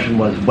 My question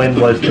was,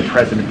 when was the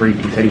president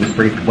briefed? He said he was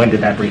briefed. When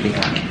did that briefing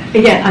happen?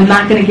 Again, I'm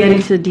not going to get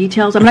into the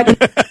details. I'm not going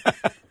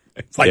to...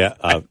 It's like,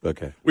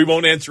 okay. We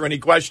won't answer any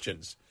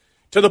questions.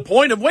 To the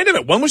point of, wait a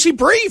minute, when was he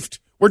briefed?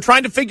 We're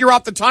trying to figure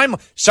out the time.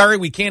 Sorry,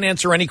 we can't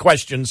answer any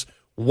questions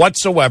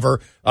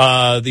whatsoever.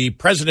 The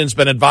president's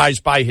been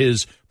advised by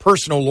his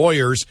personal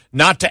lawyers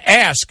not to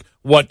ask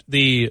what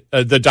the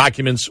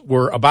documents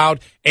were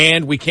about,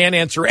 and we can't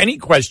answer any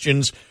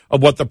questions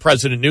of what the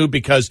president knew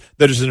because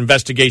there's an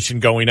investigation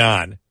going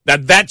on.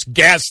 That's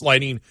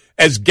gaslighting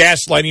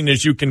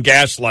as you can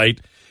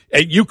gaslight.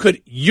 You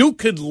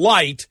could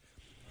light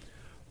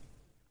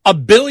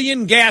 1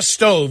 billion gas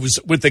stoves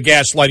with the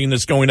gaslighting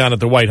that's going on at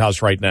the White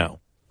House right now.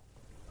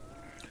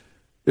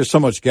 There's so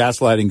much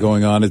gaslighting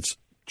going on, it's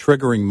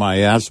triggering my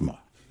asthma.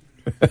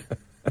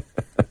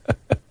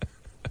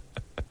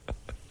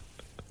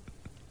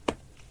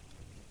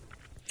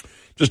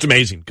 Just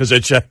amazing, because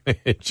it's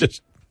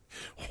just,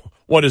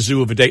 what a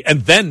zoo of a day.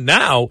 And then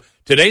now,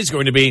 today's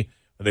going to be,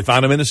 they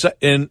found him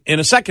in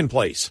a second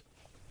place.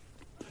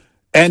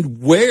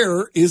 And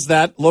where is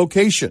that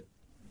location?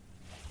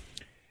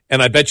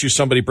 And I bet you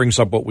somebody brings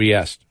up what we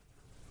asked.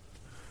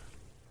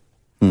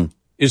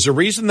 Is the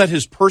reason that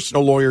his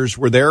personal lawyers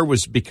were there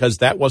was because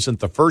that wasn't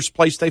the first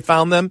place they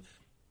found them?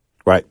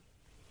 Right.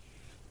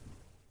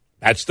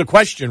 That's the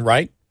question,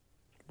 right?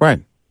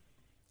 Right.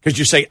 Because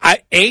you say,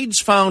 AIDS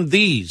found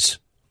these.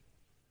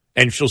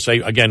 And she'll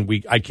say, again,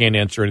 I can't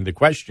answer any of the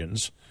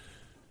questions.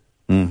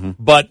 Mm-hmm.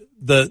 But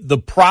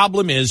the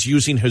problem is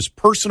using his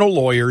personal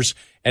lawyers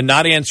and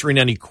not answering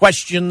any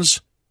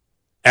questions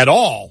at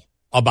all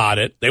about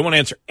it. They won't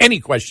answer any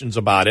questions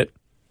about it.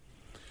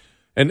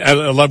 And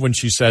I love when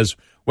she says,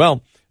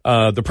 well,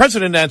 the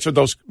president answered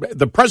those.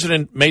 The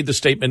president made the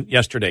statement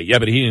yesterday. Yeah,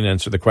 but he didn't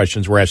answer the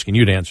questions. We're asking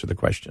you to answer the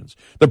questions.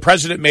 The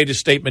president made a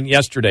statement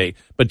yesterday,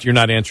 but you're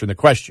not answering the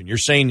question. You're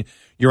saying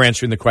you're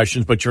answering the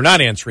questions, but you're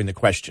not answering the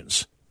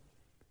questions.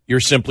 You're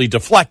simply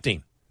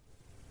deflecting.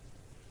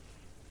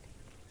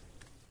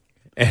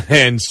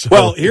 And so,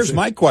 well, here's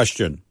my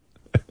question.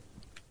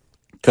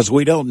 Because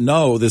we don't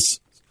know this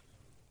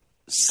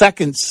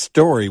second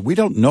story. We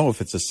don't know if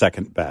it's a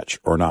second batch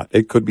or not.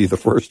 It could be the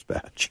first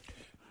batch.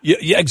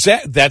 Yeah,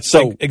 exactly. That's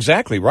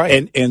exactly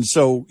right. And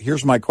so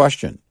here's my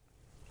question.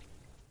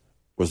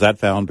 Was that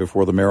found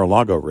before the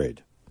Mar-a-Lago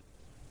raid?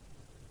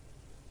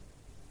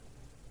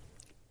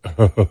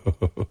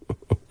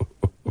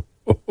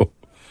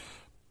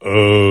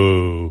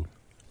 Oh.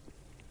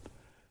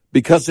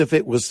 Because if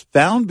it was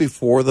found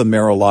before the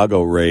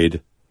Mar-a-Lago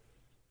raid,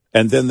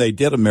 and then they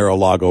did a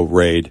Mar-a-Lago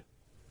raid,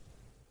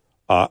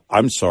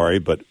 I'm sorry,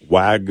 but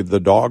wag the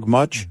dog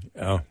much?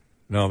 Oh,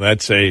 no,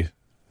 that's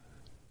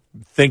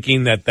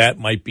thinking that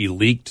might be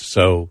leaked,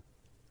 so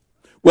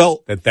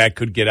that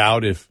could get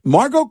out if...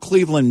 Margot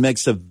Cleveland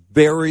makes a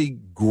very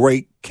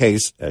great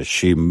case, as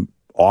she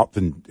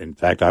often, in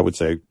fact, I would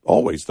say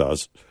always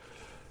does,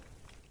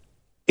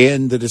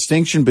 in the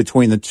distinction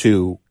between the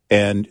two,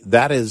 and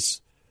that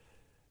is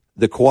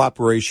the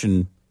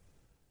cooperation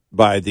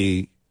by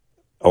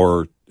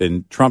or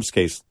in Trump's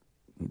case,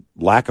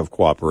 lack of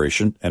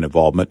cooperation and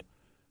involvement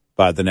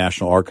by the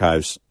National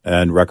Archives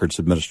and Records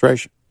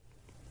Administration.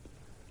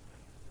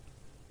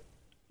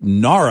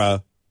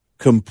 NARA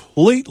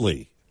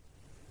completely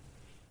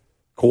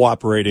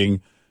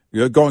cooperating,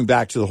 going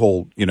back to the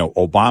whole,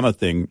 Obama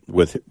thing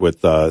with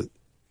the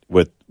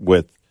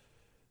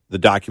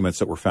documents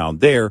that were found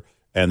there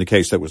and the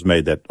case that was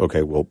made that,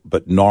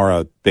 but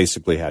NARA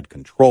basically had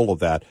control of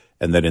that.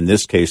 And that in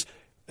this case,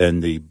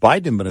 in the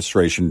Biden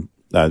administration,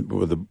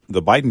 the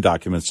Biden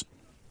documents,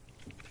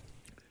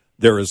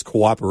 there is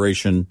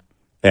cooperation.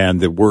 And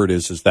the word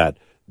is that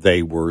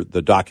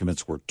the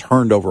documents were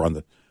turned over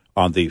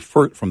from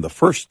the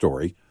first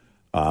story,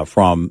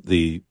 from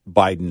the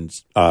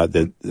Biden's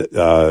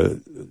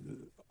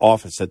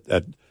office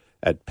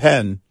at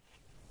Penn,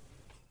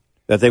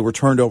 that they were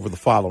turned over the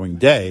following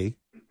day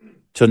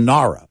to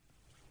NARA,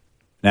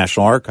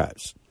 National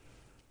Archives.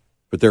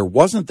 But there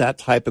wasn't that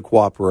type of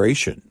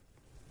cooperation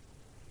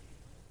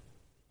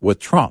with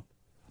Trump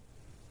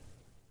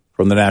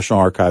from the National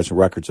Archives and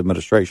Records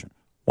Administration.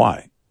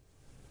 Why?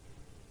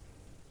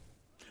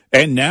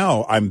 And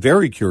now I'm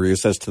very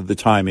curious as to the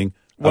timing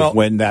of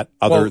when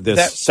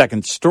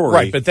second story,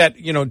 right? But that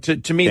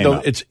to me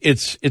though,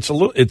 it's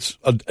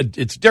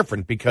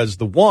different because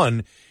the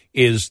one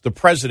is the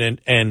president,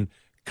 and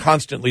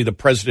constantly the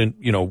president,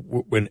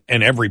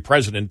 and every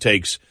president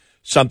takes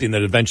something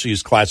that eventually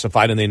is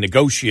classified and they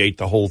negotiate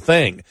the whole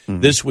thing.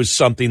 Mm-hmm. This was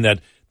something that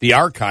the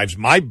archives.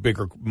 My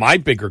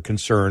bigger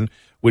concern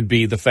would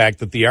be the fact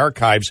that the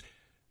archives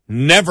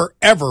never,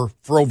 ever,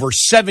 for over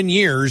 7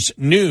 years,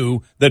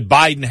 knew that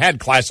Biden had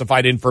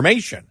classified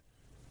information.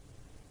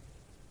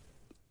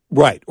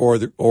 Right, or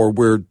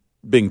we're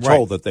being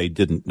told that they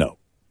didn't know.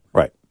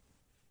 Right.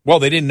 Well,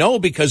 they didn't know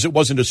because it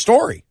wasn't a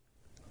story.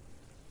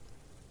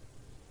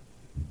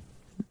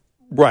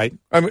 Right.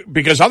 I mean,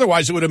 because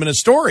otherwise it would have been a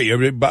story. I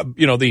mean,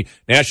 the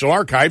National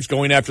Archives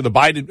going after the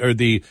Biden or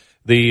the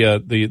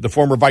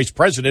former vice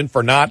president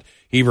for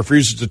he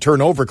refuses to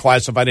turn over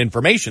classified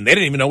information. They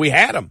didn't even know we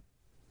had him.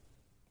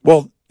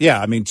 Well, yeah,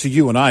 I mean, to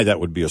you and I, that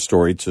would be a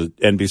story. To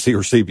NBC or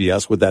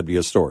CBS, would that be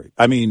a story?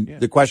 I mean,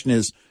 The question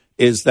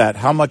is that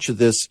how much of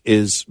this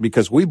is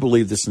because we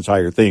believe this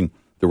entire thing,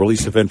 the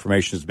release of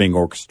information is being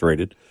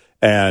orchestrated.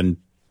 And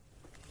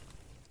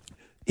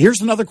here's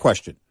another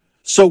question.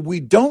 So we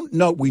don't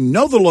know. We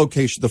know the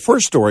location. The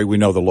first story, we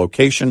know the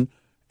location,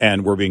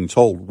 and we're being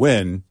told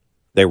when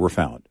they were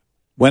found,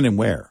 when and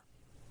where.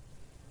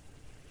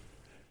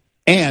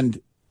 And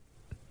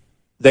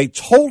they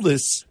told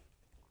us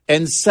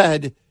and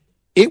said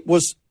it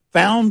was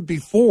found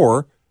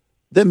before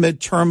the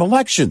midterm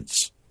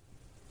elections.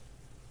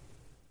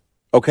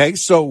 Okay,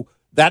 so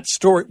that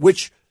story,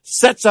 which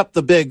sets up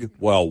the big,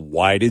 well,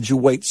 why did you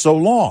wait so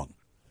long?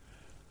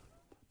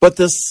 But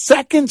the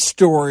second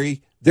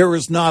story, there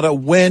is not a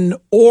when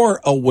or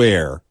a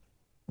where.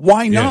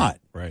 Why not?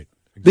 Right.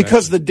 Exactly.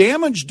 Because the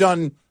damage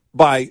done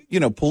by,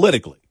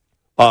 politically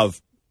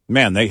of,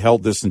 man, they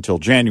held this until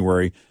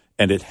January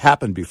and it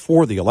happened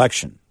before the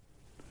election.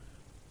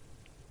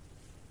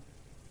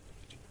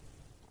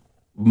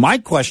 My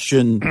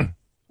question,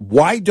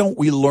 why don't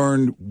we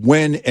learn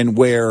when and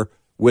where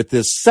with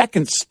this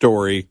second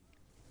story?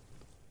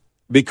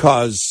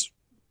 Because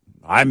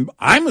I'm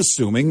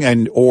assuming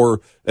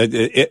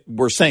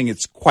we're saying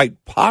it's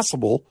quite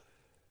possible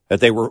that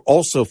they were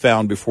also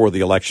found before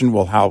the election.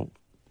 Well,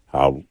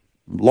 how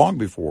long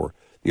before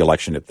the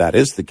election, if that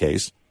is the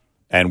case,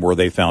 and were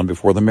they found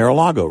before the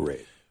Mar-a-Lago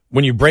raid?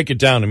 When you break it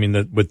down, I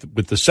mean,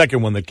 with the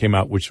second one that came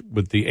out, which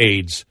with the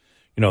AIDS,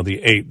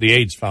 the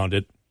AIDS found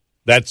it.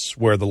 That's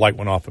where the light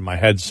went off in my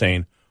head,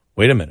 saying,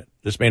 "Wait a minute,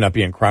 this may not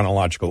be in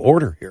chronological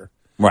order here."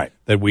 Right.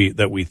 That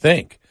we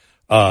think.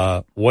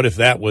 What if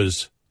that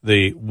was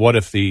the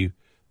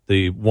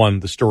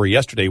story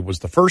yesterday was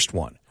the first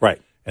one? Right.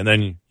 And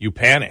then you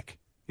panic.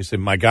 You say,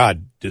 "My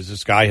God, does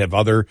this guy have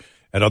other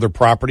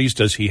properties?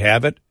 Does he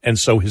have it?" And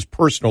so his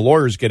personal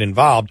lawyers get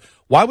involved.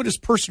 Why would his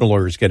personal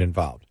lawyers get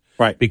involved?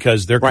 Right.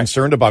 Because they're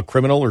concerned about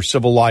criminal or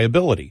civil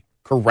liability.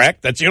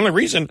 Correct. That's the only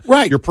reason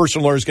your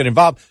personal lawyers get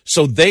involved.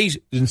 So they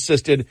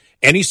insisted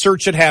any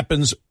search that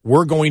happens,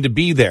 we're going to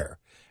be there.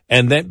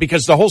 And then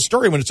because the whole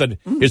story, when it said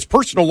his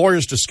personal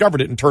lawyers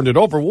discovered it and turned it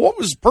over, what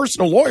was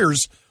personal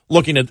lawyers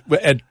looking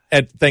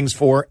at things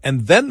for?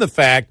 And then the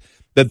fact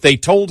that they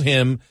told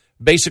him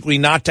basically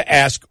not to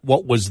ask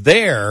what was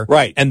there.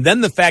 Right. And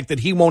then the fact that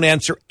he won't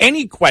answer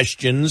any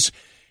questions,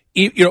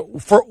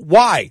 for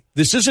why?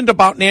 This isn't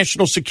about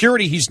national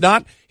security.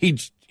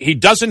 He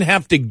doesn't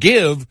have to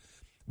give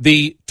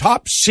the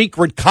top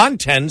secret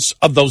contents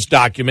of those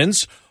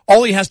documents.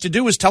 All he has to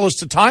do is tell us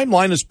the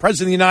timeline as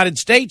President of the United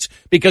States,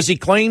 because he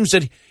claims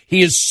that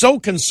he is so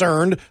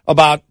concerned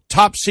about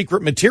top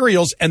secret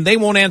materials and they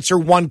won't answer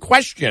one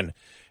question.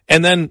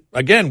 And then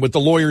again, with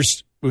the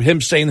lawyers, him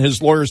saying his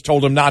lawyers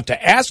told him not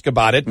to ask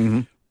about it,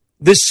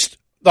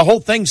 the whole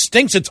thing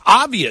stinks. It's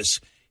obvious.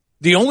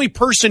 The only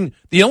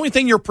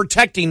thing you're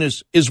protecting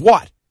is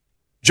what?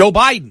 Joe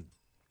Biden.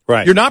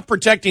 Right. You're not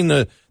protecting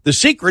the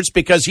secrets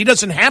because he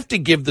doesn't have to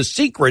give the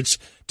secrets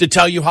to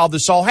tell you how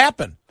this all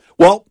happened.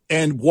 Well,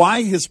 and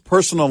why his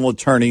personal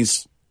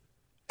attorneys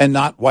and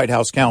not White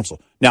House counsel?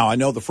 Now, I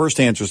know the first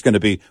answer is going to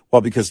be,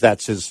 well, because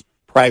that's his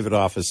private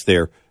office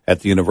there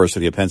at the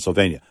University of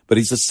Pennsylvania. But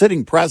he's a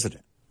sitting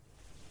president.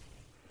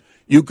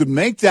 You could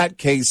make that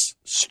case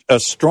a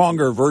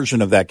stronger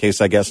version of that case,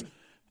 I guess,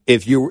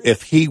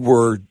 if he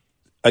were,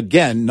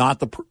 again, not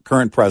the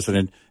current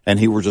president and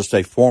he were just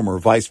a former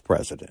vice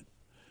president.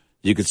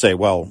 You could say,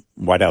 well,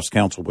 White House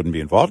counsel wouldn't be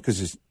involved because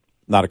he's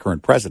not a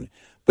current president.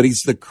 But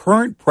he's the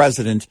current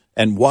president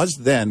and was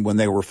then when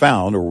they were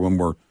found, or when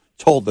we're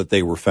told that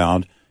they were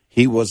found,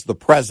 he was the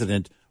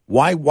president.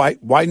 Why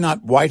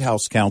not White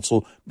House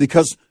counsel?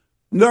 Because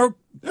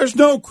there's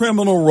no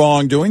criminal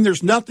wrongdoing.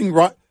 There's nothing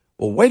wrong.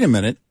 Well, wait a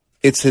minute.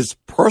 It's his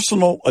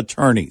personal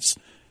attorneys.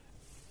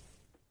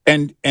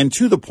 And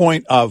to the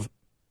point of,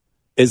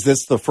 is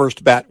this the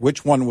first bat?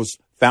 Which one was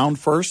found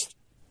first?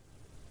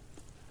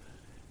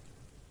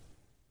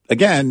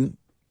 Again,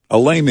 a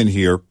layman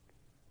here,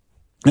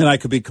 and I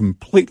could be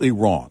completely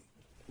wrong.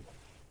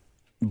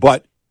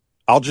 But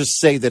I'll just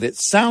say that it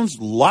sounds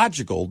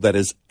logical that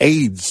his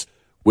aides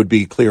would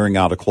be clearing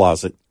out a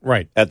closet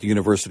at the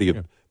University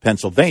of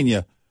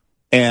Pennsylvania.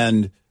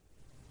 And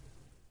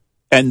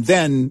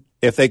then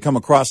if they come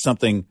across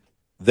something,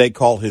 they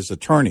call his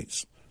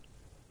attorneys.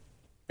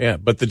 Yeah,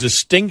 but the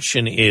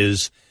distinction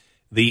is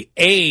the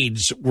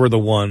aides were the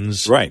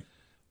ones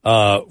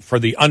for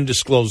the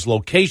undisclosed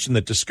location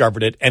that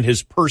discovered it, and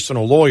his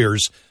personal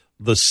lawyers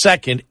the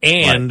second.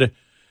 And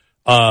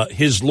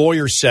his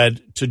lawyer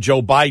said to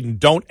Joe Biden,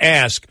 don't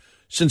ask.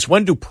 Since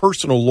when do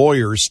personal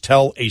lawyers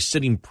tell a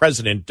sitting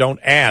president, don't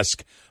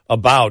ask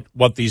about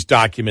what these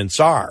documents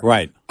are?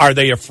 Right. Are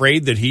they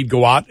afraid that he'd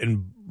go out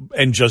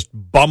and just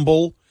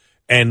bumble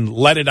and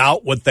let it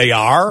out what they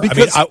are?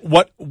 Because,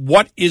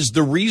 what is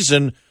the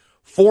reason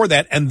for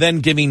that? And then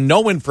giving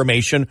no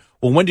information.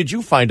 Well, when did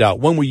you find out?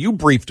 When were you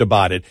briefed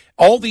about it?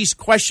 All these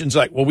questions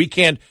like, well, we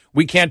can't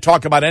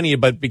talk about any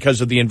of it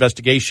because of the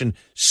investigation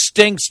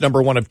stinks,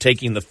 number one, of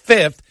taking the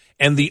fifth.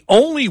 And the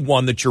only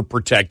one that you're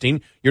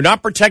protecting, you're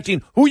not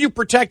protecting. Who are you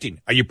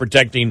protecting? Are you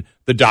protecting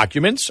the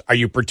documents? Are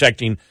you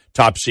protecting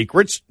top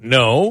secrets?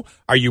 No.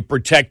 Are you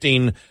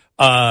protecting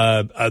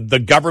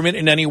the government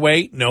in any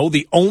way? No.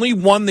 The only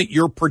one that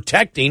you're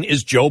protecting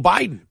is Joe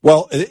Biden.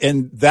 Well,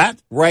 and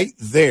that right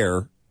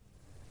there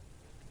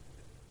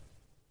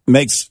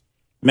makes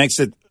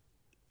it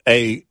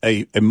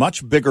a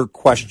much bigger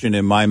question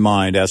in my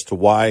mind as to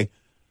why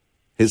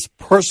his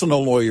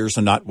personal lawyers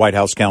and not White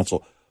House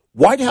counsel.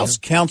 White House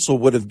counsel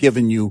would have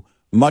given you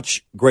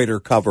much greater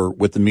cover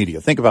with the media.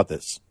 Think about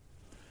this.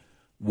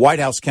 White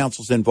House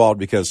counsel's involved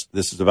because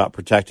this is about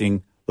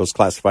protecting those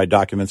classified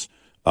documents,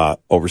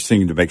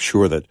 overseeing to make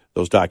sure that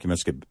those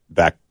documents get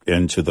back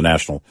into the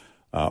National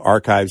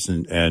Archives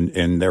and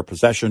in their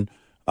possession.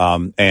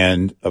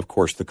 And, of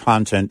course, the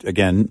content,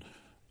 again,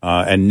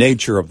 and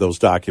nature of those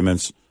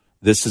documents.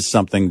 This is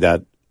something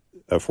that,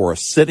 for a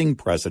sitting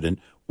president,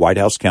 White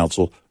House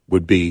counsel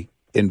would be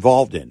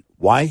involved in.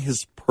 Why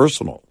his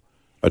personal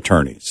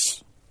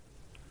attorneys?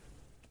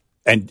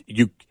 And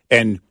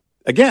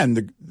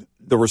again,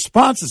 the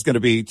response is going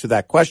to be to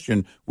that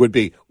question would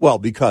be, well,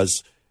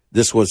 because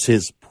this was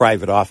his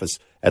private office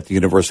at the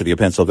University of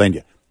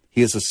Pennsylvania.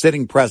 He is a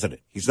sitting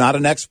president. He's not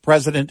an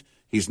ex-president.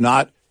 He's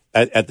not,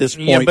 at this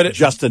point,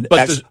 just an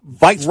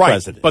ex-vice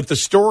president. But the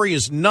story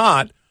is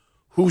not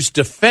who's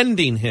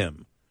defending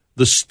him.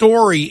 The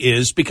story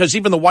is because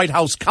even the White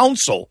House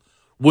counsel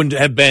wouldn't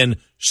have been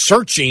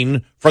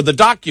searching for the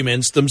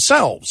documents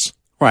themselves.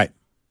 Right.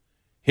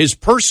 His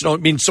personal,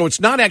 so it's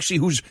not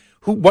actually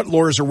what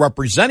lawyers are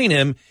representing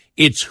him.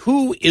 It's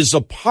who is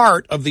a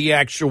part of the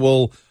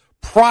actual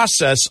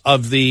process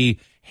of the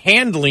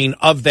handling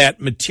of that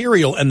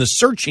material and the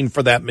searching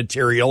for that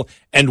material,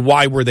 and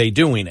why were they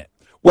doing it?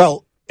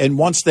 Well, and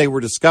once they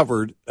were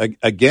discovered,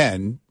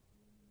 again,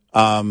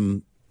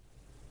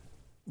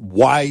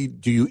 why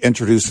do you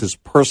introduce his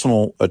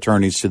personal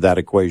attorneys to that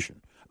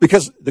equation?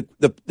 Because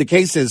the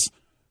case is,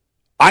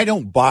 I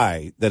don't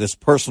buy that his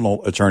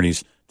personal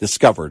attorneys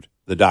discovered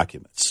the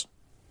documents.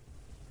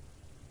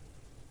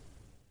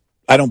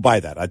 I don't buy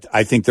that.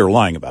 I think they're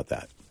lying about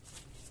that.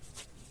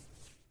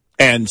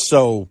 And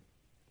so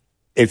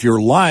if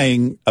you're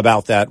lying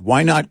about that,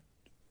 why not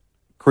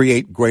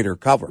create greater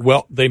cover?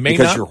 Well, they may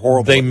because not. You're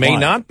horrible they at may lying.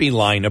 not be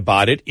lying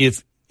about it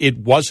if it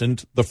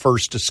wasn't the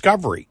first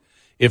discovery.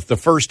 If the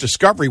first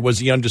discovery was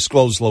the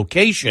undisclosed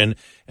location,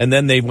 and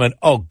then they went,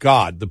 "Oh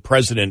God, the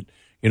president,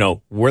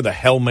 where the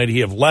hell might he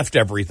have left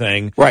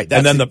everything?" Right,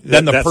 and then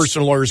the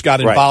personal lawyers got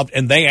involved,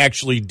 and they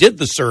actually did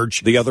the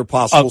search. The other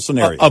possible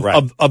scenario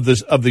of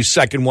the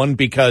second one,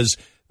 because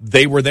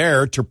they were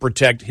there to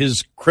protect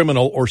his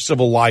criminal or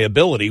civil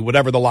liability,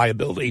 whatever the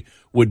liability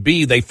would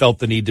be. They felt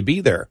the need to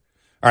be there.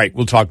 All right,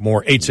 we'll talk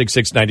more.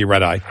 866-90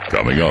 Red Eye.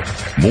 Coming up,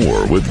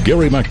 more with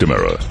Gary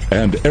McNamara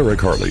and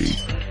Eric Harley.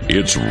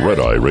 It's Red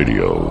Eye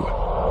Radio.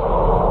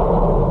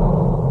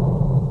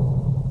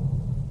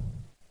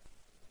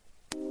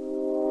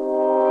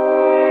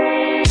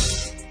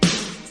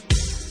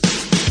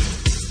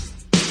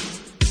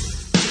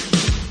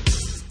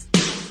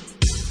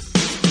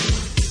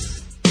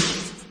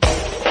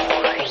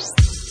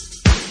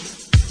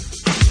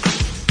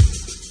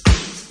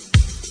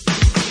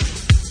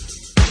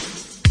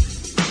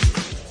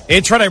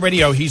 It's Red Eye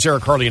Radio. He's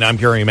Eric Harley, and I'm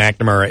Gary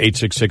McNamara,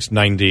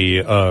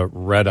 866-90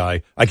 Red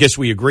Eye. I guess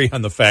we agree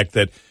on the fact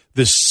that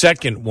this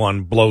second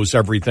one blows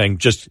everything,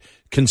 just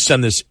can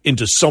send this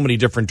into so many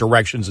different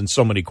directions and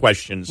so many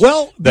questions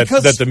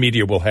that the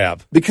media will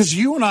have. Because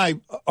you and I,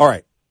 all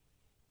right,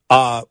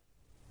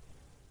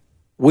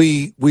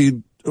 we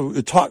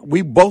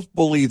both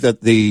believe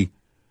that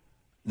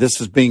this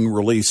is being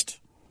released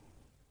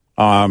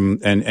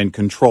and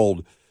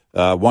controlled.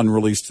 One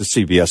released to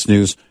CBS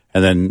News,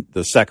 and then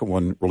the second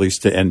one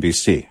released to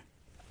NBC.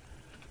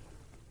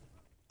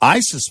 I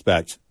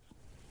suspect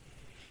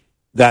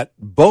that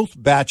both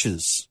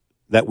batches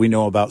that we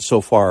know about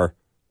so far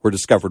were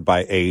discovered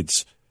by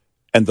aides,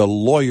 and the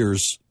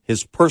lawyers,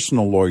 his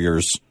personal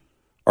lawyers,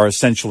 are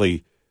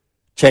essentially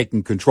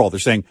taking control. They're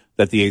saying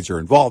that the aides are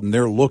involved, and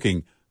they're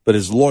looking, but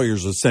his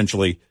lawyers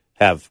essentially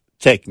have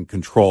taken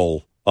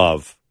control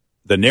of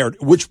the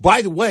narrative, which,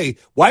 by the way,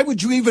 why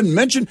would you even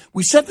mention?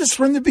 We said this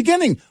from the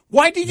beginning.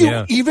 Why did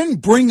you even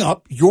bring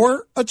up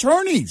your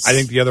attorneys? I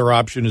think the other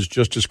option is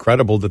just as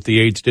credible, that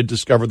the aides did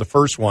discover the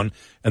first one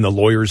and the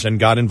lawyers then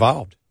got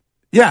involved.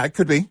 Yeah, it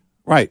could be.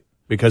 Right.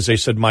 Because they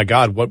said, my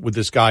God, what would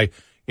this guy,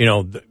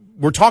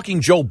 we're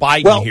talking Joe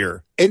Biden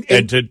here.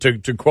 And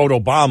to quote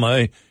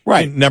Obama,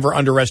 right, never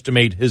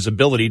underestimate his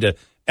ability to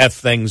F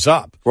things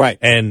up. Right.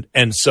 And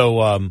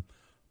so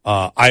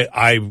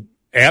I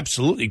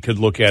absolutely could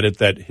look at it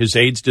that his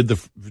aides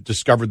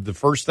discovered the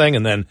first thing,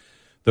 and then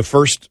the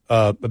first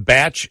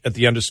batch at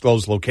the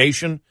undisclosed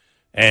location,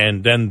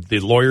 and then the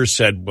lawyers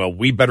said, well,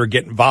 we better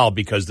get involved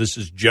because this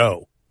is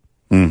Joe.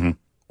 Mm-hmm.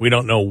 We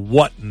don't know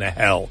what in the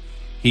hell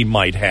he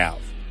might have.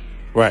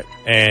 Right.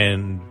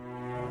 And,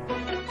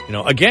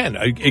 again,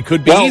 it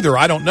could be either.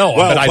 I don't know.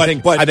 But I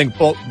think both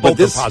are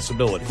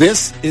possibilities.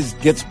 This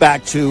gets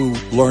back to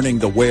learning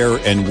the where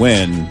and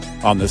when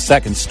on the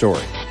second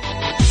story.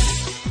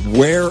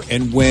 Where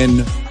and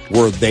when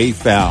were they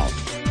found?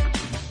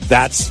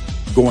 That's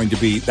going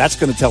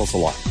to tell us a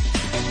lot.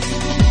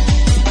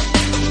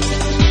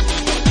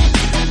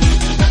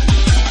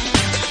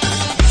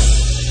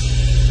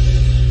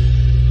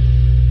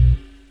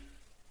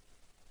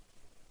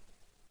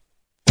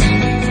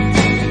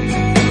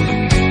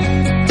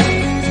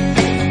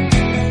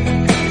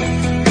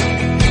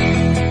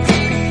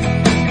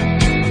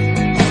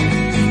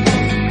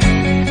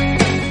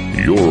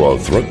 You're a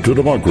threat to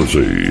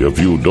democracy if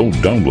you don't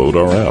download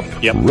our app,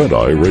 Red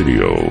Eye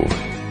Radio.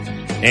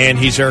 And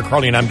he's Eric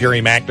Harley, and I'm Gary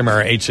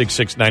McNamara,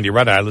 866-90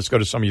 Red Eye. Let's go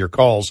to some of your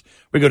calls.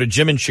 We go to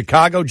Jim in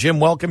Chicago. Jim,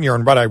 welcome. You're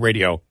on Red Eye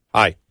Radio.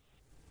 Hi.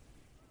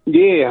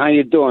 Yeah, how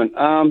you doing?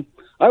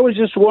 I was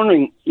just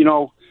wondering,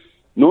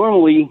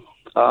 normally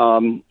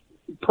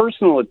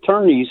personal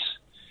attorneys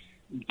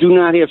do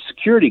not have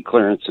security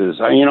clearances,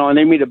 and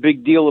they made a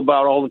big deal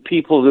about all the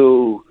people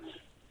who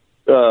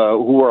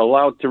are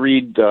allowed to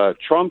read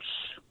Trump's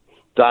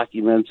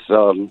documents.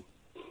 I'm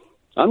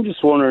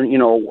just wondering,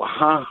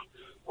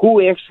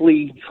 who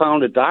actually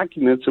found the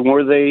documents, and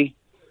were they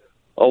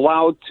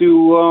allowed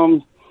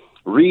to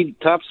read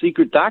top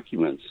secret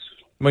documents?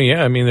 Well,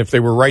 yeah, I mean, if they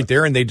were right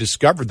there and they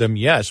discovered them,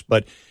 yes.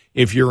 But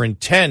if your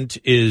intent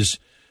is,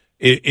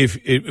 if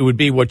it would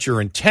be what your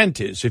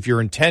intent is. If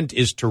your intent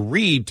is to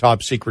read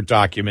top secret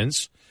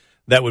documents,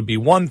 that would be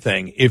one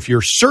thing. If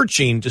you're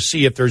searching to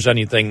see if there's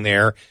anything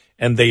there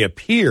and they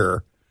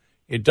appear,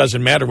 it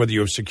doesn't matter whether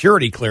you have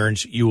security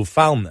clearance, you have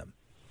found them.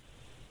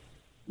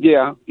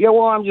 Yeah.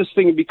 Well, I'm just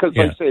thinking because,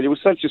 like I say, there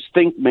was such a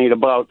stink made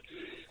about,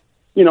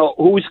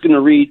 who's going to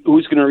read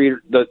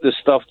the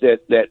stuff that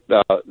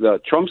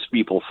the Trump's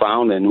people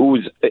found, and who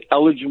was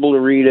eligible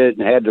to read it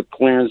and had the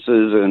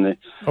clearances. And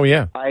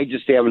I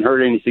just haven't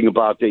heard anything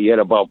about that yet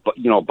about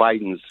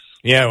Biden's.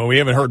 Yeah, well, we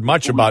haven't heard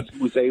much about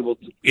who's able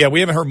to. Yeah, we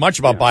haven't heard much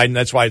about Biden.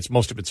 That's why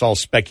most of it's all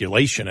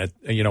speculation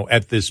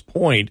at this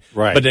point.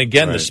 Right. But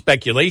again, the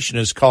speculation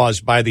is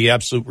caused by the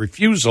absolute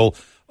refusal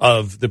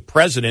of the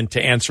president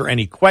to answer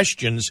any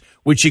questions,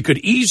 which he could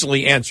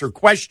easily answer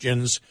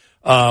questions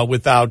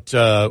without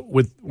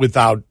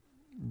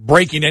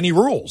breaking any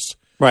rules.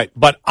 Right.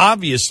 But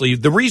obviously,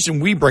 the reason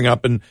we bring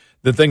up and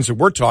the things that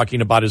we're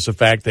talking about is the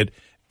fact that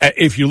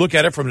if you look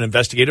at it from an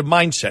investigative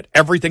mindset,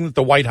 everything that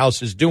the White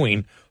House is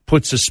doing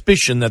puts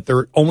suspicion that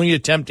they're only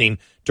attempting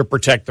to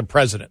protect the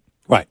president.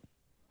 Right.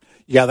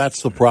 Yeah,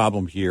 that's the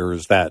problem here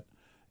is that,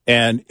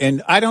 and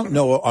I don't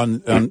know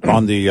on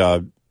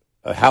the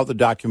how the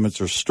documents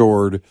are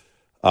stored,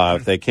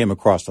 if they came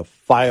across a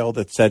file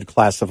that said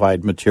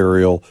classified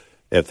material,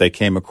 if they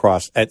came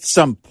across, at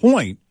some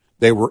point,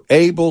 they were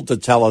able to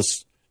tell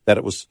us that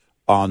it was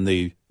on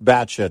the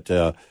batch at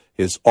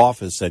his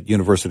office at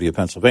University of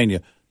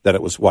Pennsylvania, that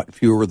it was,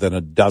 fewer than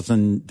a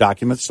dozen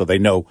documents, so they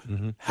know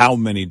how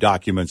many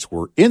documents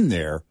were in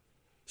there.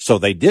 So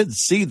they did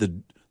see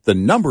the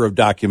number of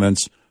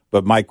documents,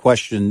 but my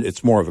question,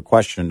 it's more of a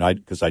question,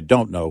 because I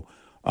don't know.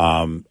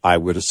 I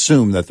would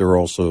assume that they're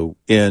also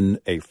in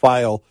a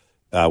file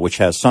which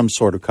has some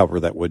sort of cover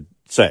that would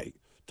say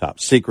top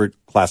secret,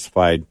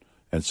 classified,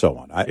 and so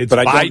on. But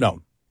I don't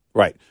know.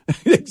 Right.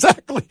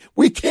 Exactly.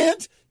 We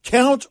can't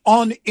count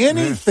on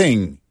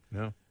anything,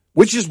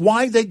 which is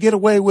why they get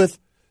away with,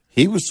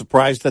 he was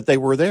surprised that they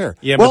were there.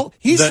 Yeah, well,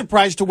 he's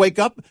surprised to wake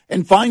up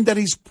and find that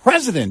he's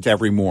president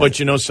every morning. But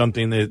you know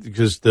something,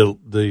 because the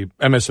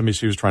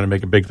MSNBC was trying to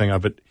make a big thing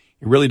of it,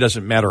 it really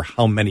doesn't matter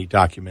how many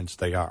documents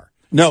they are.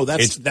 No, no.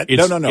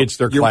 It's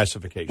their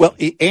classification. Well,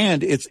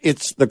 and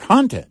it's the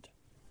content.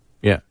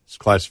 Yeah, it's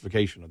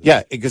classification of them.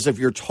 Yeah, because if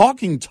you're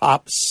talking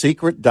top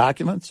secret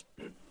documents,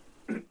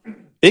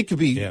 it could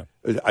be. Yeah.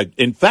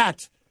 In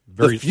fact,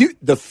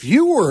 the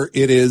fewer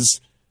it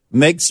is,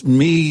 makes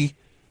me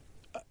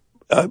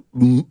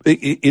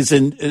is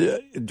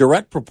in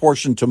direct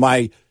proportion to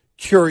my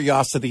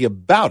curiosity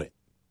about it.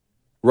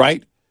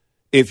 Right?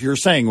 If you're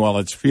saying, well,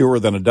 it's fewer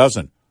than a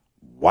dozen,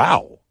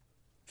 wow.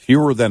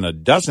 Fewer than a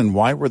dozen.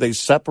 Why were they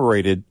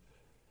separated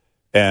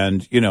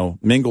and,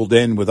 mingled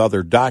in with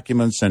other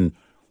documents? And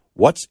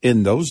what's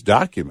in those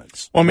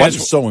documents? Well,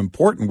 what's so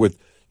important with,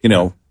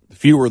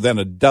 fewer than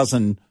a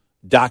dozen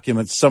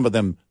documents, some of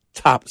them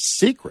top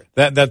secret?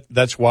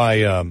 That's why,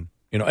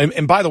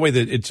 and by the way,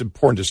 it's an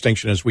important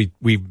distinction, as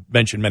we've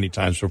mentioned many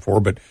times before,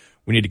 but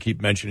we need to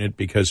keep mentioning it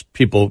because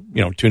people,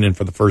 tune in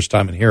for the first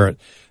time and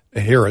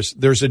hear us.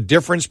 There's a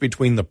difference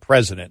between the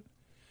president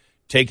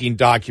taking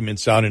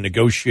documents out and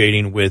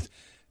negotiating with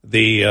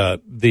the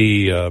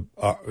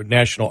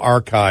National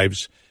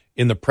Archives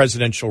in the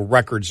Presidential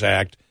Records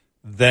Act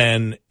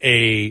than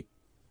a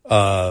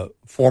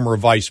former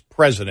vice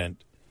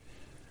president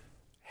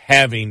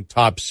having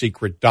top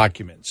secret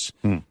documents.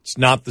 It's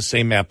not the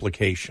same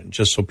application,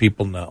 just so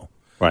people know.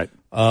 Right.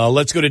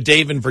 Let's go to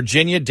Dave in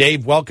Virginia.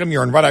 Dave, welcome.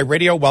 You're on Red Eye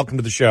Radio. Welcome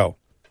to the show.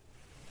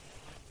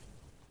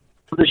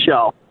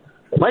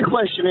 My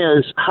question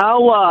is,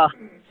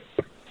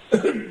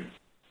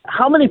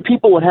 how many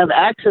people would have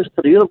access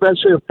to the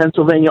University of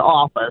Pennsylvania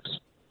office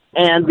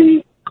and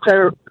be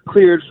cleared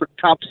for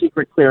top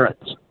secret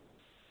clearance?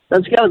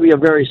 That's got to be a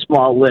very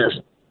small list.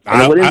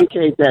 And it would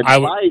indicate that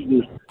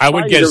Biden. I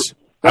would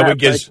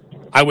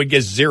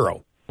guess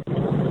zero.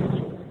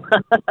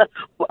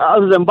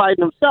 Other than Biden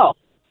himself,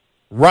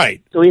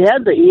 right? So he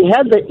had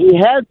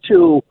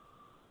to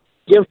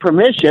give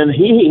permission.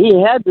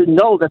 He had to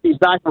know that these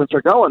documents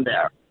are going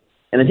there,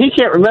 and if he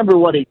can't remember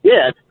what he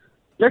did,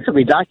 there could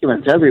be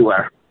documents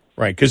everywhere.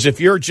 Right, because if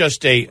you're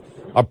just a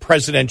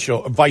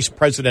vice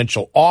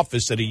presidential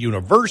office at a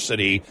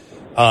university,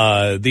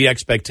 the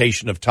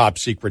expectation of top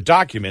secret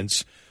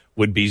documents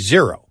would be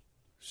zero.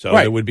 So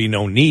there would be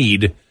no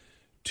need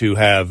to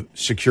have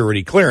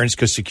security clearance,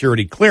 because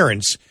security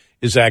clearance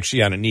is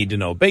actually on a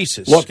need-to-know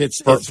basis. Look,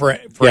 it's for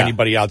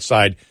anybody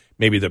outside,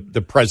 maybe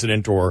the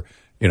president or,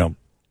 And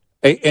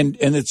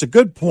it's a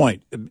good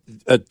point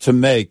to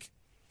make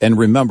and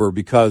remember,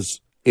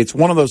 because it's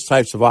one of those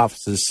types of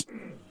offices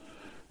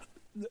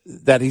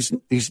that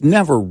he's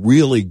never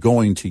really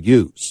going to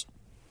use.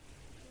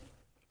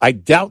 I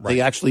doubt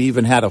they actually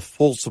even had a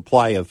full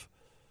supply of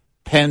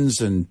pens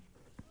and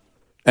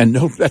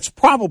note. That's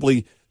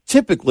probably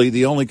typically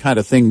the only kind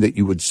of thing that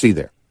you would see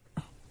there.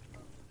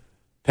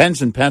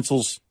 Pens and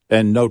pencils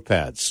and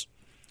notepads.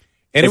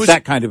 And it was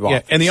that kind of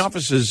office. Yeah, and the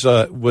office is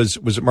was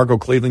it Margot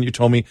Cleveland? You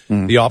told me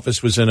the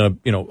office was in a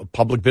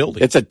public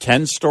building. It's a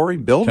 10-story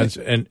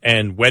building,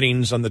 and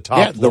weddings on the top.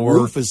 Yeah, floor. the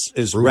roof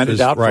is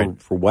rented out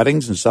for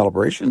weddings and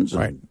celebrations.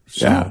 Right.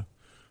 So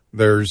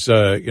there's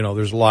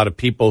there's a lot of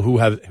people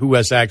who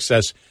has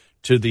access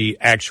to the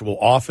actual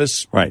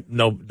office. Right.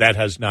 No, that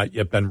has not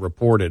yet been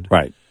reported.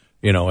 Right.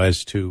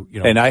 As to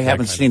And I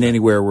haven't seen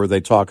anywhere where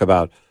they talk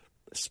about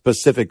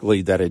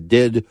specifically that it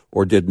did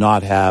or did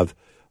not have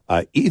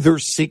either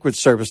Secret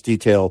Service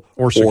detail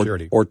or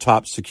security or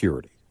top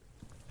security.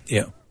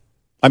 Yeah.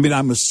 I mean,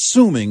 I'm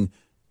assuming,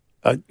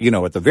 at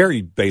the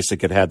very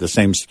basic, it had the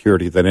same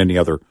security that any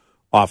other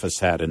office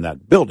had in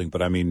that building.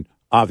 But I mean,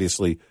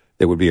 obviously,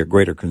 there would be a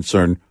greater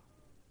concern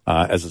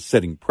as a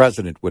sitting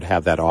president would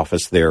have that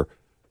office there.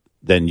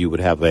 Then you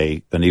would have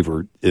a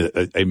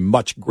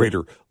much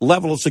greater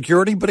level of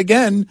security. But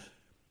again,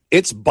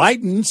 it's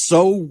Biden,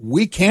 so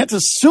we can't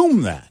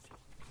assume that.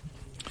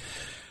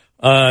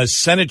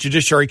 Senate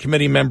Judiciary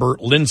Committee member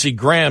Lindsey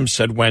Graham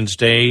said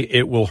Wednesday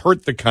it will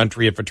hurt the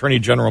country if Attorney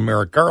General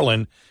Merrick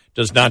Garland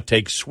does not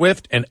take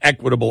swift and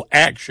equitable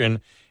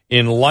action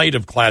in light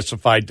of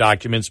classified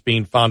documents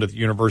being found at the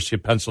University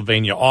of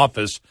Pennsylvania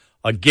office.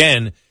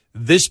 Again,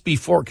 this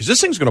thing's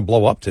going to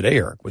blow up today,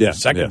 Eric, with the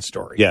second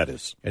story. Yeah, it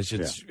is.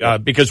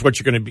 Because what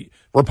you're going to be,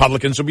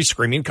 Republicans will be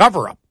screaming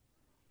cover up.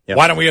 Yep.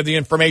 Why don't we have the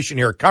information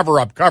here? Cover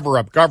up, cover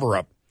up, cover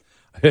up.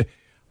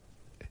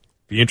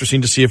 Be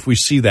interesting to see if we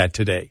see that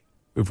today,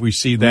 if we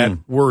see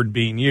that word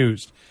being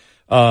used.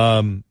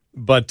 But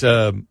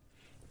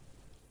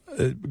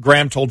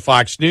Graham told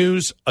Fox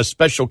News a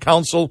special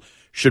counsel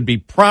should be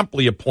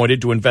promptly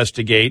appointed to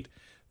investigate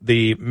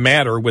the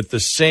matter with the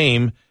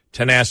same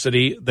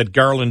tenacity that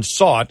Garland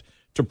sought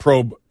to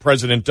probe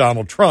President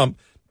Donald Trump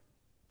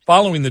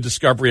following the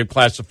discovery of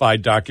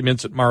classified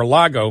documents at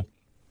Mar-a-Lago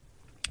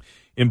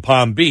in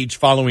Palm Beach.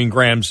 Following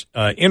Graham's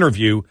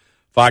interview,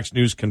 Fox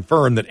News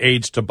confirmed that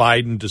aides to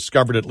Biden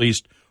discovered at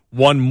least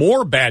one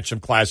more batch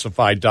of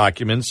classified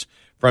documents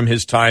from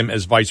his time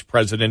as vice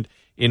president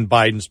in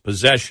Biden's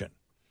possession.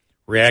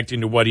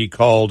 Reacting to what he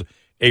called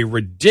a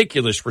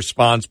ridiculous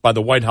response by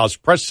the White House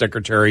press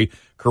secretary,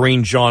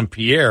 Karine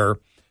Jean-Pierre,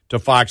 to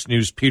Fox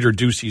News' Peter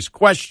Doocy's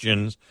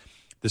questions,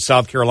 the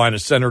South Carolina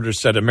senator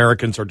said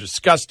Americans are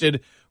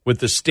disgusted with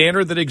the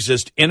standard that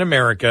exists in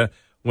America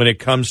when it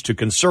comes to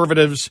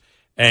conservatives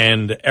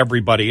and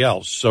everybody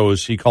else. So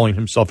is he calling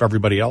himself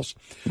everybody else?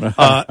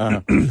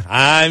 I'm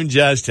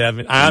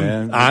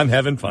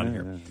having fun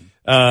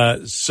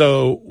here.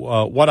 So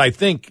what I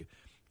think,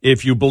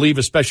 if you believe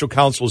a special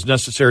counsel is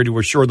necessary to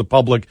assure the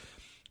public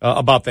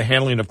about the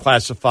handling of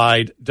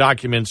classified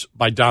documents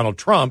by Donald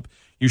Trump,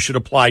 you should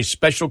apply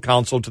special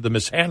counsel to the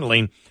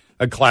mishandling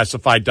of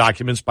classified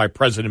documents by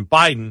President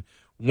Biden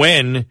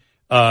when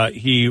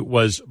he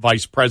was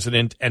vice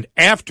president and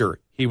after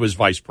he was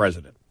vice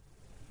president.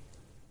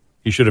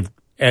 He should have.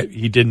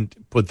 He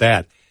didn't put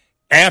that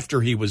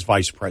after he was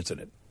vice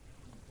president.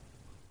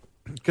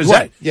 Because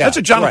that's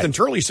what Jonathan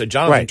Turley said.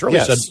 Jonathan Turley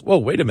said, "Whoa,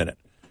 wait a minute.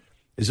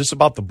 Is this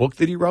about the book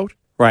that he wrote?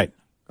 Right.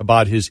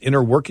 About his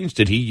inner workings?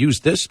 Did he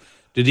use this?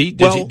 Did he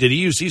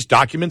use these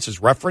documents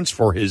as reference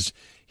for his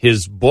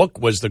book?"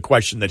 Was the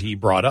question that he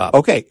brought up.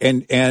 Okay,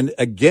 and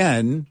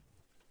again,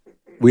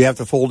 we have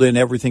to fold in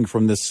everything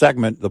from this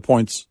segment, the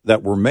points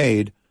that were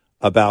made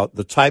about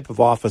the type of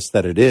office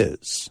that it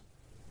is.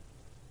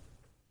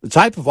 The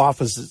type of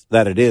office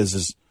that it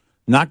is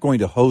not going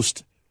to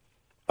host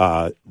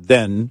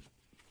then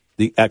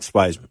the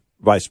ex-vice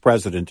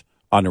president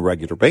on a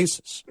regular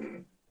basis.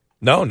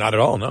 No, not at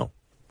all,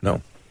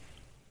 no.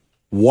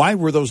 Why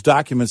were those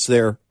documents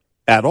there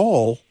at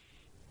all?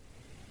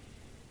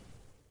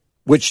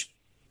 Because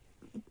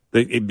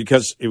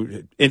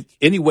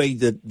any way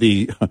that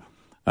the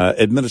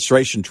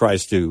administration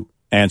tries to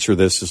answer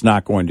this is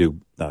not going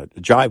to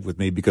jive with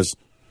me, because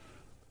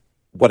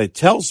what it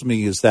tells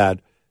me is that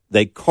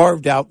they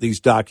carved out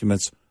these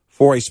documents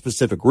for a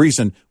specific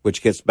reason,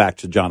 which gets back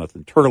to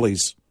Jonathan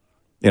Turley's.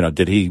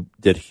 Did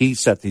he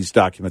set these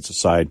documents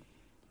aside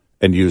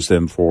and use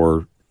them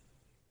for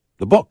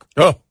the book?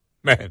 Oh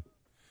man!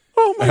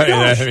 Oh my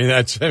gosh! I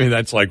mean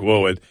that's like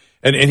whoa!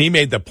 And he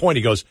made the point.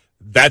 He goes,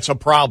 "That's a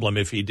problem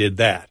if he did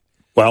that."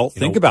 Well,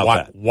 think about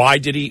that. Why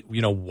did he?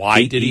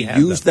 Why did he have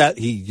use that?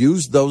 He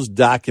used those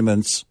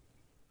documents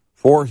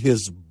for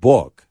his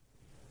book,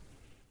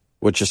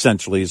 which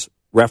essentially is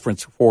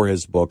reference for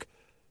his book,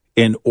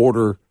 in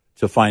order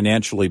to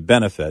financially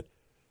benefit.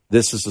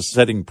 This is a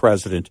sitting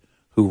president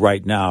who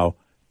right now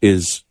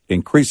is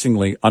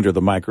increasingly under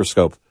the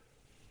microscope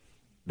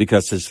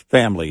because his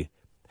family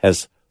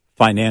has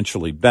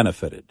financially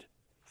benefited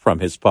from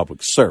his public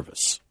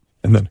service.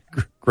 And then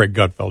Greg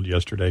Gutfeld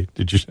yesterday,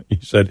 he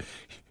said,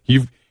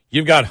 you've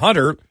got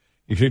Hunter,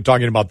 you're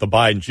talking about the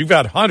Bidens, you've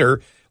got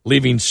Hunter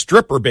leaving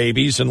stripper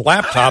babies and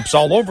laptops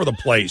all over the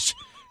place.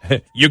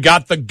 You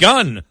got the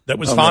gun that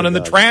was found in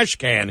the trash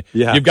can.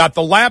 Yeah. You've got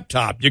the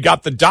laptop. You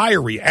got the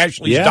diary,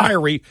 Ashley's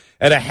diary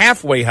at a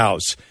halfway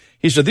house.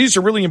 He said, these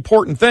are really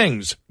important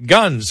things.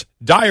 Guns,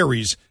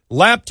 diaries,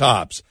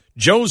 laptops.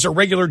 Joe's a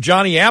regular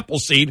Johnny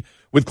Appleseed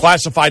with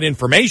classified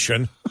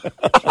information.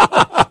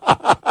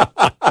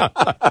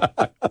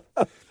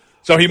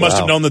 So he must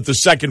have known that the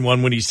second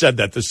one, when he said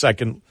that, the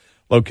second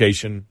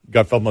location,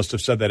 Gutfeld must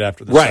have said that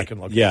after the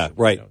second location. Yeah,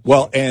 right. You know,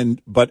 well,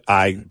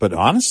 but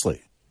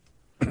honestly,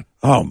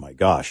 oh my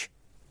gosh,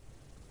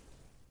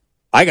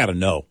 I got to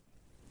know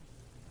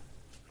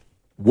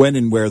when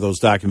and where those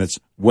documents,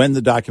 when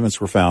the documents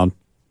were found,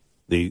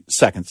 the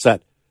second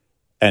set,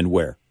 and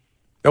where.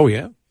 Oh,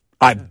 yeah.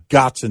 I've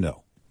got to know.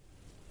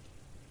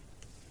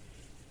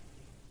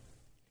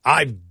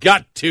 I've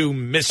got to,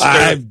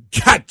 mister.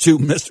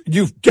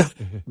 You've got,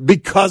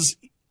 because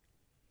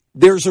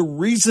there's a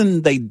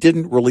reason they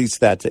didn't release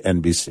that to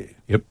NBC.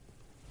 Yep.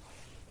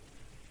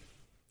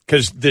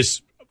 Because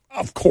this,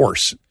 of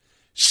course,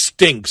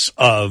 stinks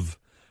of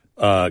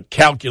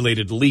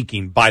calculated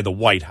leaking by the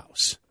White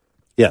House.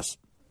 Yes.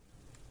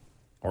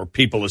 Or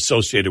people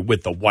associated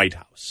with the White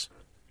House.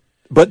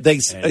 But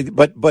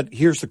but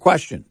here's the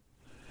question.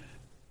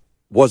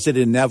 Was it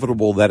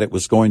inevitable that it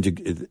was going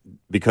to,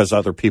 because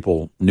other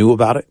people knew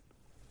about it?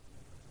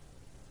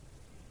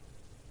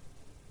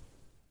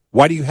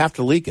 Why do you have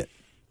to leak it?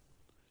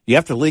 You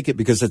have to leak it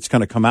because it's going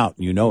to come out,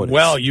 and you know it.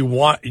 Well, you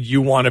want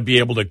to be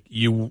able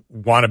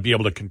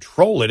to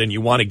control it, and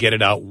you want to get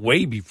it out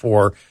way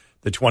before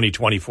the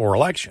 2024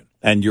 election.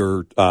 And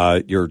your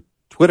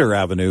Twitter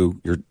avenue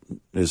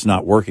is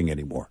not working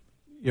anymore.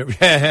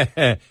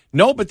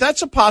 No, but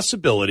that's a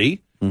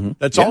possibility. Mm-hmm.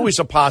 That's always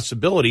a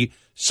possibility.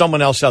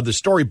 Someone else had the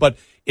story, but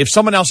if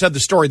someone else had the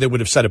story, they would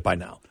have said it by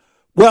now.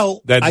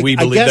 Well, that we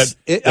believe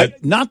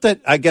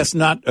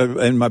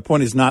and my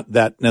point is not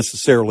that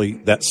necessarily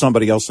that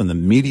somebody else in the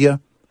media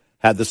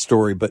had the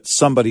story, but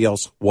somebody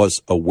else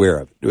was aware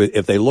of it.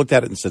 If they looked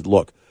at it and said,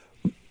 look,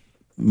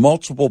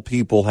 multiple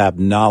people have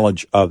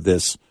knowledge of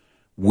this,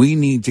 we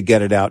need to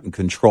get it out and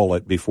control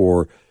it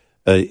before,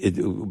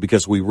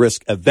 because we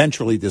risk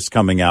eventually this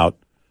coming out,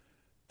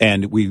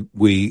 and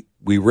we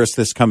risk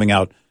this coming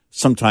out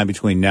sometime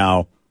between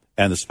now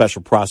and the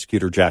special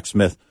prosecutor, Jack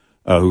Smith,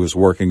 who is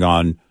working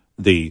on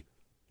the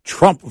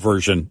Trump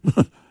version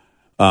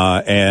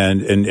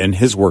and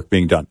his work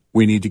being done.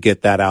 We need to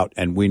get that out,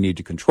 and we need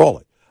to control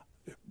it.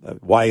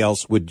 Why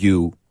else would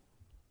you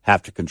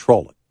have to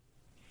control it?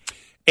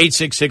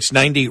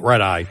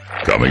 866-90-RED-EYE.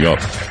 Coming up,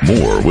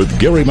 more with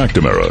Gary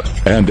McNamara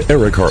and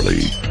Eric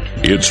Harley.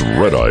 It's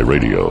Red Eye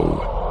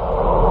Radio.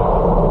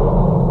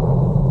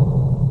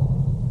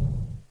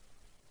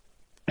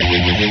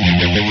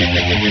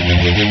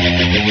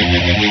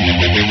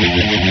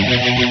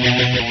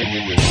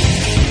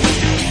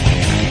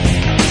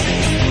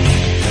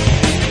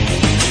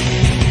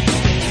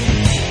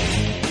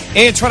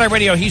 Hey, it's Red Eye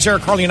Radio. He's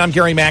Eric Harley, and I'm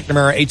Gary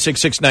McNamara,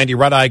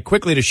 866-90-RED-EYE.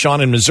 Quickly to Sean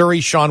in Missouri.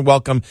 Sean,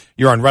 welcome.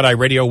 You're on Red Eye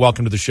Radio.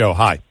 Welcome to the show.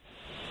 Hi.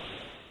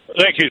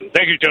 Thank you.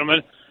 Thank you,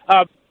 gentlemen.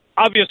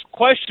 Obvious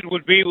question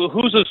would be,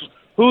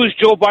 who's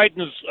Joe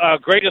Biden's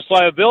greatest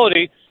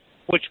liability,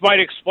 which might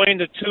explain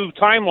the two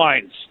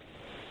timelines.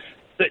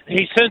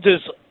 He sends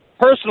his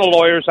personal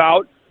lawyers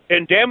out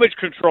in damage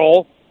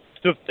control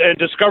and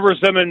discovers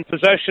them in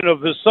possession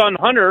of his son,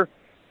 Hunter.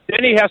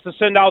 Then he has to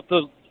send out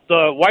the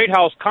White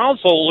House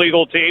counsel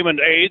legal team and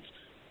aides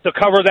to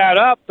cover that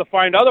up, to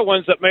find other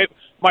ones that might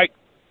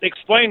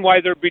explain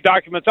why there'd be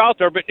documents out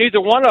there, but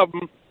neither one of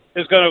them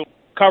is going to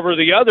cover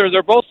the other.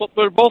 They're both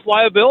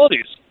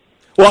liabilities.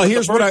 Well,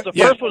 here's the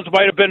first ones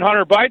might have been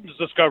Hunter Biden's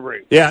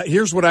discovery. Yeah,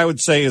 here's what I would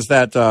say is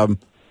that Joe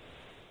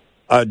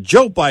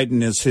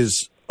Biden is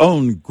his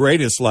own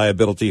greatest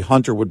liability.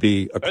 Hunter would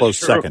be a close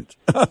second.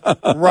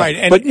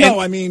 Right.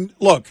 I mean,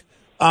 look,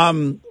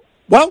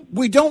 well,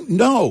 we don't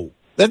know.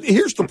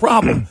 Here's the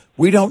problem.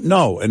 We don't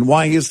know. And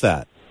why is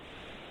that?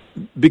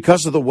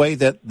 Because of the way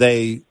that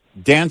they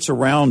dance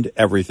around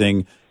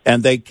everything,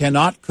 and they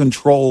cannot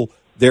control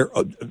their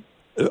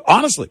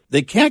honestly,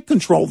 they can't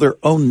control their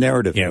own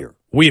narrative here.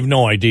 We have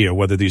no idea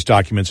whether these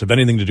documents have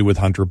anything to do with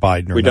Hunter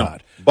Biden or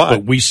not.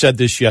 But we said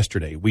this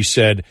yesterday. We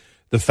said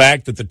the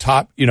fact that the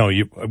top,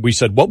 we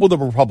said, what will the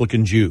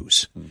Republicans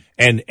use?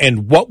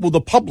 And what will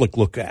the public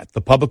look at?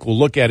 The public will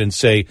look at and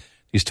say,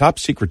 these top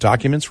secret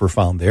documents were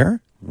found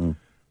there?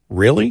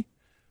 Really?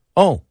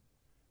 Oh,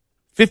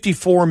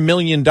 $54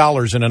 million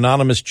in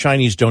anonymous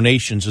Chinese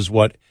donations is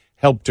what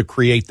helped to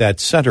create that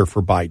center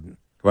for Biden.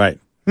 Right.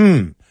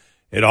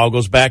 It all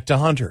goes back to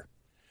Hunter.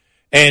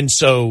 And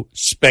so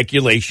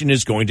speculation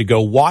is going to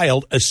go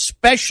wild,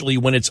 especially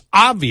when it's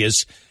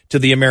obvious to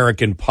the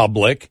American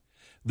public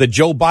that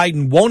Joe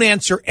Biden won't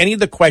answer any of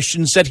the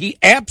questions that he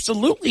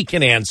absolutely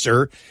can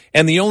answer.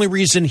 And the only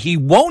reason he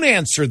won't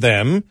answer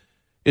them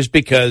is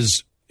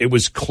because it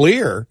was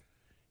clear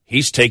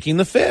he's taking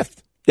the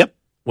fifth. Yep.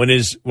 When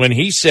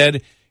he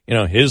said,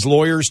 his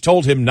lawyers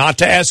told him not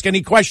to ask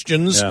any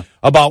questions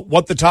about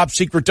what the top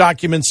secret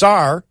documents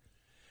are.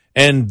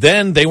 And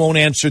then they won't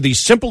answer the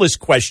simplest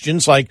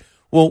questions like,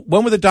 well,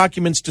 when were the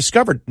documents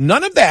discovered?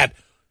 None of that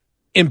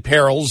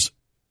imperils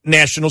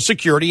national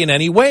security in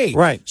any way.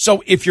 Right.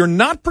 So if you're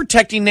not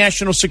protecting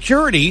national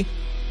security,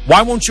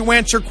 why won't you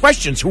answer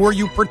questions? Who are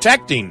you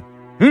protecting?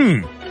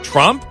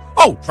 Trump?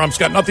 Oh, Trump's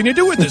got nothing to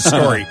do with this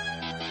story.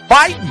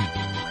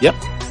 Biden. Yep.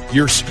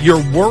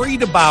 You're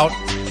worried about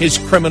his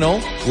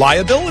criminal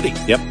liability.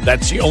 Yep.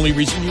 That's the only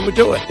reason you would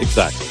do it.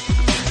 Exactly.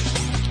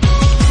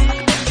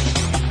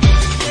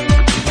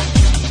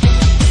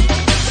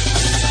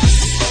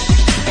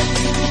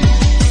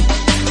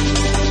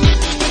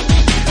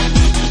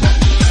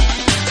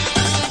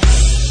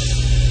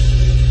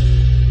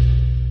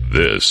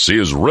 This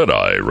is Red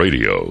Eye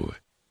Radio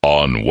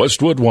on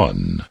Westwood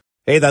One.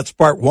 Hey, that's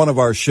part one of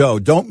our show.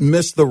 Don't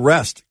miss the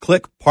rest.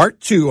 Click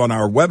part 2 on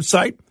our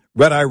website,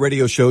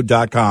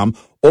 RedEyeRadioshow.com,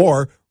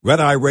 or Red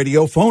Eye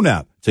Radio phone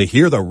app to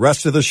hear the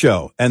rest of the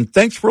show. And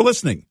thanks for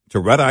listening to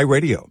Red Eye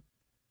Radio.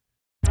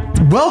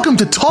 Welcome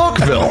to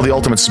Talkville, the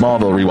ultimate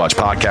Smallville rewatch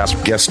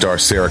podcast. Guest star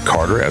Sarah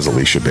Carter as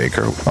Alicia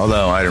Baker,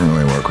 although I didn't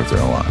really work with her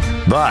a lot.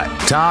 But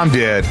Tom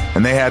did,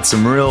 and they had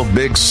some real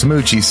big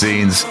smoochy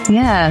scenes.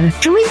 Yeah.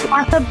 Can we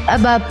talk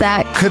about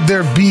that? Could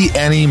there be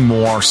any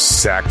more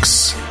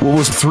sex? What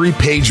was a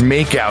 3-page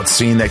makeout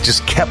scene that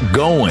just kept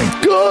going?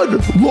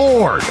 Good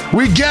Lord.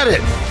 We get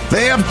it.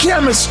 They have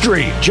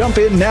chemistry. Jump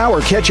in now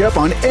or catch up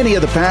on any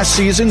of the past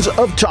seasons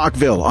of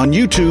Talkville on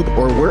YouTube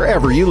or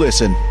wherever you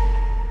listen.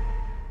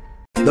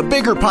 The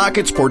Bigger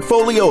Pockets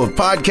portfolio of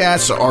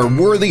podcasts are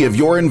worthy of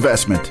your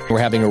investment.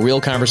 We're having a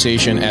real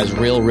conversation as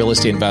real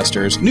estate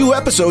investors. New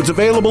episodes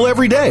available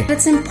every day.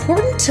 It's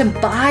important to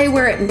buy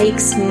where it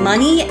makes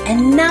money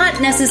and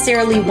not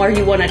necessarily where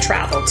you want to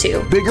travel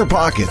to. Bigger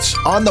Pockets,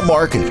 On the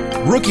Market,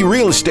 Rookie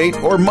Real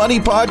Estate, or Money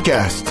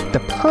Podcast. The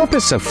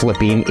purpose of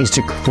flipping is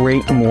to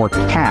create more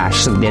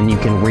cash so then you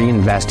can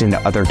reinvest into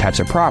other types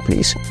of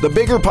properties. The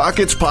Bigger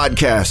Pockets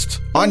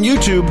Podcast on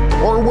YouTube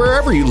or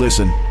wherever you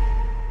listen.